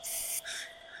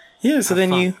 Yeah, so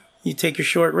then you take your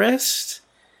short rest,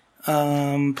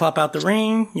 plop out the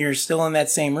ring. You're still in that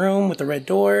same room with the red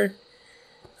door.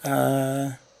 What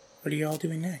are you all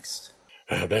doing next?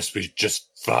 Best we just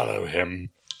follow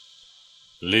him,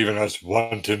 leaving us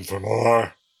wanting for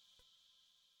more.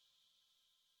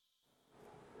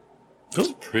 Cool.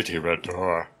 It's a pretty red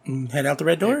door. Head out the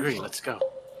red door. Agree, let's go.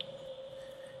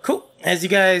 Cool. As you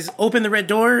guys open the red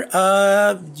door,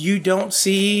 you don't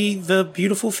see the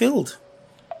beautiful field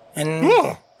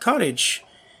and cottage.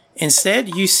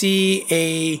 Instead, you see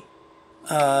a,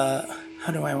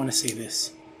 how do I want to say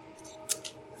this?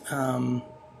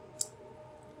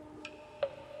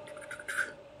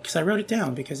 Because I wrote it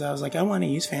down because I was like, I want to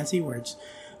use fancy words.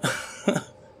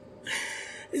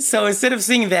 So instead of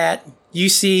seeing that, you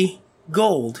see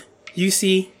gold. You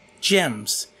see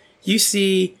gems. You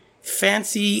see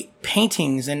fancy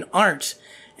paintings and art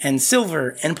and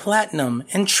silver and platinum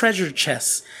and treasure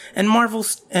chests and marble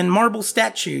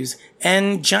statues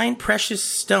and giant precious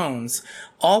stones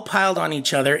all piled on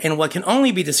each other in what can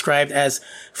only be described as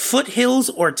foothills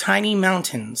or tiny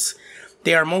mountains.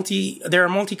 There are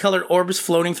multicolored orbs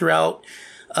floating throughout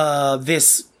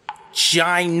this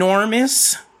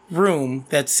ginormous room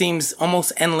that seems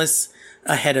almost endless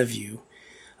ahead of you.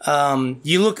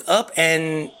 You look up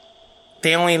and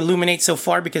they only illuminate so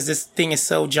far because this thing is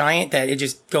so giant that it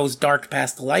just goes dark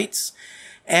past the lights.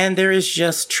 And there is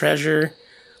just treasure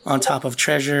on top of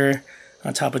treasure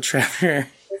on top of treasure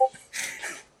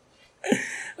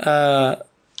ahead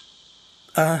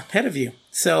of you.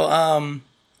 So,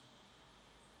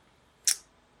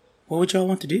 what would y'all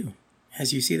want to do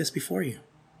as you see this before you?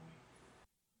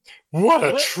 What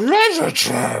a treasure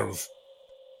trove!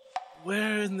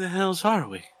 Where in the hells are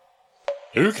we?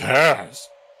 Who cares?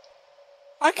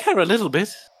 I care a little bit.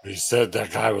 He said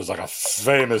that guy was like a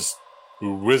famous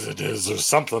wizard is or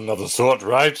something of the sort,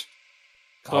 right?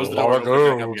 Close the How door. long Open it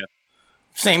back ago? up again.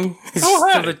 Same. It's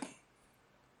Oh,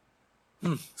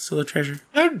 hey. still a treasure.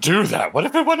 Don't do that. What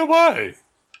if it went away?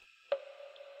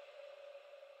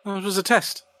 Oh, it was a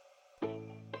test.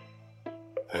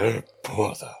 Hey,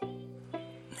 brother.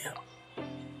 Yeah.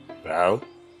 Well,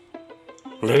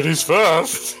 ladies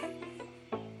first.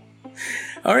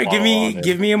 All right,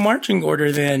 give me a marching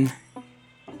order then.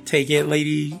 Take it,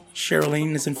 Lady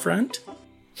Sherilyn is in front.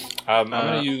 I'm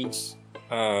gonna use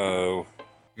a.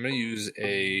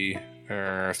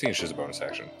 I think it's just a bonus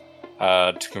action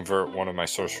to convert one of my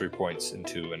sorcery points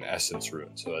into an essence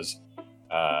rune. So as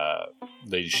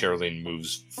Lady Sherilyn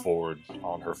moves forward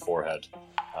on her forehead,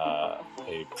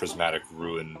 a prismatic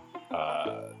rune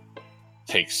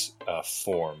takes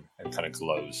form and kind of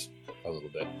glows a little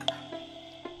bit.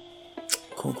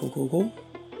 Cool.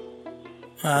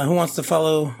 Who wants to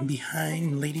follow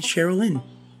behind Lady Sherilyn?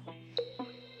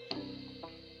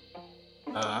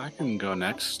 I can go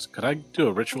next. Could I do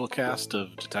a ritual cast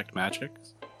of Detect Magic?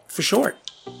 For sure.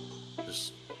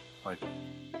 Just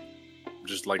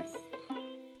like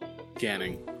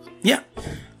scanning. Yeah.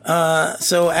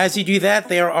 So as you do that,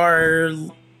 there are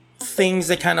things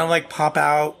that kind of like pop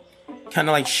out, kind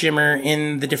of like shimmer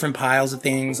in the different piles of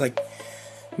things, like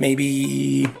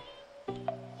maybe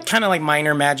kind of like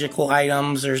minor magical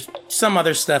items or some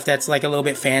other stuff that's like a little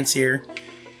bit fancier,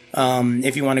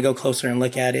 if you want to go closer and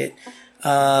look at it.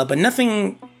 But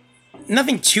nothing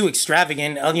too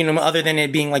extravagant, other than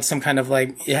it being like some kind of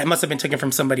like, it must have been taken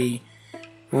from somebody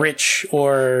rich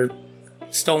or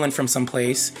stolen from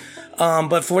someplace.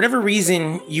 But for whatever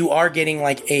reason, you are getting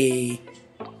like a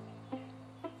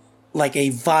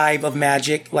vibe of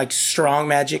magic, like strong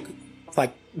magic,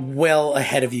 like well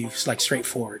ahead of you, like straight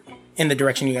forward in the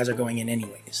direction you guys are going in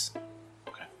anyways.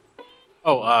 Okay.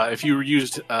 Oh, if you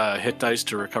used hit dice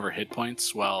to recover hit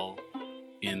points while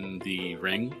in the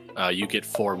ring, you get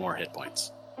 4 more hit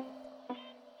points.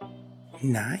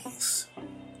 Nice.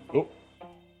 Cool.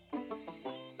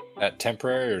 That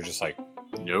temporary or just like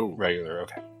No. regular?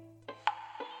 Okay.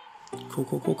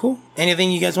 Cool.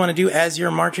 Anything you guys want to do as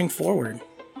you're marching forward?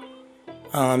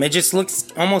 It just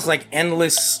looks almost like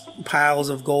endless piles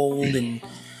of gold and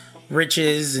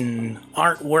riches and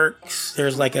artworks.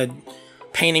 There's like a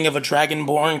painting of a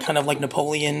dragonborn, kind of like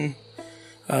Napoleon.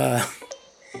 A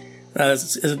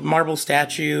marble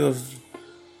statue of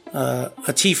a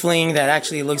tiefling that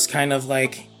actually looks kind of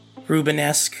like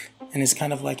Rubenesque and is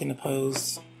kind of like in a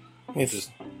pose with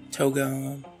Just- toga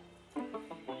on.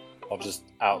 I'll just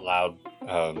out loud.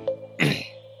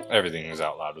 Everything is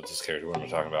out loud with this character. What am I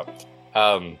talking about?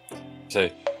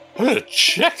 Say, I'm gonna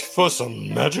check for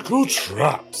some magical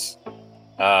traps,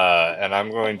 and I'm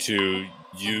going to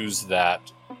use that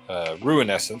ruin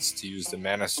essence to use the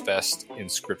manifest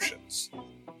inscriptions.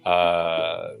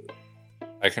 I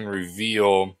can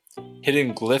reveal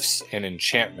hidden glyphs and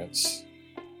enchantments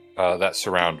that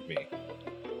surround me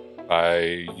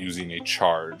by using a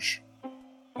charge.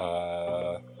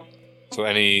 So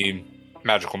any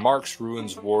magical marks,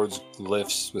 ruins, wards,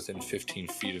 glyphs within 15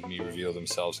 feet of me reveal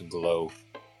themselves and glow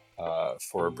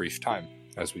for a brief time.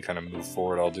 As we kind of move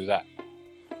forward, I'll do that.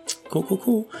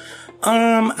 Cool.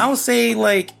 I'll say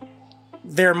like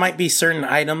there might be certain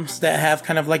items that have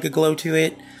kind of like a glow to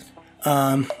it.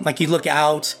 Like you look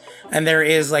out and there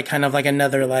is like kind of like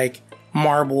another like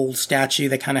marble statue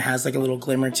that kind of has like a little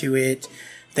glimmer to it.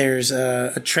 There's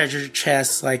a treasure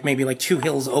chest, like maybe like 2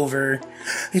 hills over.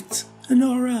 It's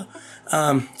Honora.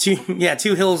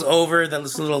 2 hills over.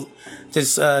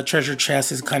 This treasure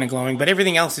chest is kind of glowing, but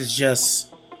everything else is just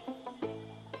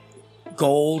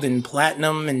gold and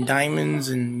platinum and diamonds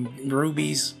and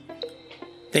rubies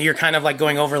that you're kind of like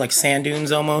going over like sand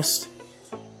dunes almost.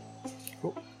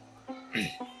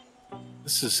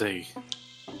 This is a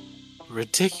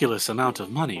ridiculous amount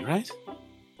of money, right?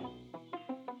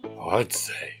 I'd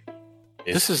say.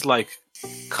 This is like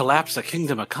collapse a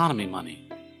kingdom economy money.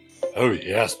 Oh,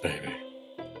 yes, baby.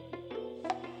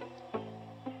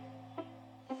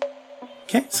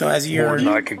 Okay, so as More you're than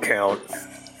I can count.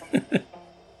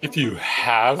 If you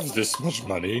have this much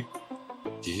money,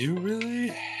 do you really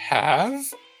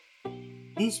have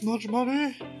this much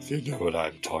money? If you know what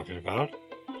I'm talking about.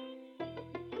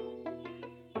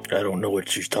 I don't know what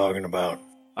she's talking about.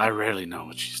 I rarely know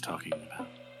what she's talking about.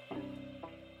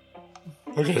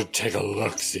 We're gonna take a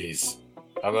look, sees.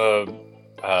 I'm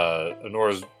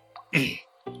Honora's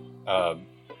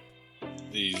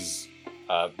these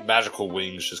magical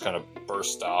wings just kind of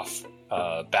burst off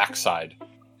backside,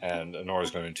 and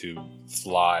Honora's going to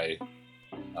fly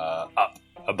up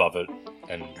above it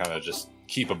and kind of just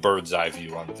keep a bird's eye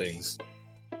view on things.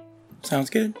 Sounds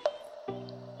good.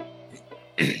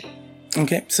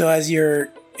 Okay, so as you're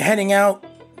heading out,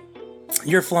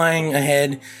 you're flying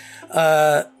ahead.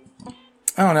 I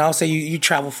don't know. I'll say you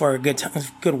travel for a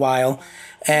good while,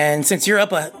 and since you're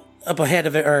up ahead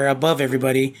of it or above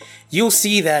everybody, you'll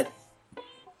see that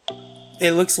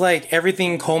it looks like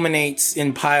everything culminates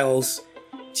in piles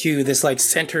to this like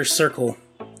center circle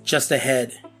just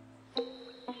ahead.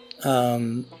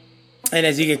 And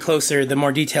as you get closer, the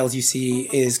more details you see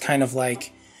is kind of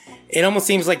like, it almost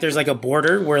seems like there's like a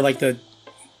border where like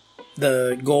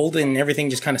the gold and everything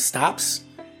just kind of stops.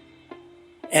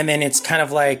 And then it's kind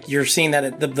of like you're seeing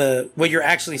that the what you're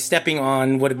actually stepping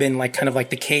on would have been like kind of like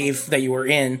the cave that you were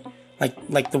in,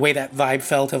 like the way that vibe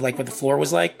felt of like what the floor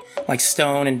was like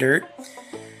stone and dirt.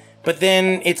 But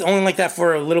then it's only like that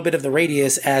for a little bit of the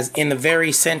radius, as in the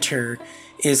very center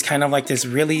is kind of like this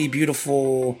really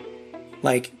beautiful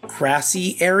like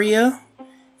grassy area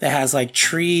that has like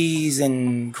trees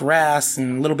and grass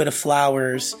and a little bit of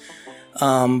flowers.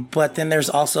 But then there's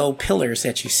also pillars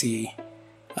that you see.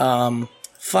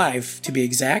 5 to be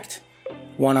exact.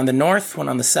 One on the north, one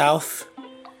on the south,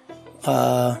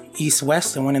 east,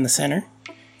 west, and one in the center.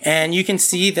 And you can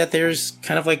see that there's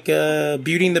kind of like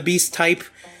Beauty and the Beast type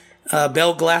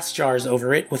bell glass jars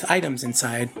over it with items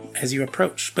inside as you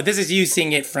approach. But this is you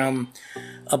seeing it from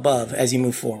above as you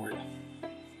move forward.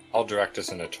 I'll direct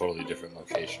us in a totally different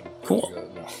location. Cool.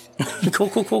 No.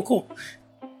 Cool.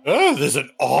 Oh, there's an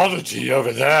oddity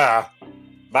over there.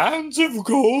 Mounds of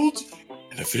gold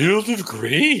and a field of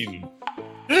green.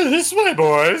 This way,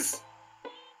 boys.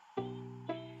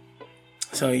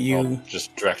 So I'll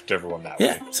just direct everyone that way.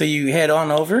 Yeah, so you head on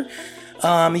over.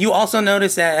 You also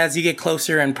notice that as you get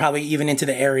closer and probably even into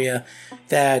the area,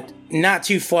 that not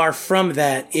too far from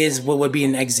that is what would be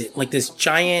an exit. Like this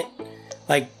giant,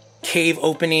 like, cave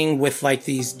opening with like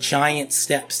these giant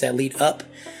steps that lead up.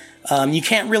 You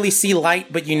can't really see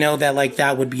light, but you know that like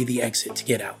that would be the exit to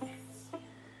get out.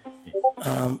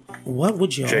 What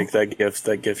would you? Jake, that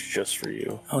gift's just for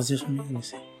you. I was just going to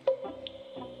say.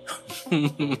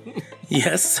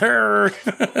 Yes, sir.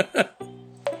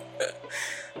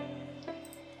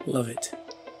 Love it.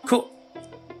 Cool.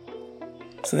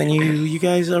 So then you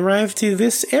guys arrive to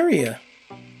this area.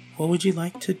 What would you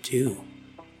like to do?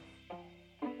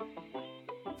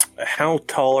 How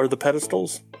tall are the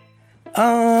pedestals?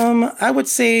 I would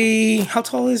say, how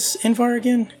tall is Invar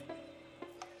again?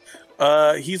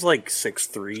 He's like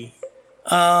 6'3".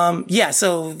 Yeah,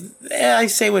 so I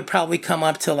say would probably come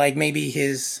up to like maybe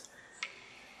his,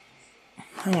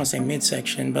 I don't want to say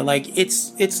midsection, but like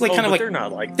it's like kind of like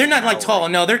they're not like tall.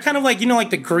 No, they're kind of like, you know, like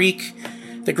the Greek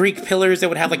pillars that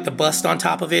would have like the bust on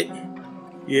top of it.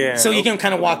 Yeah. So you can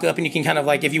kind of walk up and you can kind of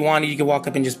like, if you wanted, you could walk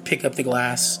up and just pick up the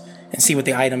glass and see what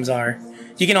the items are.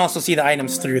 You can also see the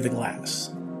items through the glass.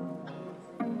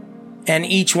 And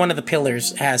each one of the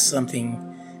pillars has something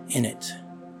in it.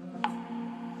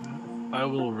 I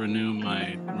will renew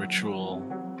my ritual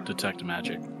detect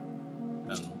magic,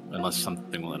 unless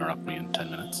something will interrupt me in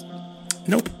 10 minutes.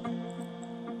 Nope.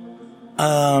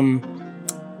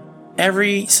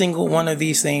 Every single one of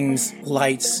these things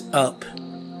lights up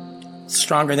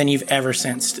stronger than you've ever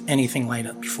sensed anything light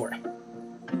up before.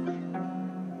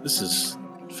 This is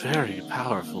very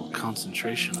powerful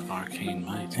concentration of arcane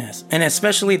might. Yes, and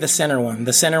especially the center one.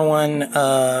 The center one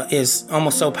is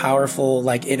almost so powerful,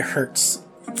 like it hurts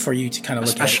for you to kind of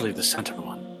look at it. Especially the center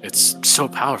one. It's so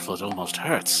powerful it almost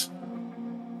hurts.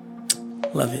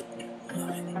 Love it.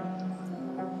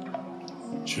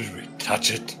 Should we touch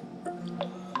it?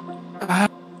 I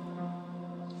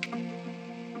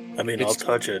mean, I'll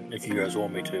touch it if you guys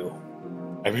want me to.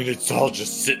 I mean, it's all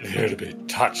just sitting here to be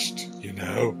touched, you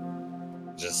know?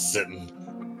 Just sitting.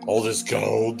 All this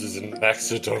gold, there's an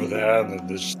exit over there, and then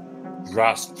this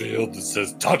grass field that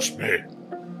says, touch me.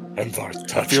 Envar,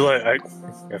 touch me. I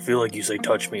feel like you say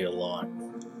touch me a lot.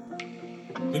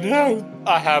 You know,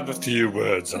 I have a few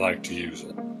words I like to use.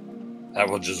 That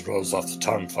one just rolls off the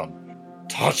tongue fun.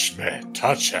 Touch me,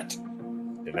 touch it.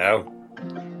 You know?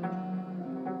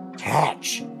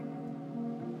 Touch.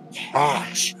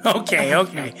 Touch. Okay.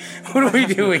 What are we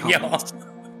doing, y'all?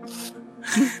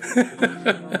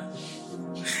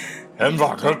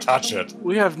 Envar, go touch it.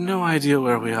 We have no idea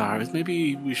where we are.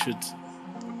 Maybe we should.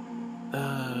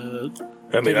 I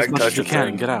mean, get I as can much touch as we it can thing.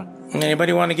 and get out.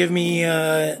 Anybody want to give me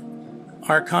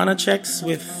Arcana checks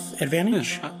with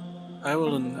advantage? I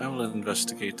will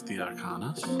investigate the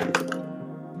Arcanas.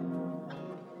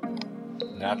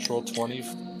 Natural 20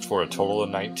 for a total of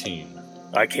 19.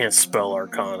 I can't spell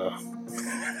Arcana.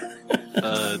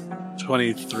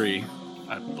 23,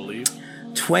 I believe.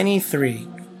 23.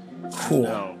 Cool.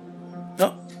 No.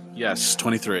 Oh, Yes,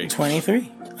 23.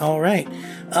 23. All right.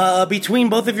 Between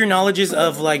both of your knowledges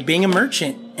of like being a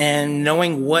merchant and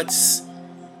knowing what's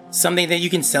something that you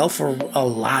can sell for a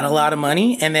lot of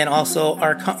money, and then also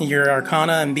your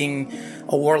Arcana and being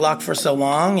a warlock for so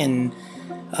long and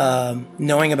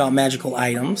knowing about magical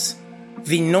items,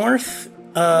 The north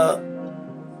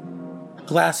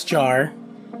glass jar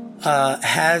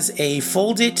has a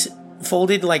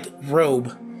folded like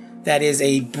robe that is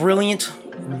a brilliant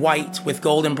white with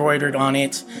gold embroidered on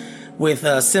it, with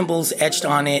symbols etched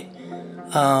on it,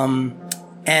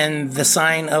 and the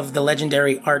sign of the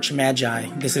legendary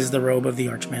Archmagi. This is the robe of the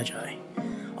Archmagi.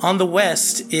 On the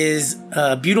west is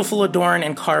a beautiful adorned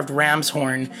and carved ram's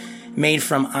horn made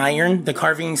from iron. The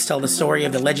carvings tell the story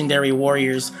of the legendary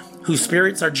warriors whose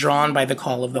spirits are drawn by the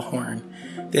call of the horn.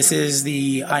 This is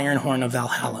the Iron Horn of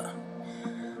Valhalla.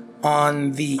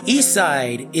 On the east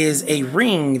side is a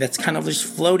ring that's kind of just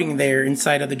floating there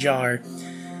inside of the jar.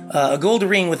 A gold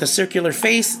ring with a circular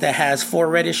face that has 4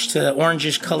 reddish to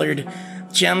orangish colored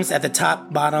gems at the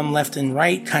top, bottom, left, and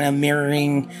right, kind of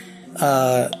mirroring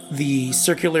the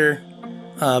circular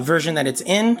version that it's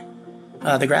in,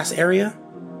 the grass area.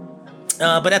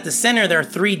 But at the center, there are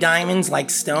 3 diamonds like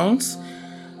stones.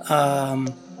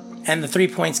 And the 3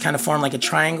 points kind of form like a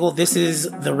triangle. This is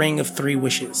the Ring of 3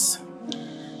 Wishes.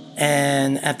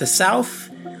 And at the south,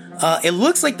 it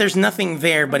looks like there's nothing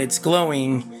there, but it's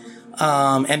glowing.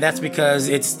 And that's because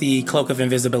it's the Cloak of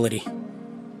Invisibility.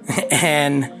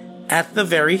 And at the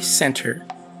very center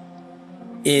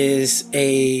is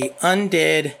a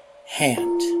undead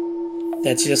hand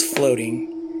that's just floating.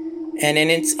 And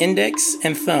in its index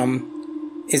and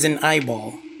thumb is an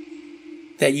eyeball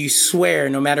that you swear,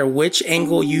 no matter which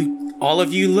angle all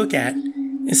of you look at,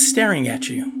 is staring at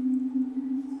you.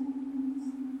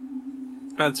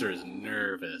 Spencer is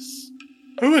nervous.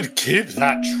 Who would keep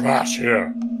that trash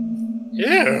here?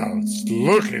 Yeah, it's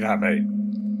looking at me.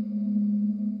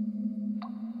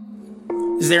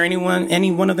 Is there any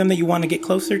one of them that you want to get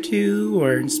closer to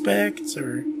or inspect,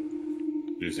 or?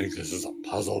 Do you think this is a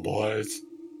puzzle, boys?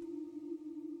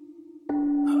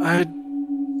 I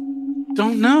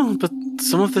don't know, but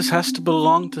some of this has to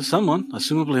belong to someone.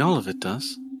 Assumably all of it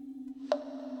does.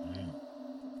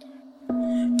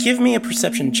 Give me a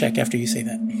perception check after you say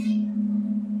that.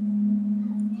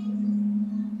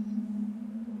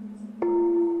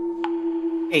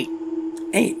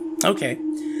 8. Okay.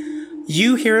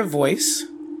 You hear a voice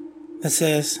that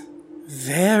says,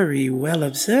 "Very well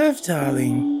observed,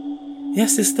 darling.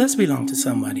 Yes, this does belong to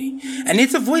somebody." And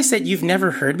it's a voice that you've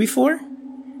never heard before,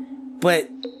 but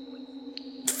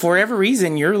for whatever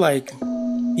reason, you're like,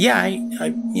 yeah,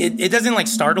 it doesn't like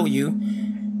startle you.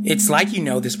 It's like you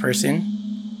know this person.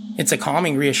 It's a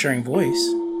calming, reassuring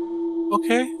voice.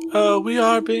 Okay, we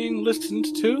are being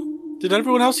listened to. Did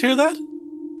everyone else hear that?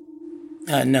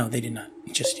 No, they did not.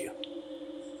 Just you.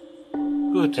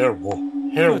 Good. Hear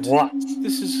Good. what?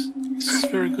 This is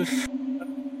very good.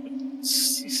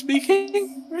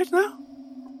 Speaking right now?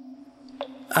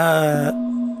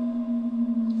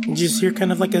 You just hear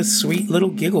kind of like a sweet little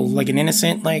giggle, like an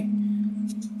innocent, like,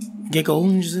 giggle,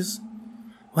 and just,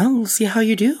 well, we'll see how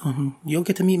you do. You'll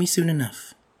get to meet me soon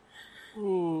enough.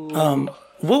 Ooh.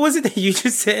 What was it that you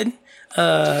just said,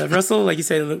 Russell? Like you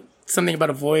said something about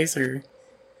a voice, or?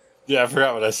 Yeah, I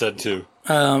forgot what I said too.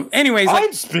 Anyways, like,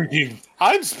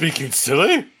 I'm speaking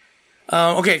silly.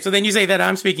 okay, so then you say that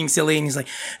I'm speaking silly, and he's like,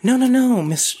 no,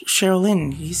 Miss Cheryl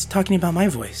Lynn, he's talking about my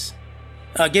voice.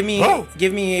 Give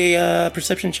me a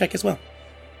perception check as well.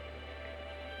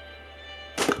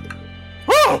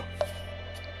 Oh!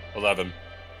 11.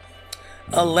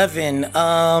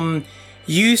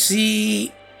 You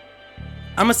see,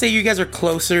 I'm gonna say you guys are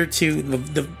closer to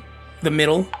the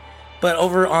middle, but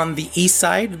over on the east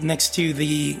side, next to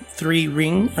the the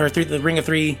Ring of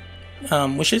 3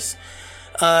 Wishes,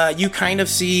 you kind of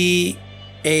see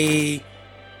a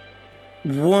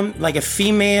woman, like a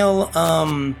female,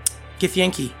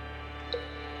 Githyanki,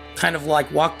 kind of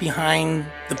like walk behind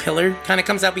the pillar, kind of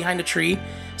comes out behind a tree,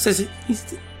 says,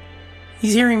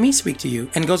 he's hearing me speak to you,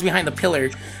 and goes behind the pillar.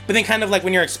 But then kind of like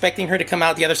when you're expecting her to come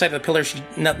out the other side of the pillar,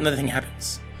 nothing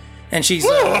happens. And she's,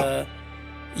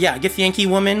 Githyanki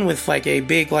woman with like a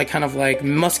big, like kind of like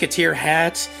musketeer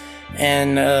hat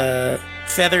and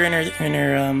feather in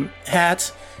her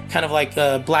hat, kind of like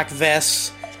black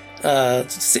vest,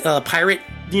 pirate,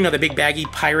 the big baggy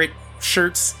pirate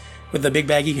shirts with the big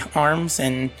baggy arms,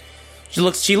 and she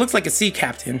looks like a sea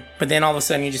captain. But then all of a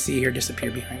sudden you just see her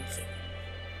disappear behind the thing.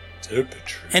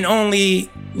 And only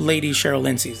Lady Cheryl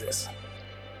Lynn sees this.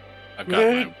 I've got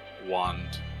my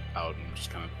wand out and just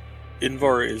kind of...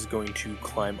 Invar is going to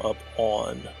climb up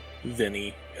on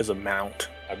Vinny as a mount.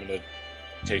 I'm going to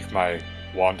take my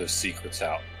Wand of Secrets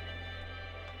out.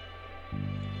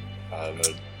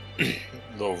 The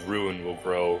little rune will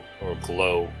grow or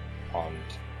glow on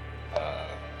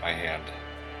my hand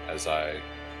as I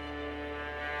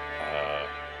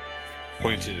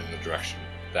point it in the direction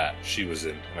that she was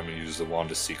in. I'm going to use the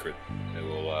Wand of Secret. It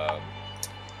will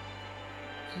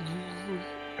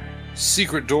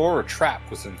secret door or trap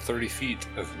within 30 feet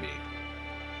of me.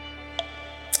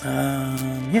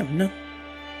 Yeah, no.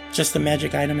 Just a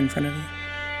magic item in front of you.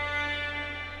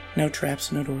 No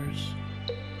traps, no doors.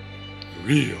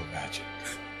 Real magic.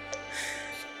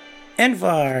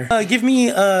 Envar, give me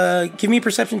a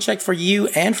perception check for you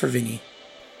and for Vinny.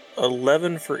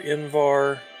 11 for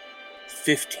Invar,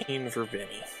 15 for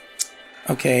Vinny.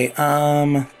 Okay,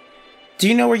 do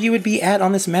you know where you would be at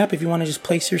on this map if you want to just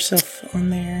place yourself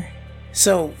on there?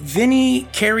 So, Vinny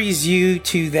carries you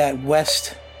to that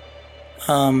west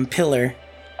pillar,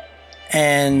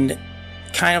 and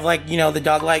kind of like, the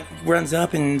dog runs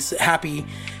up and is happy,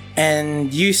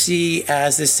 and you see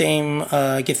as the same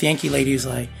Githyanki lady is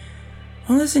like,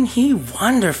 well, isn't he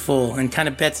wonderful? And kind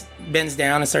of bends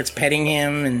down and starts petting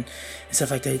him and stuff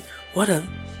like that. What a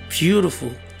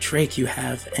beautiful Drake you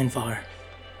have, Envar.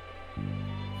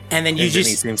 And then Vinny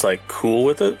seems like cool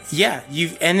with it. Yeah,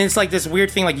 and it's like this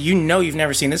weird thing, like you've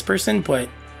never seen this person, but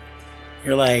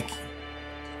you're like,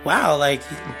 wow, like,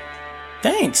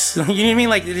 thanks. You know what I mean?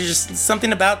 Like, there's just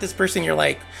something about this person. You're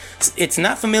like, it's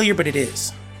not familiar, but it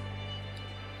is.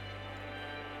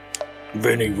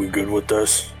 Vinny, we good with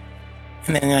this?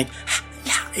 And then you're like,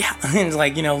 yeah, and it's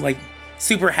like, like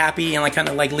super happy and like kind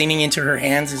of like leaning into her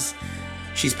hands as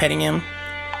she's petting him.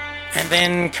 And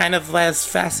then kind of as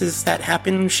fast as that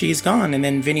happened, she's gone. And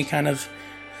then Vinny kind of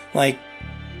like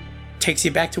takes you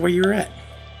back to where you were at.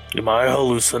 Am I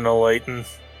hallucinating?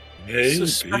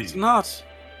 Suspect not.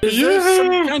 Is there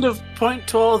some kind of point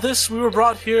to all this? We were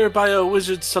brought here by a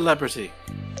wizard celebrity.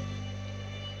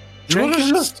 You want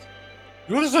us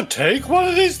to take one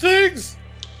of these things?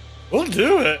 We'll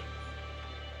do it.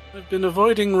 I've been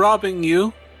avoiding robbing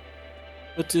you,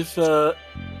 but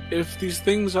if these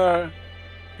things are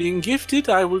being gifted,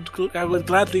 I would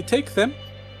gladly take them.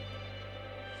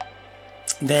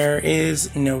 There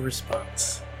is no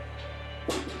response.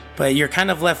 But you're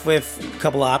kind of left with a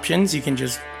couple of options. You can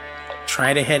just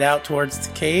try to head out towards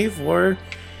the cave, or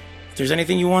if there's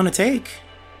anything you want to take.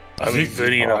 I mean,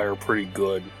 Vinny and I are pretty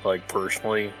good, like,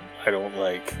 personally. I don't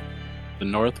like... The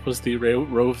north was the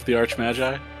Robe of the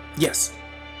Archmagi? Yes.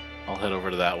 I'll head over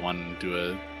to that one and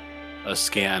do a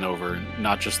scan over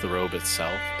not just the robe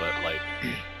itself, but, like,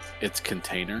 its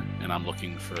container, and I'm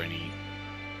looking for any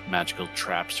magical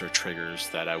traps or triggers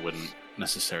that I wouldn't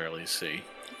necessarily see.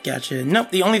 Gotcha.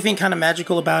 Nope, the only thing kind of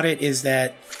magical about it is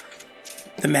that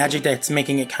the magic that's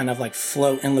making it kind of like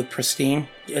float and look pristine.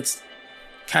 It's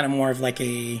kind of more of like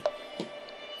a,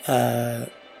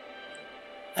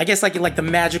 I guess like the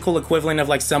magical equivalent of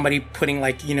like somebody putting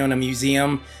like, in a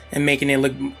museum and making it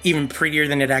look even prettier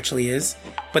than it actually is.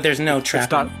 But there's no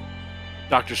trap. It's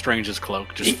Doctor Strange's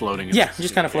cloak just floating.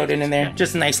 Just kind of floating in there,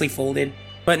 just nicely folded.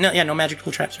 But no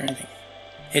magical traps or anything.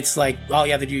 It's like all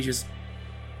you have to do is just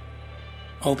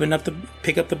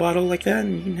pick up the bottle like that,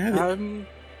 and you can have it.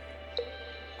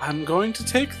 I'm going to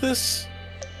take this,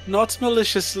 not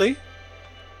maliciously,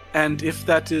 and if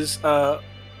that is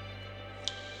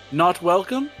not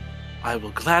welcome, I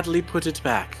will gladly put it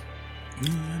back.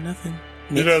 Nothing.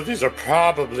 These are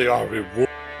probably our rewards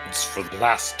for the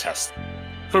last test.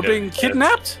 For being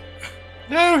kidnapped?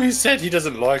 No, he said he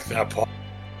doesn't like that part.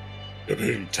 You're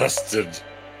being tested,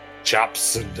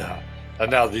 chaps, and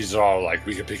now these are all like,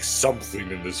 we can pick something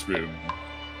in this room.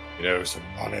 Some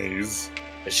monies.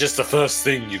 It's just the first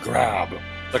thing you grab.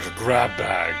 Like a grab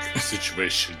bag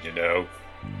situation,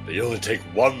 But you only take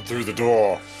one through the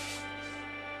door.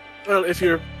 Well, if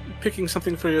you're picking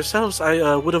something for yourselves,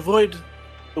 I would avoid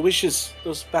the wishes.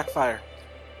 Those backfire.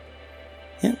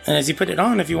 Yeah, and as you put it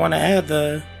on, if you want to add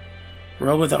the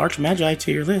Robe of the Archmagi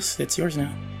to your list, it's yours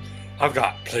now. I've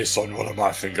got place on one of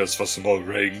my fingers for some old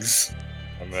rings.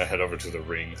 I'm gonna head over to the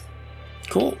ring.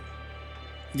 Cool.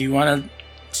 Do you want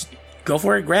to go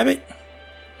for it? Grab it?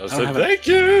 I said thank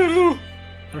you!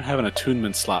 I don't have an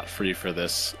attunement slot free for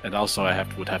this, and also I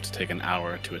would have to take an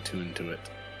hour to attune to it.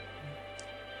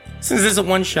 Since this is a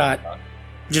one-shot,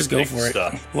 just go for it.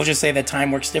 Stuff. We'll just say that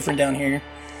time works different down here.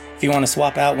 If you want to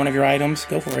swap out one of your items,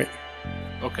 go for it.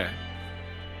 Okay.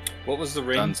 What was the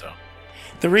ring? Dunzo.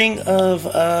 The ring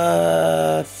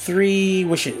of 3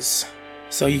 wishes.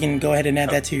 So you can go ahead and add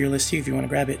that to your list too if you want to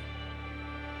grab it.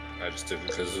 I just did it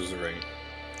because it was a ring.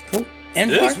 Cool.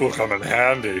 This Envar? will come in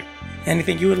handy.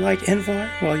 Anything you would like, Envar,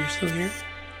 while you're still here?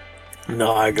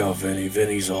 No, I got Vinny.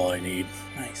 Vinny's all I need.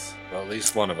 Nice. Well, at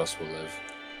least one of us will live.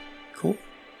 Cool.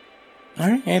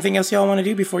 Alright, anything else y'all want to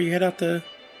do before you head out the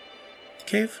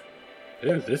cave?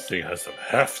 Dude, this thing has some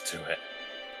heft to it.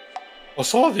 I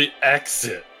saw the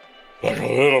exit, like a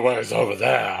little ways over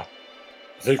there.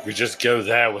 I think we just go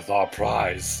there with our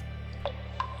prize.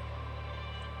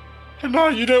 And now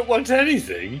you don't want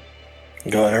anything.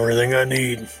 Got everything I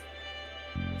need.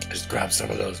 Just grab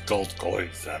some of those gold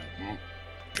coins and you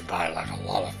can buy like a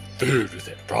lot of food with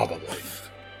it, probably.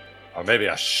 Or maybe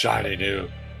a shiny new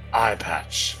eye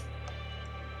patch.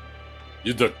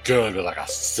 You'd look good with like a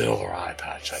silver eye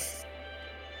patch.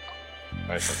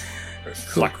 Nice and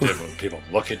reflective when people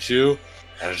look at you,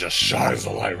 and it just shines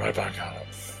the light right back at them.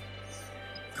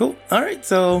 Cool. All right,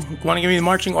 so want to give me the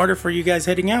marching order for you guys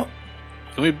heading out?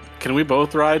 Can we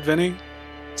both ride, Vinny?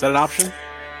 Is that an option?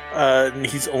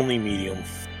 He's only medium.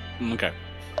 Okay.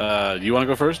 You want to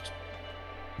go first?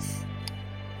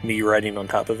 Me riding on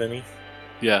top of any?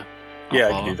 Yeah. Yeah, I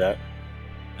follow. can do that.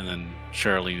 And then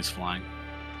Charlene is flying.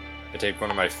 I take one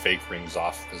of my fake rings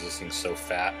off because this thing's so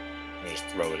fat. I just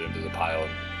throw it into the pile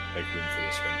and make room for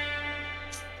this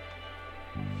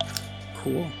ring.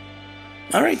 Cool.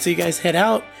 All right, so you guys head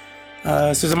out.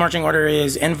 So the marching order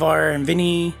is Envar and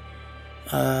Vinny,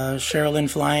 Sherilyn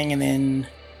flying, and then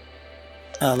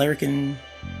Lyric in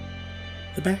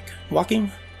the back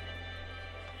walking.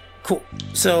 Cool.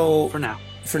 So For now.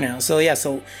 So yeah,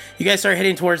 so you guys start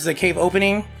heading towards the cave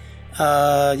opening.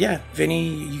 Vinny,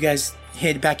 you guys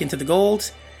head back into the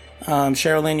gold.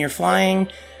 Sherilyn, you're flying,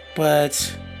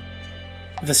 but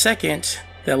the second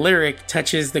that Lyric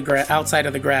touches the outside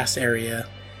of the grass area,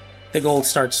 the gold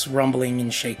starts rumbling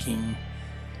and shaking.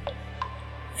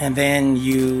 And then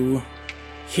you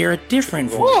hear a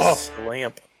different voice. The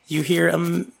lamp. You hear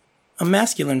a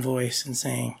masculine voice and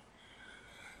saying,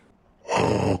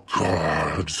 Oh,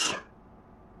 gods.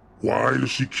 Why does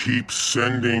she keep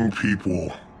sending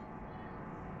people?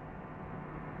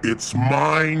 It's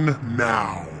mine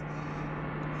now.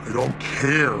 I don't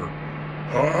care.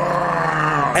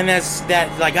 Ah! and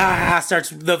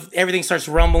everything starts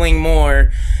rumbling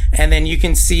more, and then you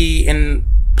can see in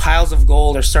piles of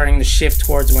gold are starting to shift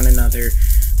towards one another.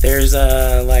 There's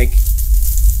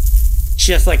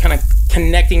just kind of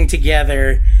connecting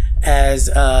together as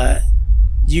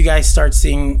you guys start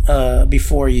seeing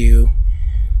before you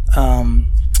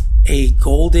a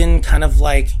golden kind of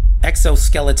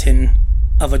exoskeleton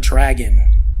of a dragon,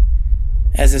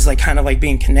 as it's kind of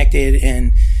being connected,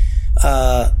 and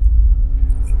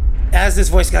as this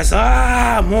voice goes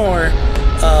more,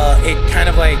 it kind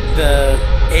of the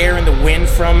air and the wind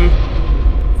from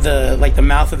the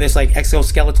mouth of this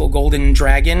exoskeletal golden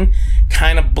dragon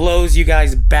kind of blows you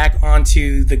guys back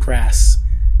onto the grass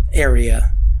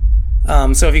area.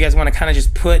 So if you guys want to kind of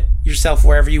just put yourself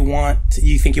wherever you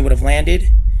think you would have landed,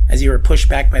 as you were pushed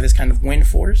back by this kind of wind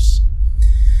force.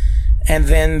 And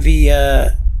then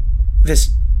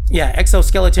this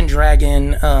exoskeleton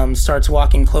dragon starts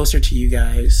walking closer to you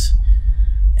guys,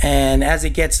 and as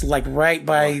it gets right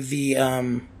by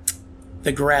the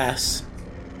grass,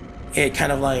 it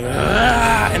kind of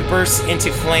and bursts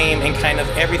into flame, and kind of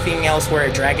everything else where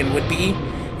a dragon would be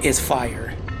is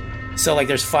fire. So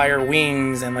there's fire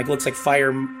wings and looks like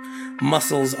fire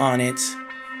muscles on it.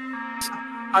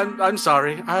 I'm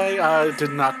sorry. I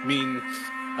did not mean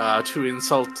to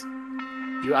insult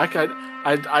you.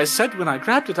 I said when I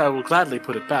grabbed it, I will gladly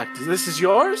put it back. This is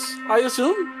yours, I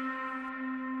assume?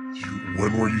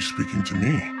 When were you speaking to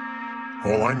me?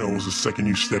 All I know is the second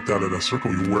you stepped out of that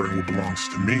circle you're wearing what belongs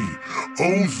to me.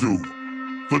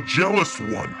 Ozu, the jealous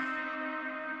one.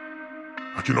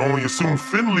 I can only assume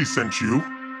Finley sent you.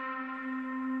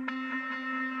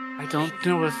 I don't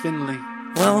know a Finley.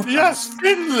 Well, Yes,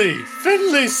 Finley!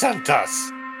 Finley sent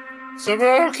us! So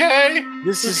we're okay?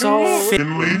 This is all...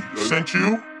 Finley sent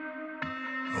you?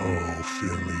 Oh,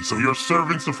 Finley. So you're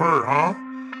servants of her, huh?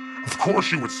 Of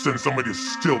course you would send somebody to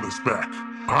steal this back.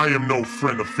 I am no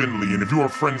friend of Finley, and if you are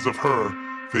friends of her,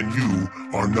 then you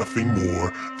are nothing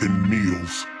more than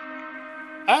meals.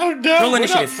 Oh no, Roll we're not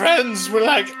initiative. friends, we're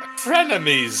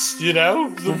frenemies, you know?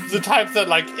 The type that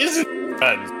isn't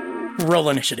friends. roll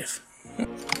initiative.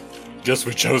 Guess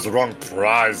we chose the wrong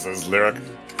prizes, Lyric.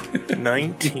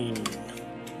 19.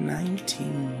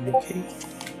 19, okay.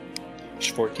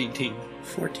 14 team.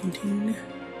 14,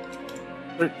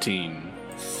 13.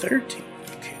 13,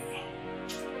 okay.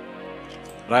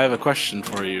 But I have a question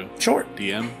for you, Short.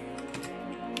 DM.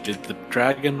 Did the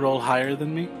dragon roll higher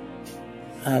than me?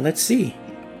 Let's see.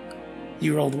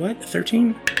 You rolled what?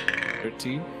 13?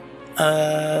 13?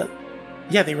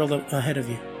 Yeah, they rolled ahead of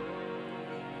you.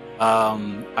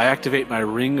 I activate my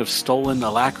Ring of Stolen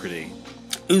Alacrity.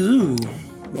 Ooh,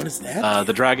 what is that?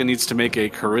 The dragon needs to make a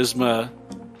charisma,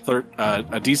 a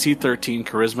DC 13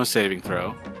 charisma saving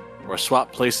throw, or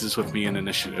swap places with me in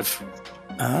initiative.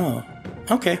 Oh,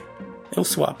 okay. It'll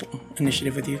swap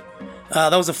initiative with you.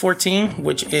 That was a 14,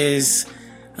 which is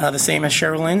The same as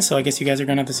Sherilyn, so I guess you guys are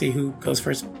going to have to see who goes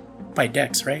first by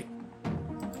dex, right?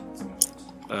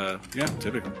 Yeah,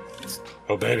 typically.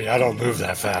 Oh, baby, I don't move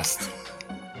that fast.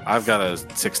 I've got a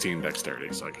 16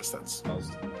 dexterity, so I guess that's...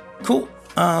 Cool.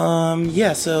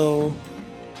 Yeah, so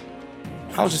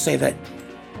I'll just say that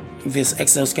this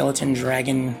exoskeleton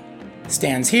dragon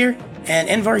stands here, and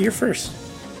Envar, you're first.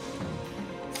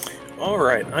 All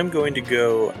right, I'm going to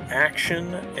go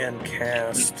action and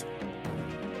cast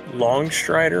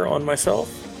Longstrider on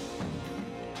myself.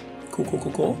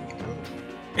 Cool.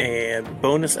 And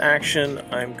bonus action,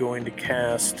 I'm going to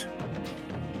cast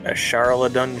a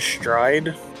Charladun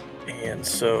Stride. And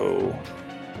so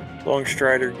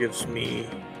Longstrider gives me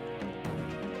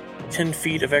 10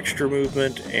 feet of extra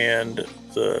movement, and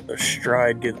the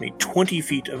Stride gives me 20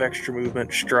 feet of extra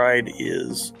movement. Stride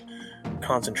is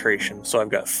concentration, so I've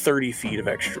got 30 feet of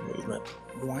extra movement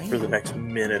for the next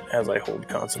minute as I hold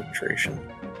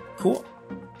concentration. Cool.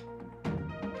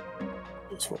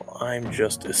 So I'm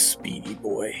just a speedy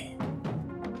boy.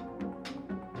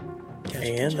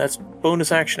 And that's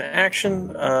bonus action to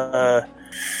action.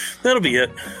 That'll be it.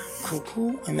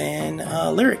 Cool. And then,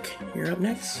 Lyric, you're up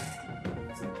next.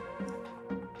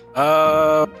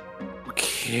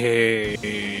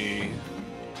 Okay.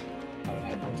 I haven't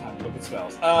had more time to look at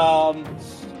spells.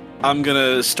 I'm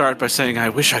gonna start by saying I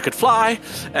wish I could fly,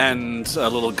 and a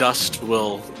little gust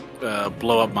will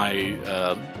blow up my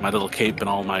my little cape and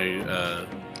all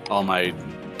my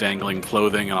dangling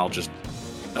clothing, and I'll just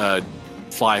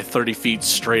fly 30 feet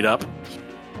straight up.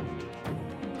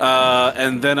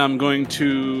 And then I'm going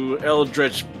to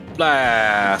Eldritch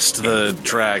Blast the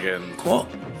dragon. Cool.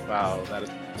 Wow, that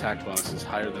attack bonus is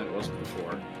higher than it was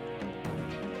before.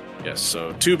 Yes,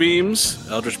 so 2 beams,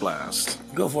 Eldritch Blast.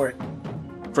 Go for it.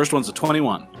 First one's a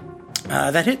 21.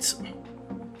 That hits.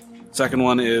 Second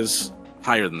one is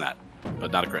higher than that,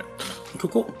 but not a crit.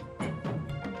 Cool.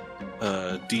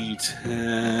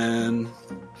 D10.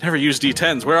 Never use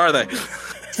D10s. Where are they?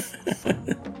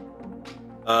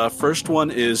 First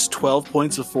one is 12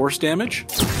 points of force damage.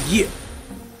 Yeah.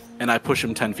 And I push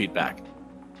him 10 feet back.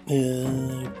 I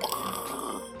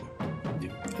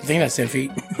think that's 10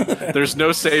 feet. There's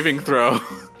no saving throw.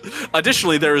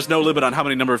 Additionally, there is no limit on how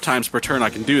many number of times per turn I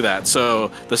can do that.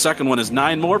 So the second one is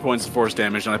 9 more points of force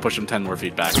damage, and I push him 10 more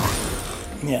feet back.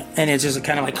 Yeah, and it's just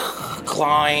kind of like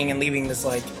clawing and leaving this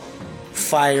like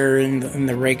fire in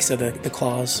the rakes of the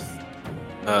claws.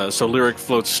 So Lyric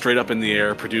floats straight up in the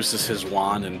air, produces his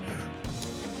wand, and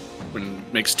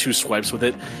makes 2 swipes with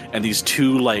it, and these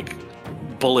 2 like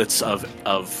bullets of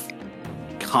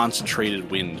concentrated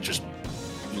wind just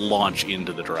launch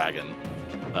into the dragon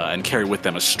and carry with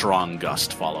them a strong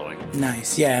gust following.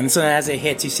 Nice, yeah. And so as it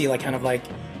hits, you see like kind of like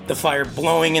the fire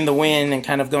blowing in the wind and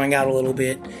kind of going out a little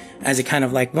bit as it kind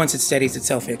of like once it steadies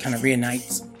itself, it kind of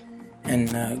reignites and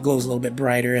glows a little bit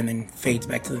brighter and then fades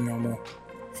back to the normal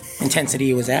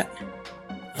intensity it was at.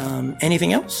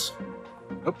 Anything else?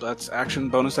 Nope, that's action,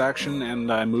 bonus action,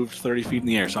 and I moved 30 feet in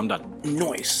the air, so I'm done.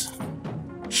 Nice.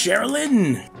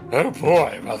 Sherilyn! Oh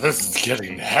boy, well this is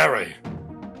getting hairy.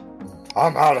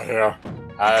 I'm out of here.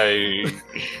 A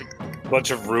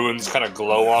bunch of ruins kind of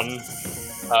glow on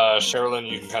Sherilyn.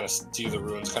 You can kind of see the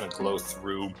ruins kind of glow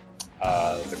through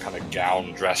the kind of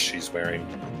gown dress she's wearing.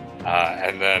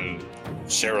 And then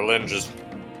Sherilyn just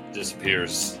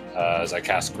disappears as I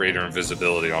cast Greater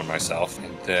Invisibility on myself.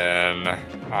 And then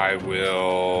I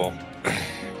will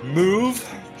move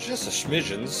just a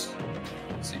smidgens.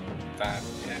 Let's see, 5,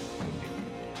 10,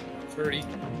 30.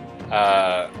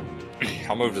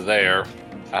 I'll move to there,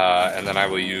 and then I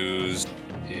will use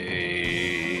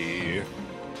a...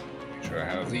 Make sure I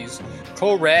have these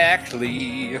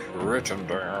correctly written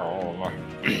down.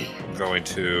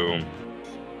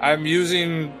 I'm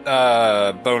using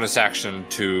bonus action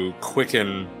to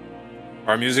quicken...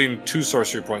 Or I'm using 2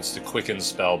 sorcery points to quicken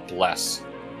spell Bless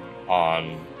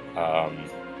on... I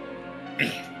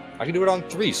can do it on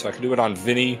 3, so I can do it on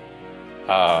Vinny,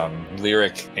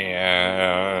 Lyric,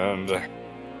 and...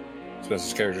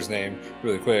 Spencer's character's name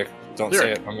really quick. Don't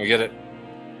say it. I'm gonna get it.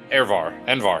 Envar.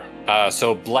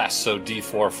 So Bless. So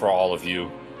D4 for all of you.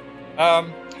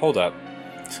 Hold up.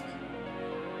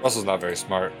 Russell's not very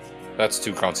smart. That's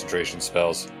 2 concentration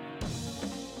spells.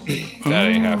 That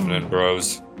ain't happening,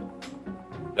 bros.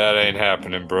 That ain't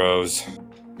happening, bros.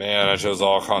 Man, I chose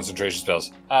all concentration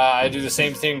spells. I do the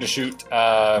same thing to shoot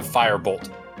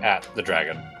Firebolt at the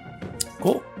dragon.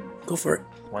 Cool. Go for it.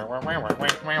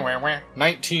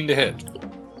 19 to hit.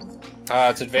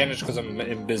 It's advantage because I'm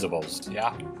invisibles,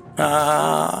 yeah?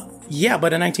 Yeah,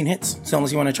 but a 19 hits. So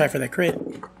unless you want to try for that crit.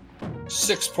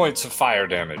 6 points of fire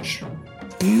damage.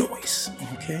 Nice.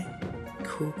 Okay.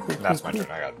 Cool. That's my turn.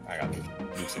 I got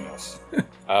nothing else.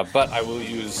 But I will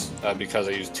use, because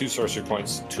I used 2 sorcery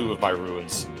points, 2 of my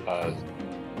ruins,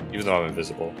 even though I'm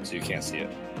invisible, so you can't see it.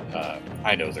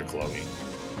 I know they're glowing.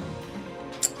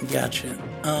 Gotcha.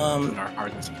 In our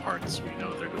hearts of hearts, we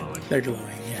know they're glowing. They're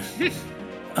glowing,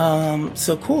 yeah.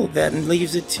 So cool. That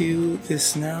leaves it to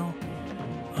this now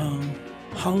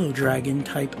hollow dragon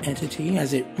type entity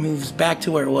as it moves back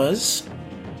to where it was,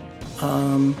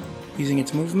 using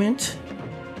its movement.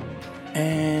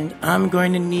 And I'm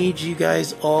going to need you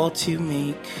guys all to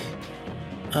make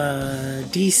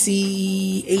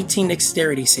DC 18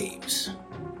 dexterity saves.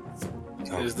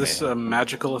 Is this a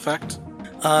magical effect?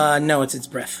 No, it's its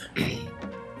breath.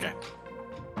 Okay.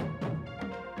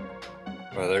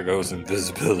 Well, there goes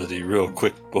invisibility real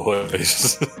quick,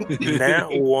 boys. Nat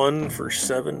 1 for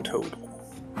 7 total.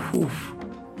 Oof.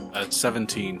 It's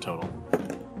 17 total.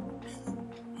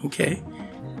 Okay.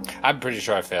 I'm pretty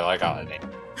sure I fail. I got an 8.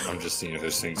 I'm just seeing if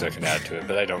there's things I can add to it,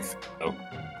 but I don't know.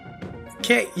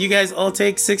 Okay, you guys all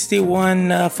take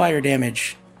 61 fire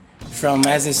damage from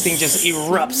as this thing just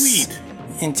erupts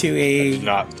into a... Do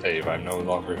not save. I'm no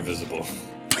longer invisible.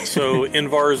 So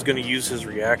Invar is going to use his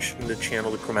reaction to channel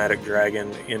the chromatic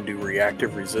dragon into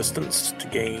reactive resistance to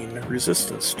gain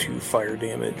resistance to fire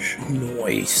damage.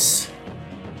 Nice.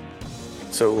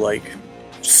 So, like,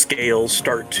 scales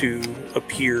start to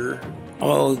appear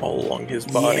all along his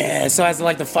body. Yeah, so as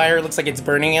like the fire looks like it's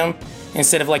burning him,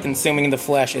 instead of like consuming the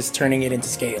flesh, it's turning it into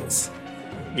scales.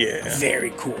 Yeah.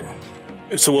 Very cool.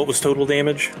 So what was total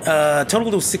damage?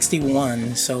 Total was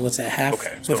 61, so what's that, half?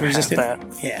 Okay, so with half resistance? that.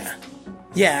 Yeah.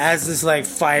 Yeah, as this like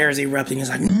fire is erupting, it's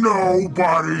like...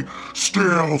 Nobody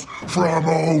steals from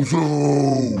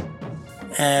Ozu!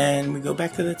 And we go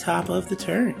back to the top of the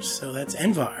turn, so that's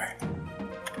Envar.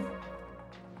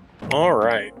 All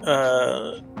right.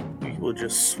 We will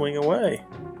just swing away.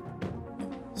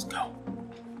 Let's go.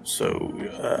 So,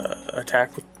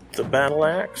 attack with the battle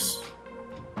axe.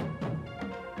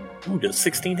 Ooh, does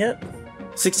 16 hit?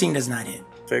 16 does not hit.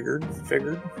 Figured.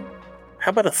 How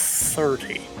about a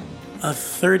 30? A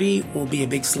 30 will be a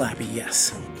big slappy,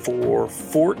 yes. For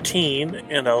 14,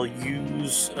 and I'll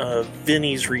use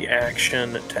Vinny's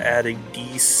reaction to add a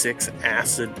d6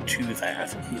 acid to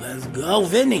that. Let's go,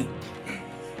 Vinny.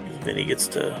 Vinny gets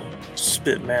to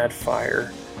spit mad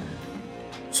fire.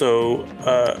 So,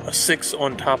 a 6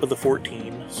 on top of the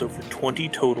 14, so for 20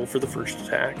 total for the first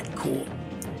attack. Cool.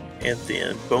 And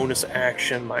then bonus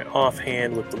action, my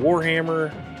offhand with the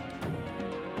Warhammer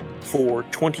for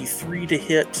 23 to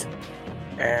hit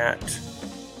at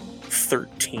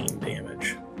 13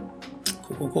 damage.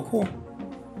 Cool.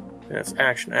 That's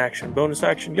action, bonus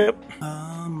action, yep.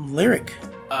 Lyric.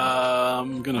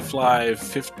 I'm gonna fly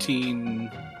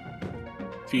 15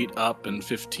 feet up and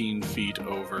 15 feet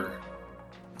over.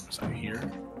 Is that here?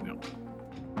 No.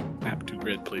 Map to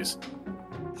grid, please.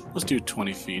 Let's do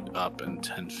 20 feet up and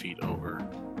 10 feet over.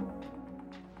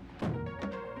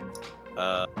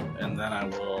 And then I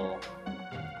will...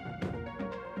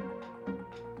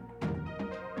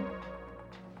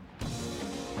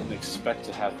 expect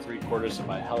to have 3/4 of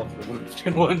my health removed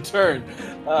in one turn.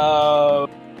 I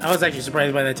was actually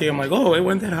surprised by that too. I'm like, oh, it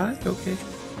went that high? Okay.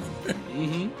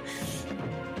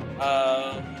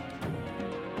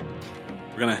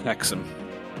 We're gonna hex him.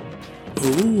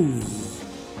 Ooh.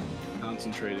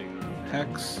 Concentrating on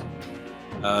hex.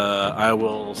 I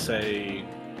will say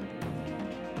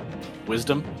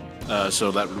wisdom,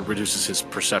 so that reduces his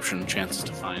perception chances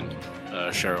to find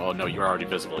Cheryl. Oh no, you're already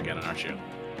visible again, aren't you?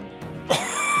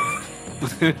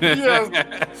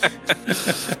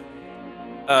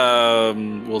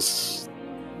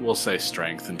 We'll say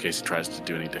strength in case he tries to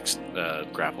do any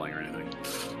grappling or anything.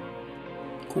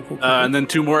 Cool. And then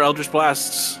 2 more Eldritch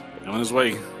Blasts on his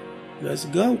way. Let's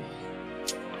go.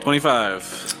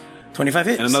 25. 25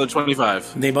 hits. And another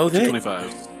 25. They both hit.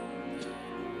 25.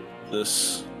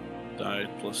 This die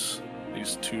plus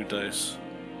these 2 dice.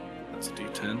 That's a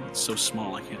d10. It's so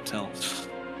small, I can't tell.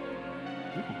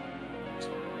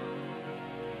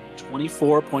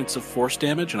 24 points of force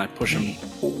damage, and I push him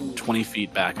 20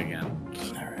 feet back again.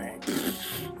 Alright.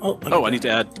 I need to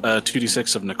add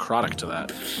 2d6 of necrotic to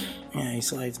that. Yeah, he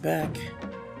slides back.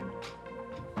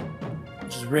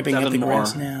 Just ripping 7 up the more.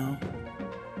 grass now.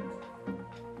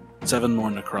 7 more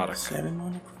necrotic. 7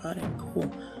 more necrotic.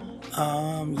 Cool.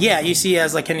 Yeah, you see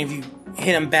as like kind of you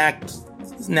hit him back,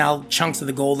 now chunks of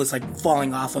the gold is like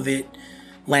falling off of it,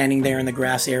 landing there in the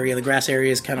grass area. The grass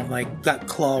area is kind of like got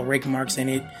claw rake marks in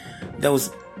it.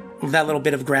 That little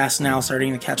bit of grass now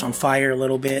starting to catch on fire a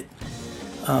little bit.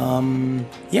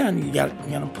 Yeah, and you got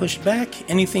him pushed back.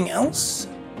 Anything else?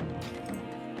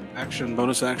 Action,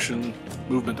 bonus action,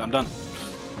 movement. I'm done.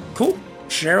 Cool.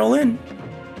 Cheryl in.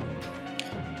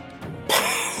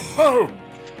 Oh,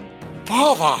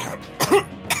 Father.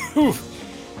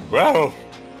 Well,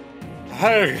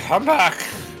 hey, I'm back.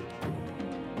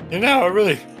 You know, I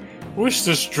really wish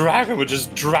this dragon would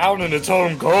just drown in its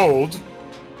own gold.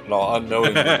 And I'll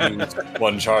unknowingly use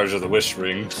one charge of the wish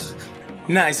ring.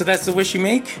 Nice. So that's the wish you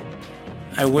make?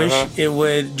 I wish it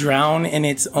would drown in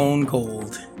its own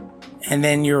gold. And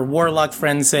then your warlock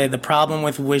friend said the problem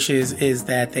with wishes is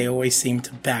that they always seem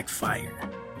to backfire.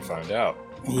 Find out.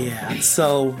 Yeah.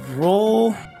 So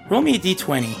roll me a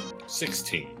d20.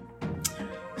 16.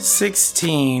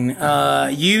 16.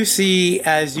 You see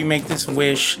as you make this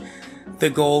wish,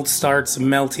 the gold starts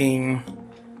melting,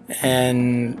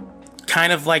 and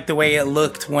kind of like the way it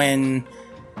looked when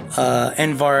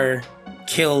Envar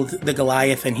killed the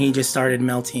Goliath and he just started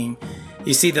melting.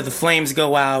 You see that the flames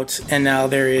go out, and now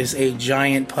there is a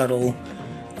giant puddle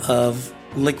of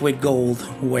liquid gold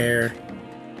where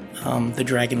the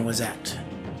dragon was at.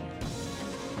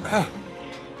 I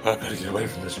better get away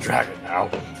from this dragon now.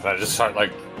 And I just start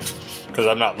because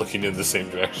I'm not looking in the same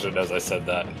direction as I said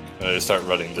that. And I just start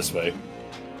running this way.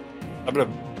 I'm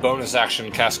gonna bonus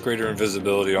action cast greater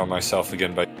invisibility on myself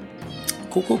again by...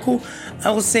 Cool.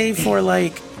 I will say for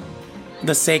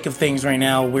the sake of things right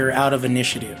now, we're out of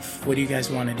initiative. What do you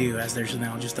guys want to do as there's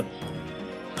now just a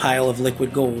pile of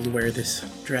liquid gold where this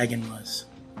dragon was?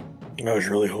 I was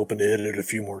really hoping to hit it a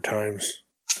few more times.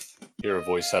 Hear a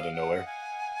voice out of nowhere.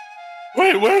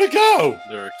 Wait, where'd it go?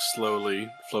 Lyric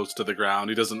slowly floats to the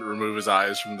ground. He doesn't remove his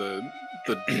eyes from the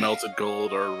melted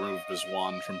gold or remove his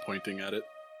wand from pointing at it.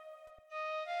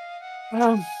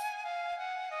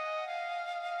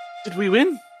 Did we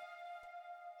win?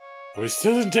 Are we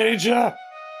still in danger?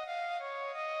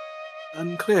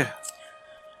 Unclear.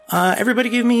 Everybody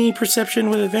give me perception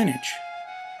with advantage.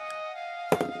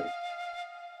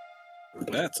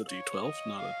 That's a D12,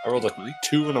 not a I rolled a 20.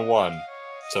 2 and a 1.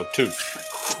 So 2.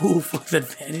 Ooh, with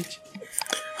advantage.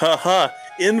 Haha,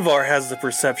 Invar has the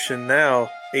perception now.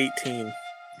 18.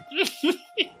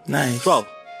 Nice. 12.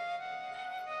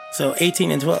 So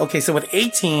 18 and 12. Okay, so with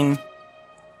 18...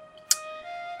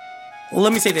 Well,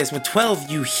 let me say this. With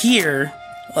 12, you hear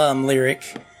Lyric,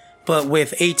 but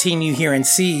with 18, you hear and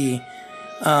see,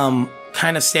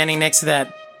 kind of standing next to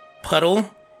that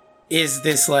puddle is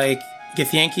this,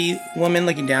 Githyanki woman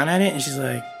looking down at it, and she's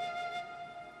like,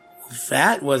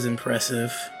 that was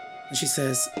impressive. And she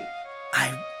says,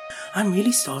 I'm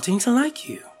really starting to like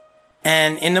you.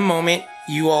 And in the moment,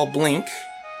 you all blink,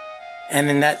 and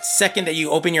in that second that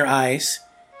you open your eyes,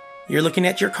 you're looking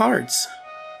at your cards.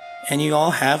 And you all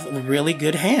have a really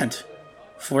good hand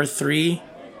for 3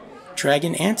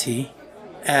 Dragon Ante,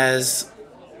 as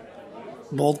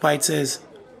Boldbite says,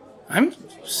 I'm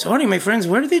sorry, my friends,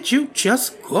 where did you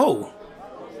just go?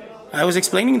 I was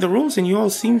explaining the rules and you all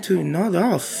seem to nod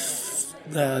off,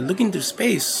 look into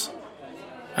space.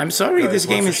 I'm sorry, this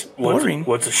game is boring.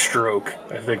 What's a stroke?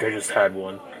 I think I just had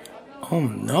one. Oh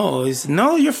no,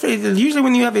 your face, usually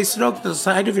when you have a stroke, the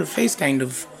side of your face kind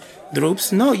of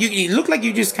droops. No, you look like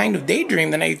you just kind of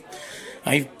daydreamed, and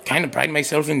I kind of pride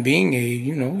myself in being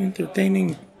a,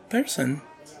 entertaining person.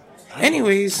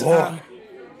 Anyways,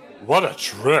 what a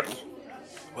trip.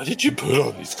 What did you put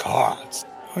on these cards?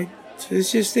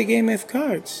 It's just a game of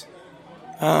cards.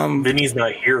 Vinny's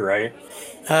not here, right?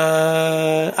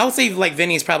 I would say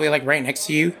Vinny's probably right next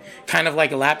to you, kind of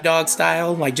like a lapdog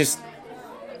style, just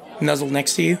nuzzled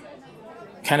next to you,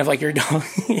 kind of like your dog.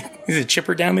 Is it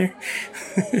Chipper down there?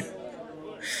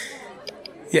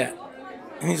 Yeah.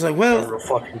 And he's like, well...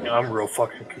 I'm real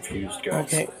fucking confused, guys.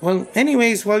 Okay. Well,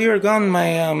 anyways, while you were gone,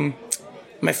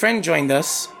 my friend joined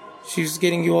us. She was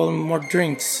getting you all more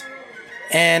drinks.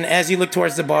 And as you look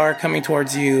towards the bar, coming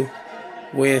towards you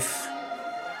with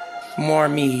more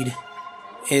mead,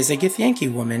 is a Githyanki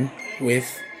woman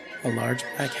with a large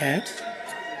black hat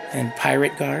and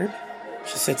pirate garb.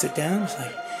 She sets it down. She's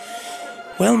like,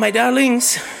 well, my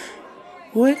darlings,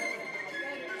 how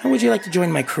would you like to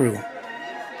join my crew?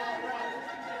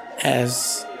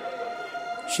 As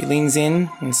she leans in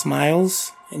and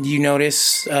smiles, and you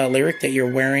notice, Lyric, that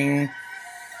you're wearing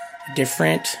a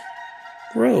different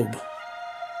robe.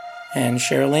 And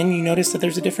Sherilyn, you notice that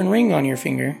there's a different ring on your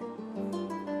finger.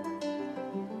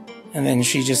 And then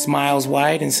she just smiles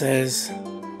wide and says,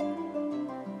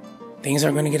 things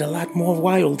are going to get a lot more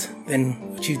wild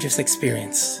than what you just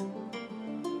experienced.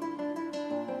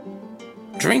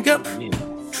 Drink up,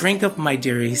 my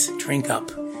dearies, drink up.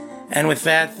 And with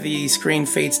that, the screen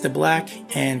fades to black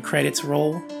and credits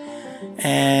roll.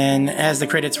 And as the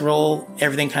credits roll,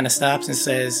 everything kind of stops and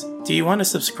says, do you want to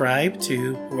subscribe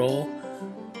to Roll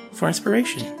for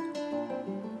Inspiration?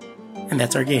 And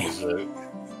that's our game.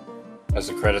 As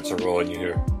the credits are rolling, you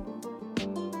hear,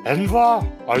 Enva,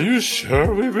 are you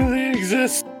sure we really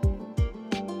exist?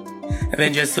 And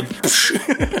then just the...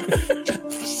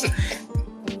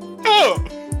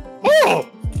 Oh!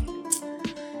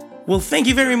 Well, thank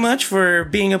you very much for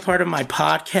being a part of my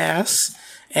podcast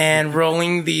and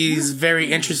rolling these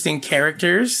very interesting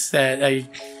characters that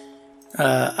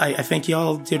I think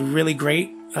y'all did really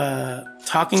great.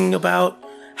 Talking about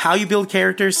how you build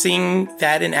characters, seeing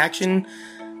that in action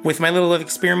with my little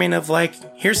experiment of like,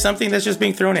 here's something that's just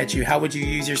being thrown at you. How would you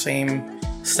use your same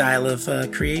style of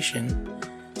creation?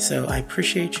 So I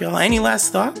appreciate y'all. Any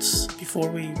last thoughts before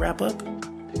we wrap up?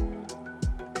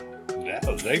 Yeah,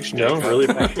 thanks, No, Nick. really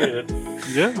appreciate it.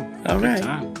 Yeah. All right.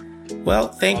 Time. Well,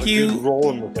 thank you.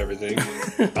 Rolling with everything.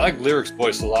 I like Lyric's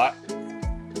voice a lot.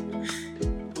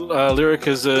 Lyric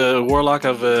is a warlock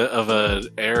of a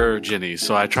air genie,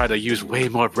 so I try to use way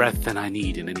more breath than I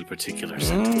need in any particular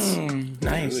sentence.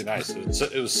 Nice. Really nice.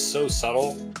 It was so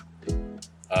subtle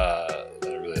that I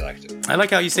really liked it. I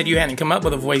like how you said you hadn't come up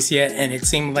with a voice yet, and it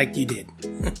seemed like you did.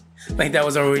 Like that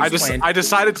was always planned. I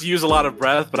decided to use a lot of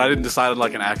breath, but I didn't decide on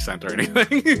like an accent or anything.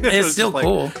 It's still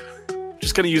cool.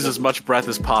 Just gonna use as much breath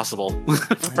as possible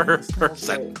per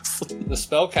sentence. The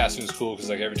spell casting was cool because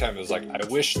like every time it was like, I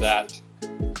wish that.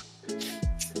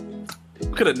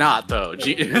 Could it not though?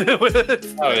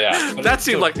 Oh yeah, That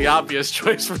seemed like the obvious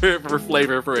choice for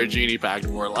flavor for a genie packed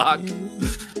warlock.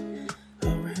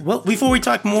 Well, before we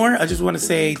talk more, I just want to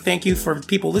say thank you for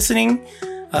people listening.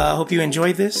 Hope you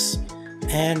enjoyed this,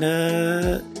 and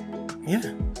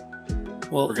yeah.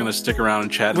 Well, We're gonna stick around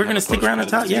and chat. We're gonna stick around and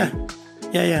talk. Yeah.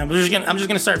 I'm just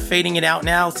gonna start fading it out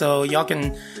now, so y'all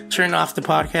can turn off the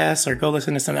podcast or go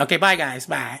listen to something. Okay, bye guys,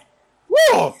 bye.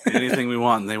 Woo! Anything we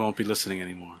want, and they won't be listening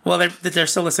anymore. Well, they're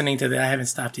still listening to that. I haven't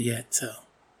stopped it yet, so.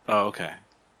 Oh, okay.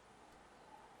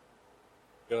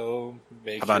 Go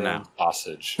make How about your now? own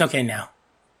sausage. Okay, now.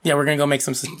 Yeah, we're gonna go make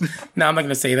some. No, I'm not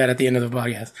gonna say that at the end of the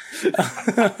podcast.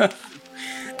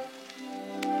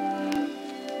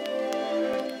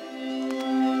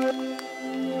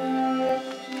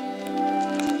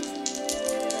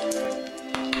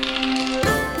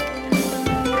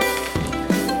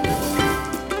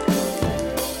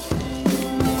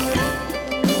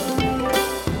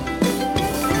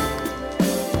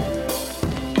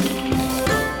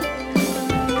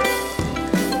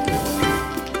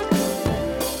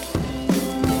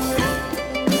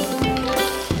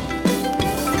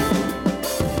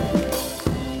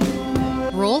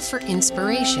 Roll for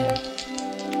inspiration.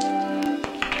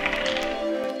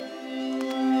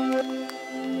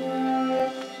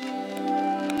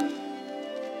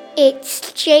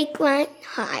 It's Jake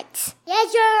Reinhardt.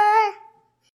 Yes, sir.